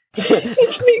moistly.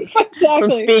 Exactly.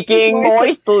 From speaking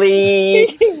moistly.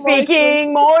 Speaking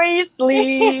Speaking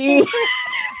moistly.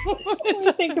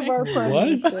 Think of our prime What?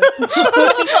 minister.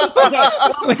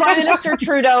 Well, Prime Minister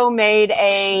Trudeau made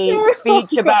a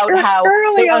speech about how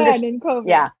early they on in COVID.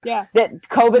 Yeah. that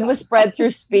COVID was spread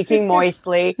through speaking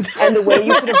moistly, and the way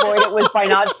you could avoid it was by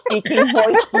not speaking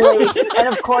moistly. And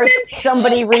of course,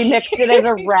 somebody remixed it as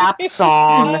a rap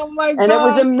song, Oh my and it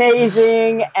was God.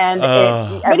 amazing. And But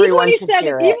even everyone when he should said,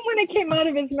 hear even it. when it came out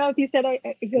of his mouth, he said,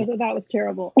 he goes, oh, that was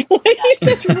terrible. He's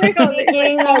just real.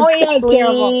 Speaking That was terrible.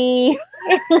 moistly.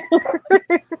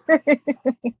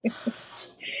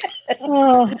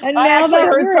 Oh, and I now actually that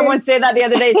heard word- someone say that the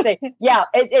other day. Say, "Yeah,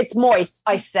 it's moist."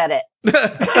 I said it.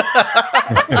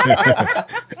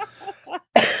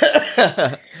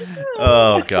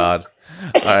 Oh God.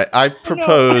 All right. I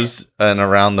propose an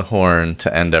around the horn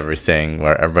to end everything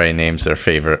where everybody names their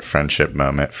favorite friendship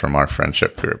moment from our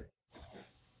friendship group.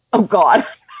 Oh God.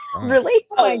 Really?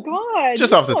 Oh my God.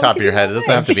 Just off the top of your head. It doesn't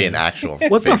have to be an actual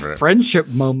What's favorite. a friendship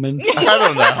moment? I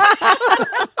don't know.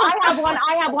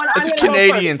 I have one. It's a I'm gonna go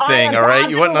Canadian first. thing, I am all right?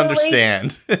 You wouldn't absolutely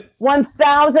understand.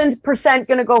 1000%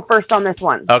 gonna go first on this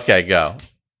one. Okay, go.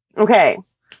 Okay.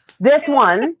 This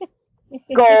one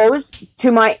goes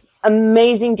to my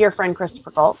amazing dear friend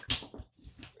Christopher Culp.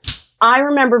 I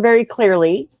remember very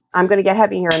clearly, I'm going to get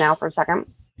heavy here now for a second.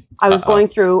 I was going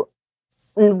through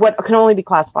what can only be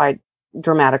classified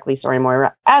dramatically, sorry,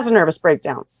 Moira, as a nervous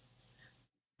breakdown.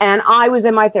 And I was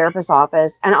in my therapist's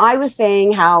office and I was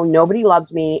saying how nobody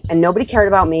loved me and nobody cared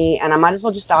about me and I might as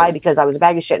well just die because I was a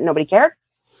bag of shit and nobody cared.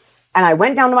 And I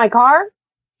went down to my car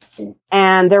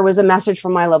and there was a message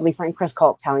from my lovely friend Chris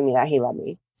Culp telling me that he loved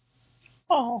me.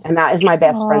 Oh. And that is my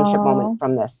best friendship moment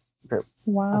from this group.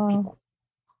 Wow.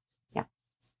 Yeah.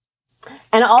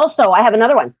 And also, I have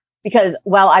another one because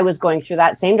while I was going through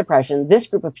that same depression, this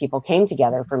group of people came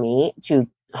together for me to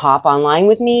hop online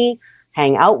with me,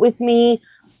 hang out with me.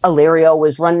 Illyrio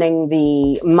was running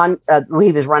he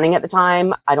was running at the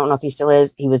time. I don't know if he still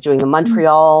is. He was doing the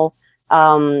Montreal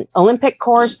Olympic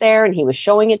course there and he was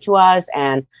showing it to us.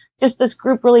 And just this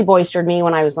group really boistered me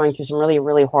when I was going through some really,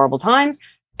 really horrible times.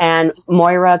 And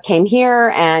Moira came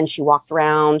here and she walked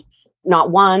around not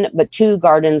one, but 2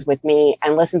 gardens with me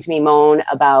and listened to me moan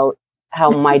about how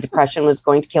my depression was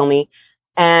going to kill me.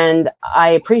 And I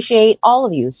appreciate all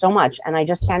of you so much. And I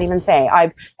just can't even say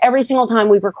every single time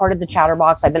we've recorded the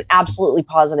Chatterbox, I've been absolutely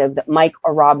positive that Mike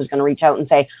or Rob is going to reach out and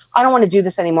say, I don't want to do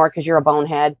this anymore because you're a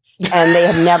bonehead. And they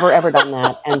have never, ever done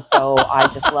that. And so I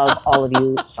just love all of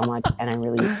you so much. And I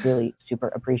really, really super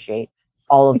appreciate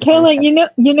all of Michaela, you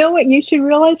know what you should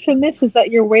realize from this is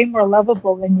that you're way more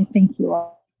lovable than you think you are.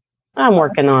 I'm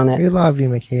working on it. We love you,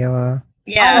 Michaela.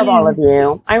 I love all of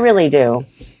you. I really do.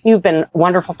 You've been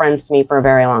wonderful friends to me for a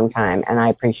very long time, and I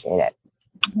appreciate it.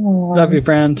 Love you,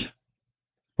 friend.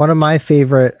 One of my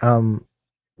favorite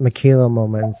Michaela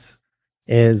moments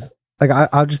is like I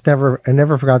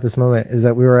never forgot this moment. Is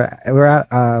that we were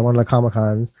at one of the Comic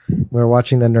Cons. We were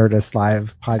watching the Nerdist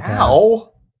live podcast.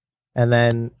 Ow. And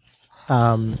then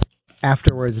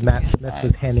afterwards, Matt Smith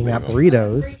was handing out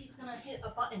burritos,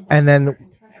 and then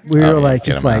we were like,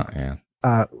 just like,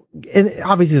 and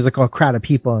obviously there's like a crowd of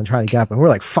people and trying to get up, and we're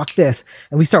like, fuck this,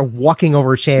 and we start walking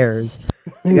over chairs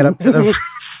to get up to the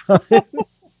front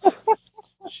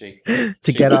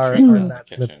to get our Matt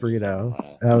Smith burrito.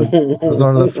 That was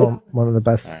one of the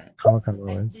best Comic Con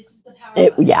moments.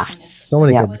 So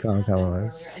many good Comic Con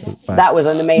moments. That was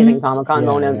an amazing Comic Con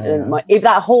moment.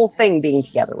 That whole thing being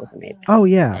together was amazing. Oh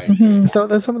yeah. So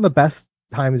that's some of the best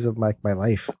times of my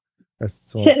life.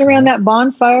 Sitting around that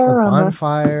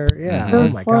bonfire. Yeah. Oh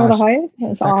my gosh.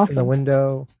 That's Sex awesome. in the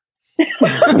window.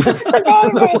 Oh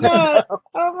my god.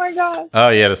 Oh my god. Oh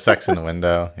yeah, the sex in the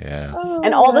window. Yeah.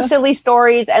 And all the silly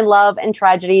stories and love and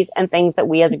tragedies and things that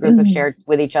we as a group have shared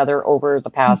with each other over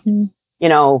the past,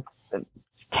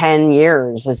 10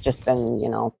 years has just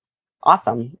been,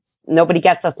 awesome. Nobody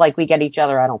gets us like we get each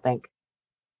other, I don't think.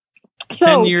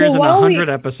 10 years and 100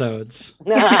 episodes.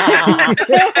 It's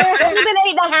been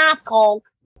 8.5, Cole.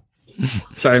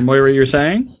 Sorry, Moira, you're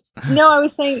saying? No, I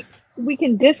was saying we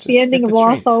can dish the ending of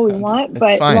Lost all we want,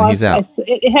 but fine, Lost, he's out.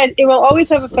 It will always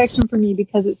have affection for me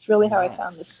because it's really how I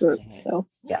found this group. So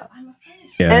yeah.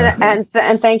 And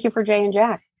thank you for Jay and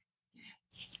Jack.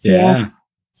 Yeah.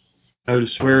 Oh, the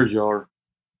swear jar.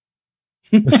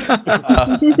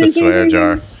 The swear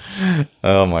jar.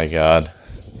 Oh my god.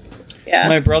 Yeah.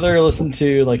 My brother listened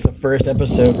to like the first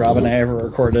episode Rob and I ever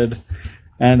recorded,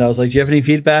 and I was like, "Do you have any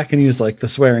feedback?" And he was like, "The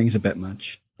swearing's a bit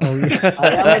much." Oh yeah.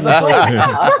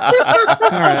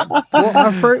 All right.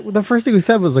 Well, the first thing we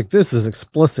said was like, "This is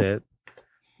explicit."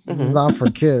 It's not for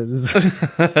kids.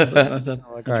 That's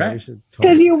Like, all right, right. we should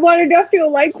Because you wanted to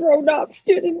feel like grown-ups,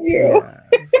 didn't you?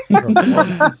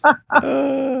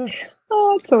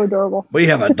 Oh, it's so adorable. We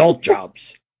have adult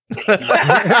jobs.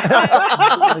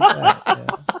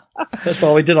 That's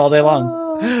all we did all day long.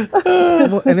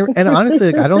 Well, and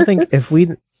honestly, like, I don't think if we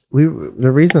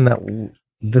the reason that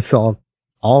this all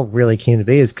really came to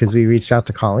be is because we reached out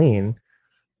to Colleen.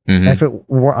 Mhm. If it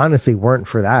were honestly weren't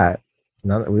for that,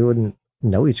 we wouldn't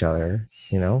know each other.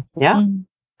 You know? Yeah,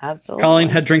 absolutely. Colleen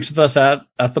had drinks with us at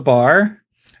the bar.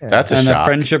 That's a and shock. a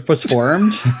friendship was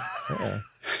formed.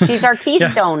 She's our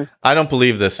keystone. I don't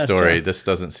believe this That's story. true. This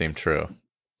doesn't seem true.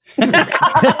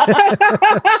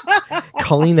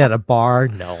 Colleen at a bar?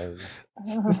 No.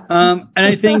 And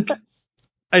I think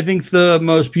the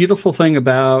most beautiful thing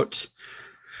about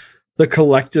the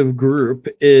collective group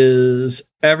is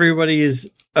everybody's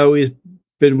always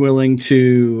been willing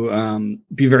to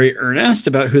be very earnest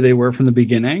about who they were from the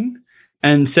beginning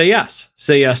and say yes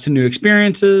to new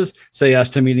experiences, say yes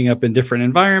to meeting up in different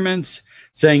environments,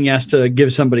 saying yes to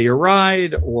give somebody a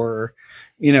ride or,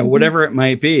 whatever it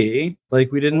might be.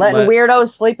 Like we didn't letting weirdos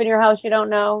sleep in your house you don't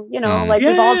know. We've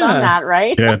all done that,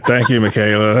 right? Yeah, thank you,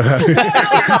 Michaela.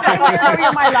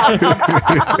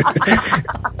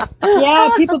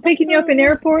 Yeah, people picking you up in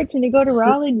airports when you go to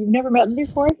Raleigh and you've never met them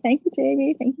before. Thank you,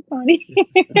 Jamie. Thank you, Connie.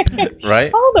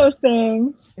 Right? All those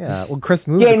things. Yeah. Well, Chris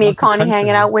moved. Jamie, across the Connie country.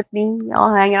 hanging out with me,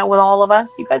 y'all hanging out with all of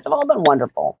us. You guys have all been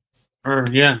wonderful.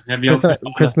 Yeah. Have you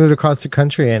Chris moved across the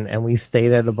country and we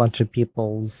stayed at a bunch of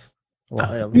people's.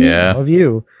 Yeah. Of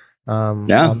you. On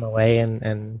the way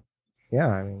and yeah,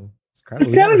 I mean, it's kind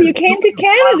Some of you came to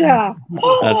Canada.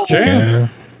 That's true. Yeah.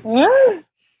 Yeah.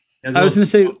 I was going to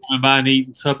say, by and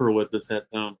eating supper with us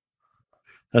that time.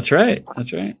 That's right.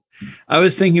 I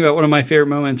was thinking about one of my favorite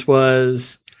moments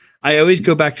was I always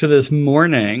go back to this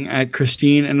morning at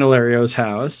Christine and Hilario's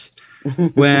house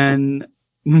when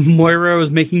Moira was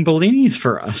making bellinis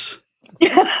for us.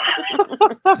 And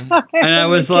I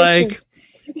was like,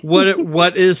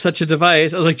 what is such a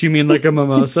device? I was like, do you mean like a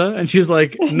mimosa? And she's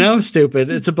like, no, stupid.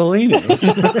 It's a Bellini.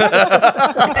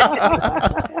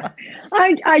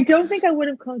 I don't think I would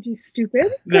have called you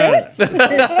stupid. No.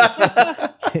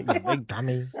 You big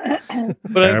dummy.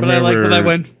 But I like that I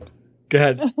went, go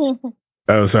ahead.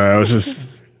 Oh, sorry.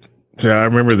 I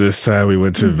remember this time we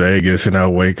went to Vegas and I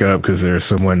wake up because there's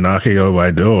someone knocking on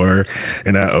my door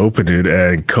and I open it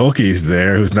and Kulki's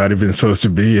there who's not even supposed to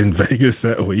be in Vegas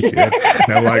that weekend.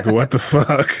 And I'm like, what the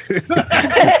fuck?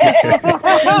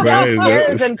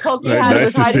 Downstairs and Kulki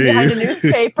was hiding behind a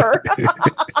newspaper.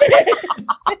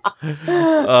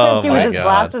 Oh, Kulki my with his God.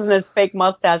 glasses and his fake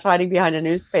mustache hiding behind a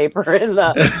newspaper in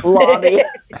the lobby.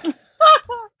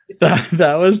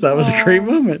 That was a great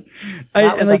moment.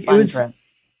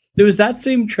 It was that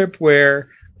same trip where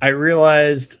I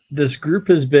realized this group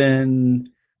has been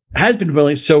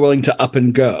willing to up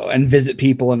and go and visit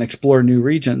people and explore new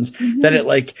regions that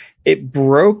it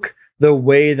broke the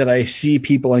way that I see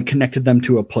people and connected them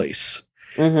to a place.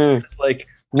 It's like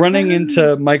running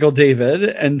into Michael David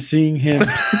and seeing him.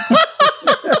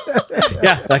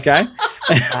 Yeah, that guy.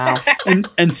 Wow.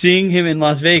 and seeing him in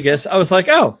Las Vegas, I was like,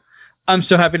 oh, I'm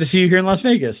so happy to see you here in Las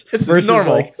Vegas. This is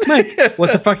normal. Like, Mike,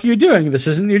 what the fuck are you doing? This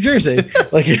isn't New Jersey.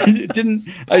 Like,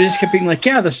 I just kept being like,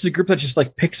 yeah, this is a group that just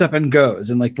like picks up and goes.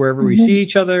 And like wherever we see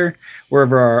each other,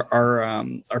 wherever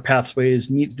our pathways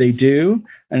meet, they do.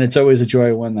 And it's always a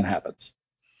joy when that happens.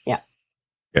 Yeah,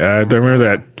 I remember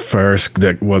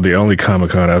the only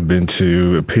Comic-Con I've been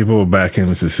to, people back in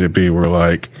Mississippi were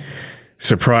like,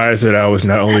 surprised that I was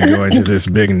not only going to this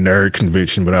big nerd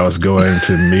convention, but I was going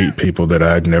to meet people that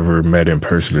I'd never met in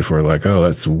person before. Like, oh,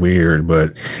 that's weird.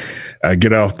 But I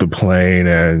get off the plane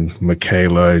and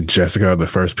Michaela and Jessica are the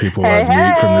first people I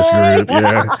meet from this group.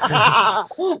 Yeah.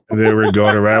 They were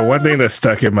going around. One thing that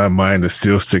stuck in my mind that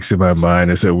still sticks in my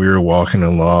mind is that we were walking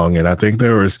along and I think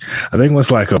it was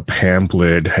like a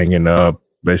pamphlet hanging up,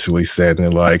 basically saying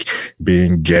that like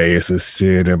being gay is a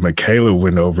sin, and Michaela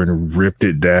went over and ripped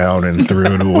it down and threw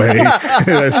it away.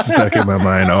 That's stuck in my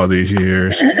mind all these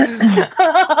years.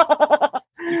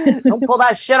 Don't pull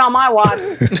that shit on my watch.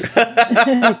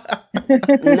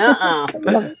 Nuh-uh.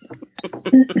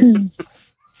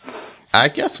 I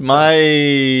guess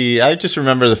I just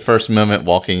remember the first moment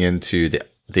walking into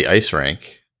the ice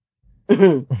rink.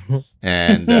 And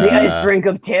the ice rink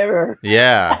of terror.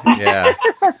 Yeah.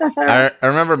 I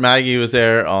remember Maggie was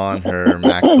there on her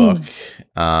MacBook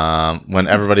when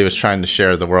everybody was trying to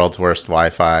share the world's worst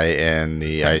Wi-Fi in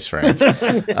the ice rink.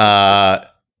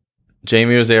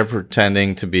 Jamie was there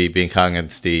pretending to be Bing Kong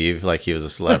and Steve like he was a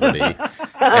celebrity.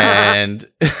 and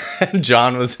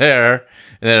John was there,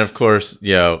 and then of course,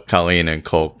 Colleen and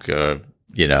Colk,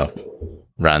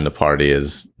 ran the party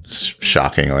as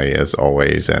shockingly as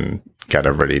always, and got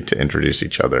everybody to introduce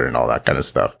each other and all that kind of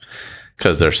stuff,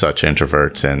 because they're such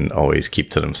introverts and always keep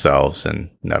to themselves and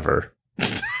never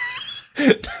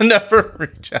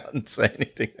reach out and say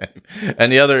anything.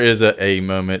 And the other is a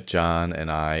moment John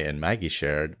and I and Maggie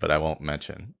shared, but I won't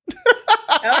mention. Go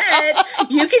ahead.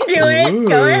 You can do it.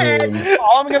 Go ahead.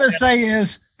 All I'm going to say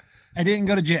is I didn't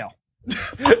go to jail.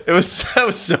 That was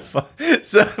so fun.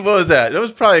 So what was that? It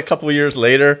was probably a couple of years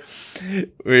later.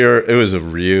 It was a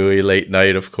really late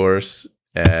night, of course,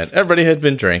 and everybody had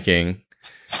been drinking,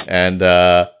 and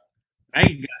I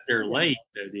got there late,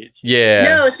 though, did you? Yeah.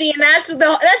 No, see, and that's the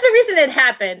reason it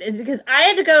happened, is because I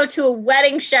had to go to a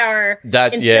wedding shower in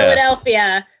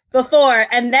Philadelphia before,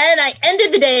 and then I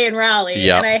ended the day in Raleigh,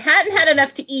 and I hadn't had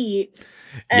enough to eat.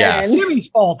 Yeah, Jimmy's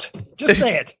fault. Just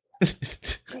say it.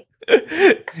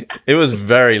 It was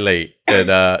very late,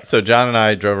 and so John and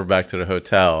I drove her back to the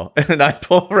hotel, and I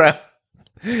pull around,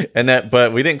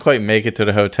 but we didn't quite make it to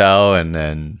the hotel, and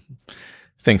then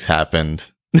things happened.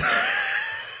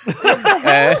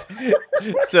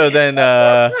 So then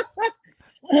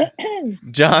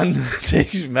John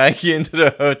takes Maggie into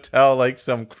the hotel like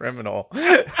some criminal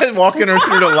and walking her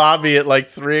through the lobby at like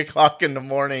 3:00 in the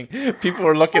morning. People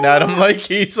are looking at him like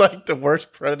he's like the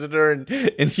worst predator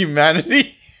in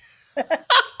humanity.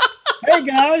 Hey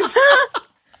guys.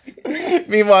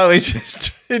 Meanwhile, we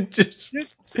just trying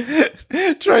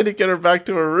to get her back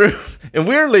to her room. And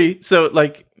weirdly, so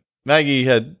like Maggie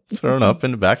had thrown up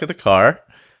in the back of the car,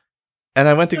 and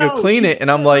I went to go clean it,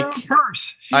 and I'm like,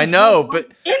 I know, but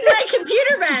in my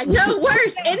computer bag. No,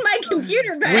 worse, in my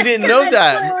computer bag. We didn't know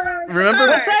that. Remember?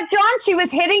 What's that, John? She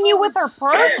was hitting you with her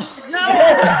purse?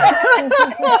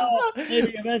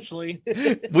 Maybe eventually.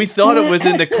 We thought it was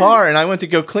in the car, and I went to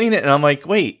go clean it, and I'm like,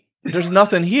 wait, there's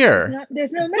nothing here.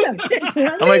 There's no minimum.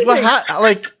 I'm like, what?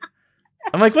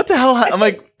 I'm like, what the hell? I'm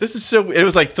like, this is so. It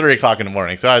was like 3:00 in the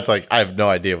morning, so it's like I have no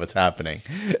idea what's happening.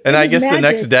 And I guess the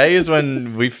next day is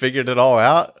when we figured it all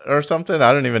out, or something.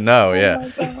 I don't even know.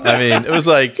 I mean, it was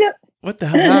like, what the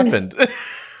hell happened?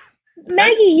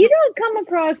 Maggie, you don't come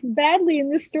across badly in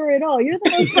this story at all. You're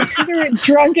the most considerate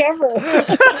drunk ever.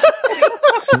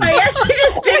 I guess we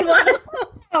just didn't want to.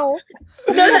 No,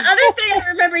 the other thing I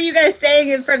remember you guys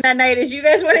saying from that night is you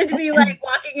guys wanted to be like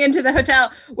walking into the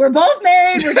hotel. We're both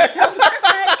married. We're just so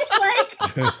perfect. Like,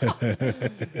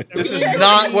 this is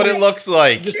not what it looks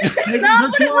like. This is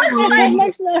not what it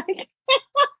looks like.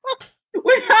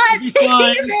 We're not taking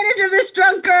advantage of this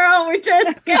drunk girl. We're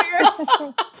just getting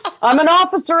her. I'm an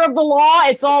officer of the law.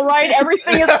 It's all right.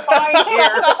 Everything is fine here.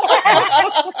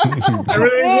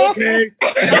 Everything's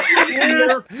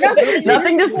okay.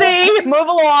 Nothing to see. Move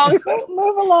along.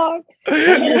 Move along.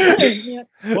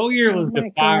 What year was the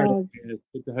fire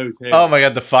at the hotel? Oh my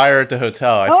God, the fire at the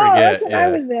hotel. I forget. That's when I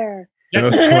was there. That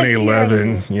was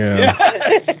 2011. Yeah.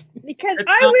 Yes. Because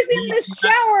I was in the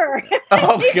shower.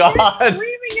 Oh God!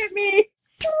 Screaming at me.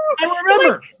 I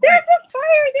remember. Like, there's a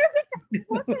fire. There's a.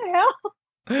 What the hell?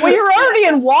 Well, you're already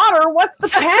in water. What's the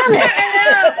panic?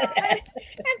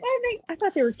 I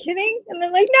thought they were kidding, and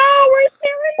then like, no, we're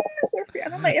serious.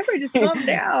 And I'm like, everybody just calm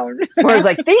down. Whereas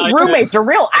like these roommates are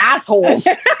real assholes.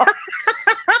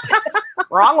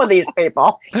 Wrong with these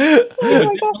people?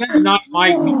 Not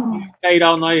Mike. We stayed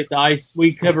all night at the ice.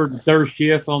 We covered the third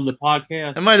shift on the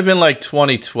podcast. It might have been like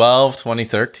 2012,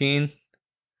 2013.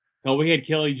 Oh, we had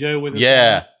Kelly Joe with us.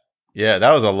 Yeah,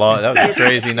 that was a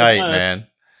crazy night, man.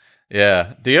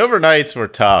 Yeah, the overnights were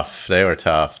tough. They were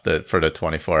tough. For the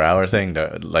 24-hour thing,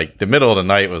 like the middle of the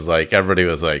night was like everybody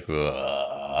was like,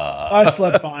 I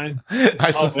slept fine.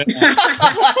 Yeah.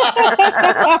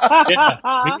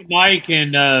 Mike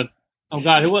and oh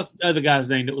God, who was the other guy's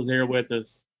name that was there with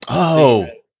us? Oh,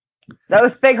 that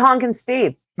was Big Honkin'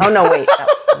 Steve. Oh no, wait.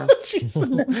 Jesus.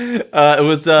 It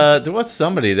was there was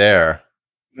somebody there.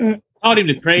 Called him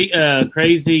the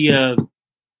crazy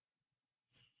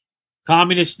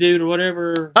communist dude or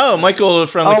whatever. Oh, Michael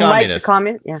from the communist. Mike the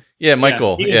communist. Yeah,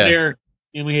 Michael. He was there,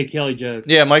 and we had Kelly Joe.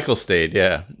 Yeah, Michael stayed.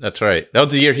 Yeah, that's right. That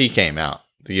was the year he came out.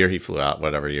 The year he flew out,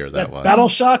 whatever year that was. Battle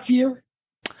Shots year?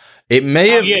 It may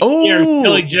have.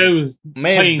 Kelly Joe's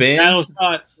may have been. Battle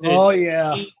Shots. Oh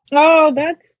yeah. Oh,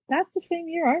 that's the same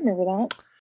year. I remember that.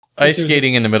 Ice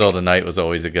skating in the middle of the night was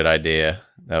always a good idea.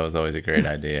 That was always a great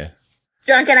idea.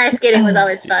 Drunken ice skating was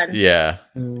always fun. Yeah.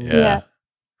 There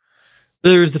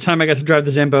was the time I got to drive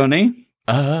the Zamboni.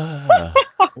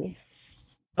 It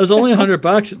was only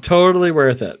 $100. Totally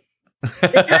worth it.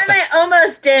 The time I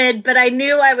almost did, but I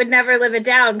knew I would never live it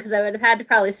down because I would have had to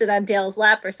probably sit on Dale's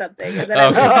lap or something. And then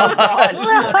I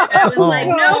was like,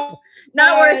 nope,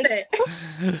 not worth it.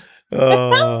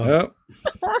 Oh.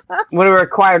 Would have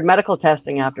required medical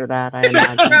testing after that, I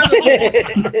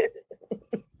imagine.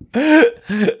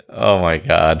 Oh my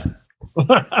God.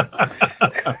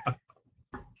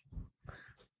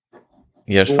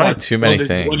 Yeah, there's probably too many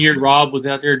things. 1 year Rob was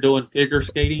out there doing figure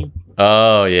skating.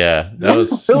 Oh yeah, that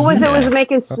was. Who was it? Was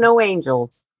making snow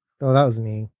angels? Oh, that was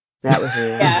me. That was you.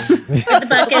 Yeah, with the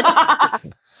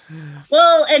buckets.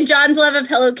 Well, and John's love of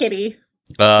Hello Kitty.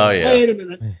 Oh yeah. Wait a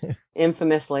minute.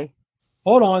 Infamously.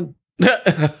 Hold on.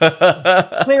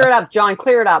 Clear it up, John.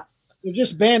 Clear it up. They're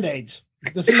just Band-Aids.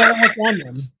 Doesn't matter what's on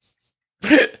them.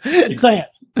 Just saying.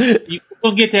 You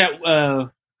will get that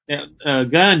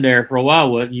gun there for a while,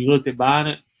 wouldn't you? Looked at buying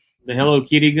it, the Hello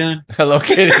Kitty gun. Hello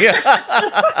Kitty.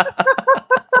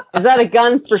 Is that a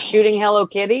gun for shooting Hello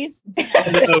Kitties? Gun.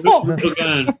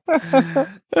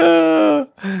 I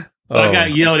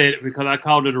got yelled at because I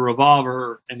called it a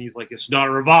revolver, and he's like, "It's not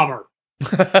a revolver."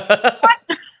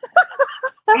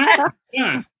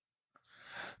 Yeah.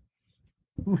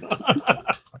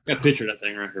 Got a picture of that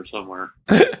thing right here somewhere.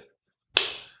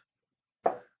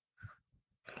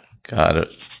 God,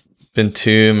 it's been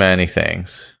too many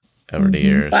things over the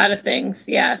years. A lot of things,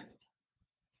 yeah.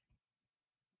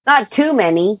 Not too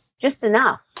many, just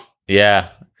enough. Yeah,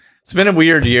 it's been a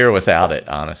weird year without it,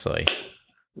 honestly.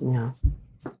 Yeah,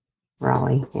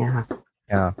 really. Yeah.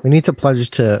 Yeah, we need to pledge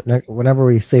to whenever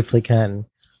we safely can.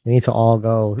 We need to all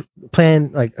go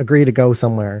agree to go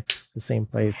somewhere, the same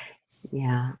place.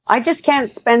 Yeah, I just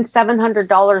can't spend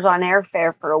 $700 on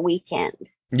airfare for a weekend.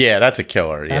 Yeah, that's a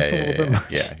killer. That's a little bit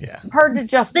much. Yeah. Hard to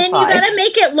justify. Then you gotta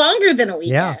make it longer than a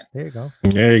weekend. Yeah, there you go.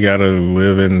 Yeah, you gotta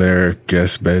live in their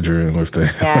guest bedroom with them.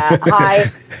 Yeah.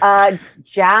 Hi,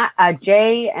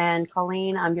 Jay and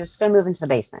Colleen. I'm just gonna move into the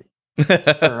basement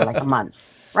for like a month.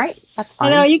 Right? That's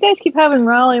fine. I know you guys keep having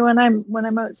Raleigh when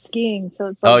I'm out skiing, so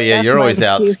it's like, Oh yeah, you're always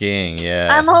out excuse. skiing. Yeah,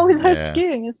 I'm always out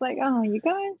skiing. It's like, oh, you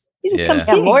guys, you just come Yeah,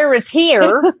 skiing. Moira's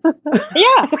here.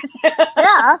 Yeah,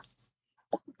 yeah.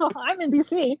 I'm in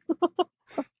DC.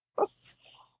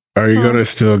 Are you gonna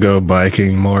still go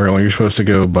biking more? You're supposed to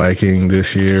go biking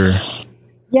this year.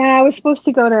 Yeah, I was supposed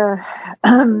to go to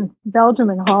Belgium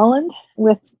and Holland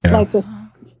with 15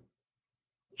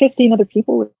 other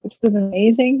people, which was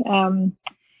amazing.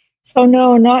 So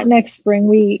no, not next spring.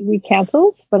 We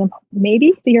canceled, but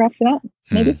maybe the year after that.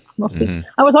 Maybe we'll see. Mm-hmm.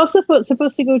 I was also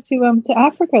supposed to go to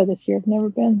Africa this year. Never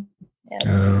been.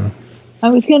 I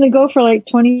was going to go for like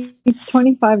 25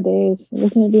 days. It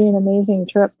was going to be an amazing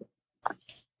trip.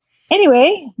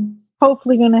 Anyway,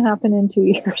 hopefully going to happen in 2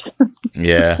 years.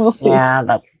 Yeah. We'll see.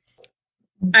 Yeah.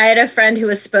 I had a friend who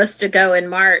was supposed to go in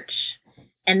March,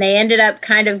 and they ended up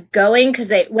kind of going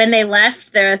because when they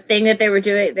left, their thing that they were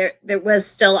doing there was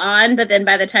still on, but then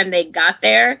by the time they got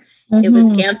there, it was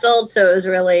canceled. So it was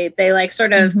really they like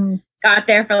sort of got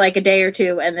there for like a day or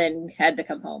two and then had to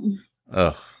come home.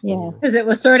 Oh, yeah, because it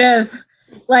was sort of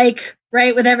like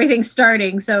right with everything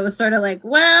starting, so it was sort of like,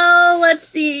 well, let's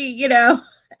see, and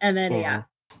then yeah.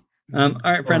 All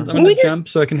right, friends, I'm going to jump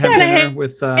so I can have dinner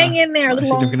with hang in there a little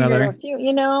significant longer,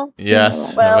 other.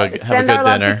 Yes. Well, have a send good our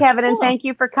love dinner. to Kevin, and thank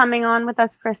you for coming on with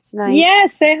us, Chris, tonight.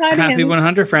 Yes, say hi to Happy him.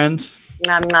 100 friends.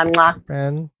 Mwah, mwah, mwah.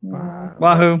 And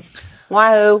Wahoo.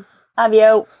 Wahoo. Love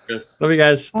you. Love you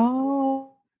guys.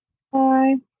 Oh,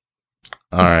 bye.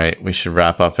 All right, we should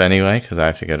wrap up anyway because I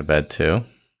have to go to bed too.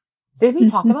 Did we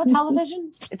talk about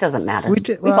television? It doesn't matter. We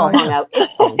did- We've all well, hung yeah. out.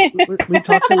 It's fine. we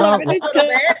talked about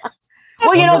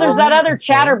Well, there's that other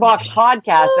Chatterbox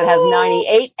podcast that has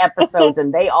 98 episodes,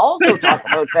 and they also talk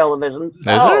about television.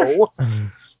 So,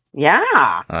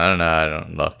 yeah. I don't know. I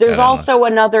don't look. There's also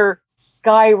another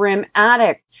Skyrim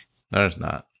addict. There's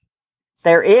not.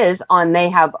 There is, they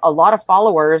have a lot of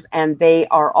followers, and they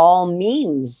are all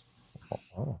memes.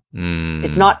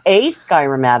 It's not a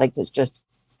Skyrim addict, it's just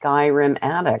Skyrim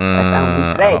addict. I found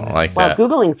them today I don't like while that.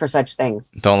 Googling for such things.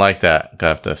 Don't like that. I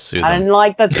have to sue I them. didn't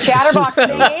like the Chatterbox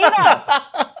thing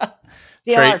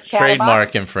either.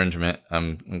 Trademark infringement.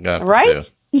 I'm gonna have to Right?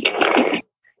 sue.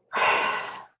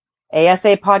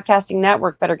 ASA Podcasting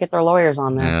Network better get their lawyers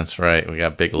on Yeah, this. that's right. We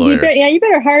got big lawyers. You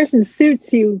better hire some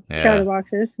suits, you Yeah.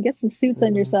 chatterboxers. Get some suits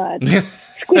on your side.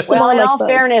 Squish them Well, all in like all bugs.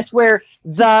 fairness, we're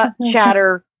the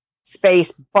Chatter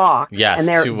space box, Yes, and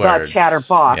they're 2 the words.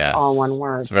 Chatterbox, Yes. all one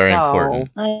word. It's very important.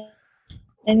 I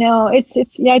know it's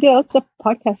I did a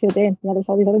podcast the other day, and there's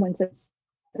all these other ones that's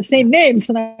the same names,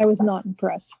 and I was not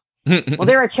impressed. Well,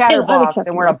 they're a chatterbox, Unacceptable.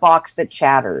 and we're a box that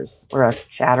chatters. We're a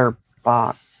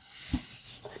chatterbox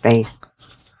space.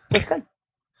 It's good.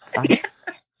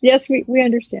 Yes, we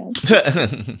understand.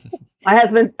 My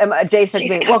husband, Dave said to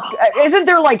me, well, isn't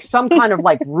there like some kind of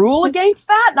like rule against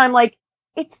that? And I'm like,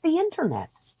 it's the internet.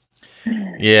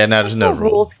 Yeah, no, there's no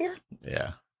rules here.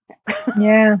 Yeah.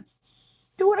 Yeah.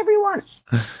 Do whatever you want.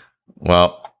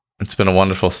 Well, it's been a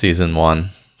wonderful season 1.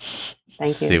 Thank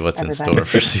you. See what's everybody. in store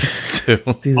for season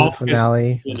 2. Season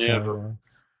finale.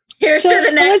 Here's So to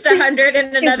the next let's see. 100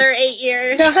 in another 8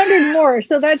 years. 100 more.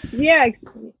 So that's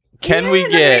Can we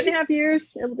another get 8.5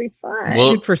 years? It'll be fine.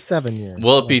 Shoot for 7 years.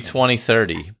 Will it be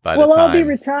 2030 by We'll the all be time?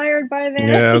 retired by then.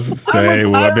 Yeah, I was say,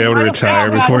 will I be able to retire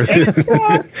before then?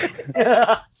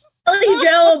 Kelly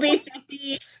Joe will be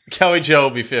 50. Kelly Joe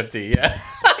will be 50, yeah.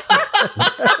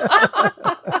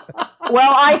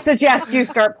 Well, I suggest you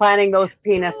start planning those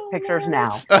penis pictures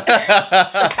now.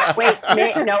 Wait,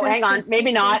 no, hang on.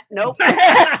 Maybe not. Nope.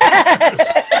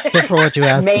 Careful what you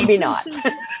ask. Maybe not.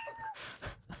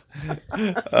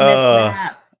 Thank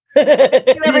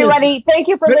you, everybody. Thank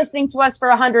you for listening to us for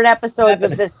 100 episodes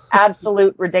of this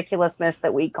absolute ridiculousness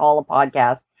that we call a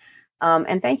podcast.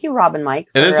 And thank you, Rob and Mike.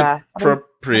 It is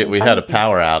appropriate. We had a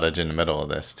power outage in the middle of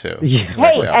this, too. Yeah.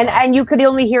 Hey, and you could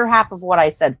only hear half of what I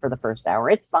said for the first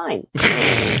hour. It's fine.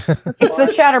 It's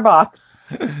the chatterbox.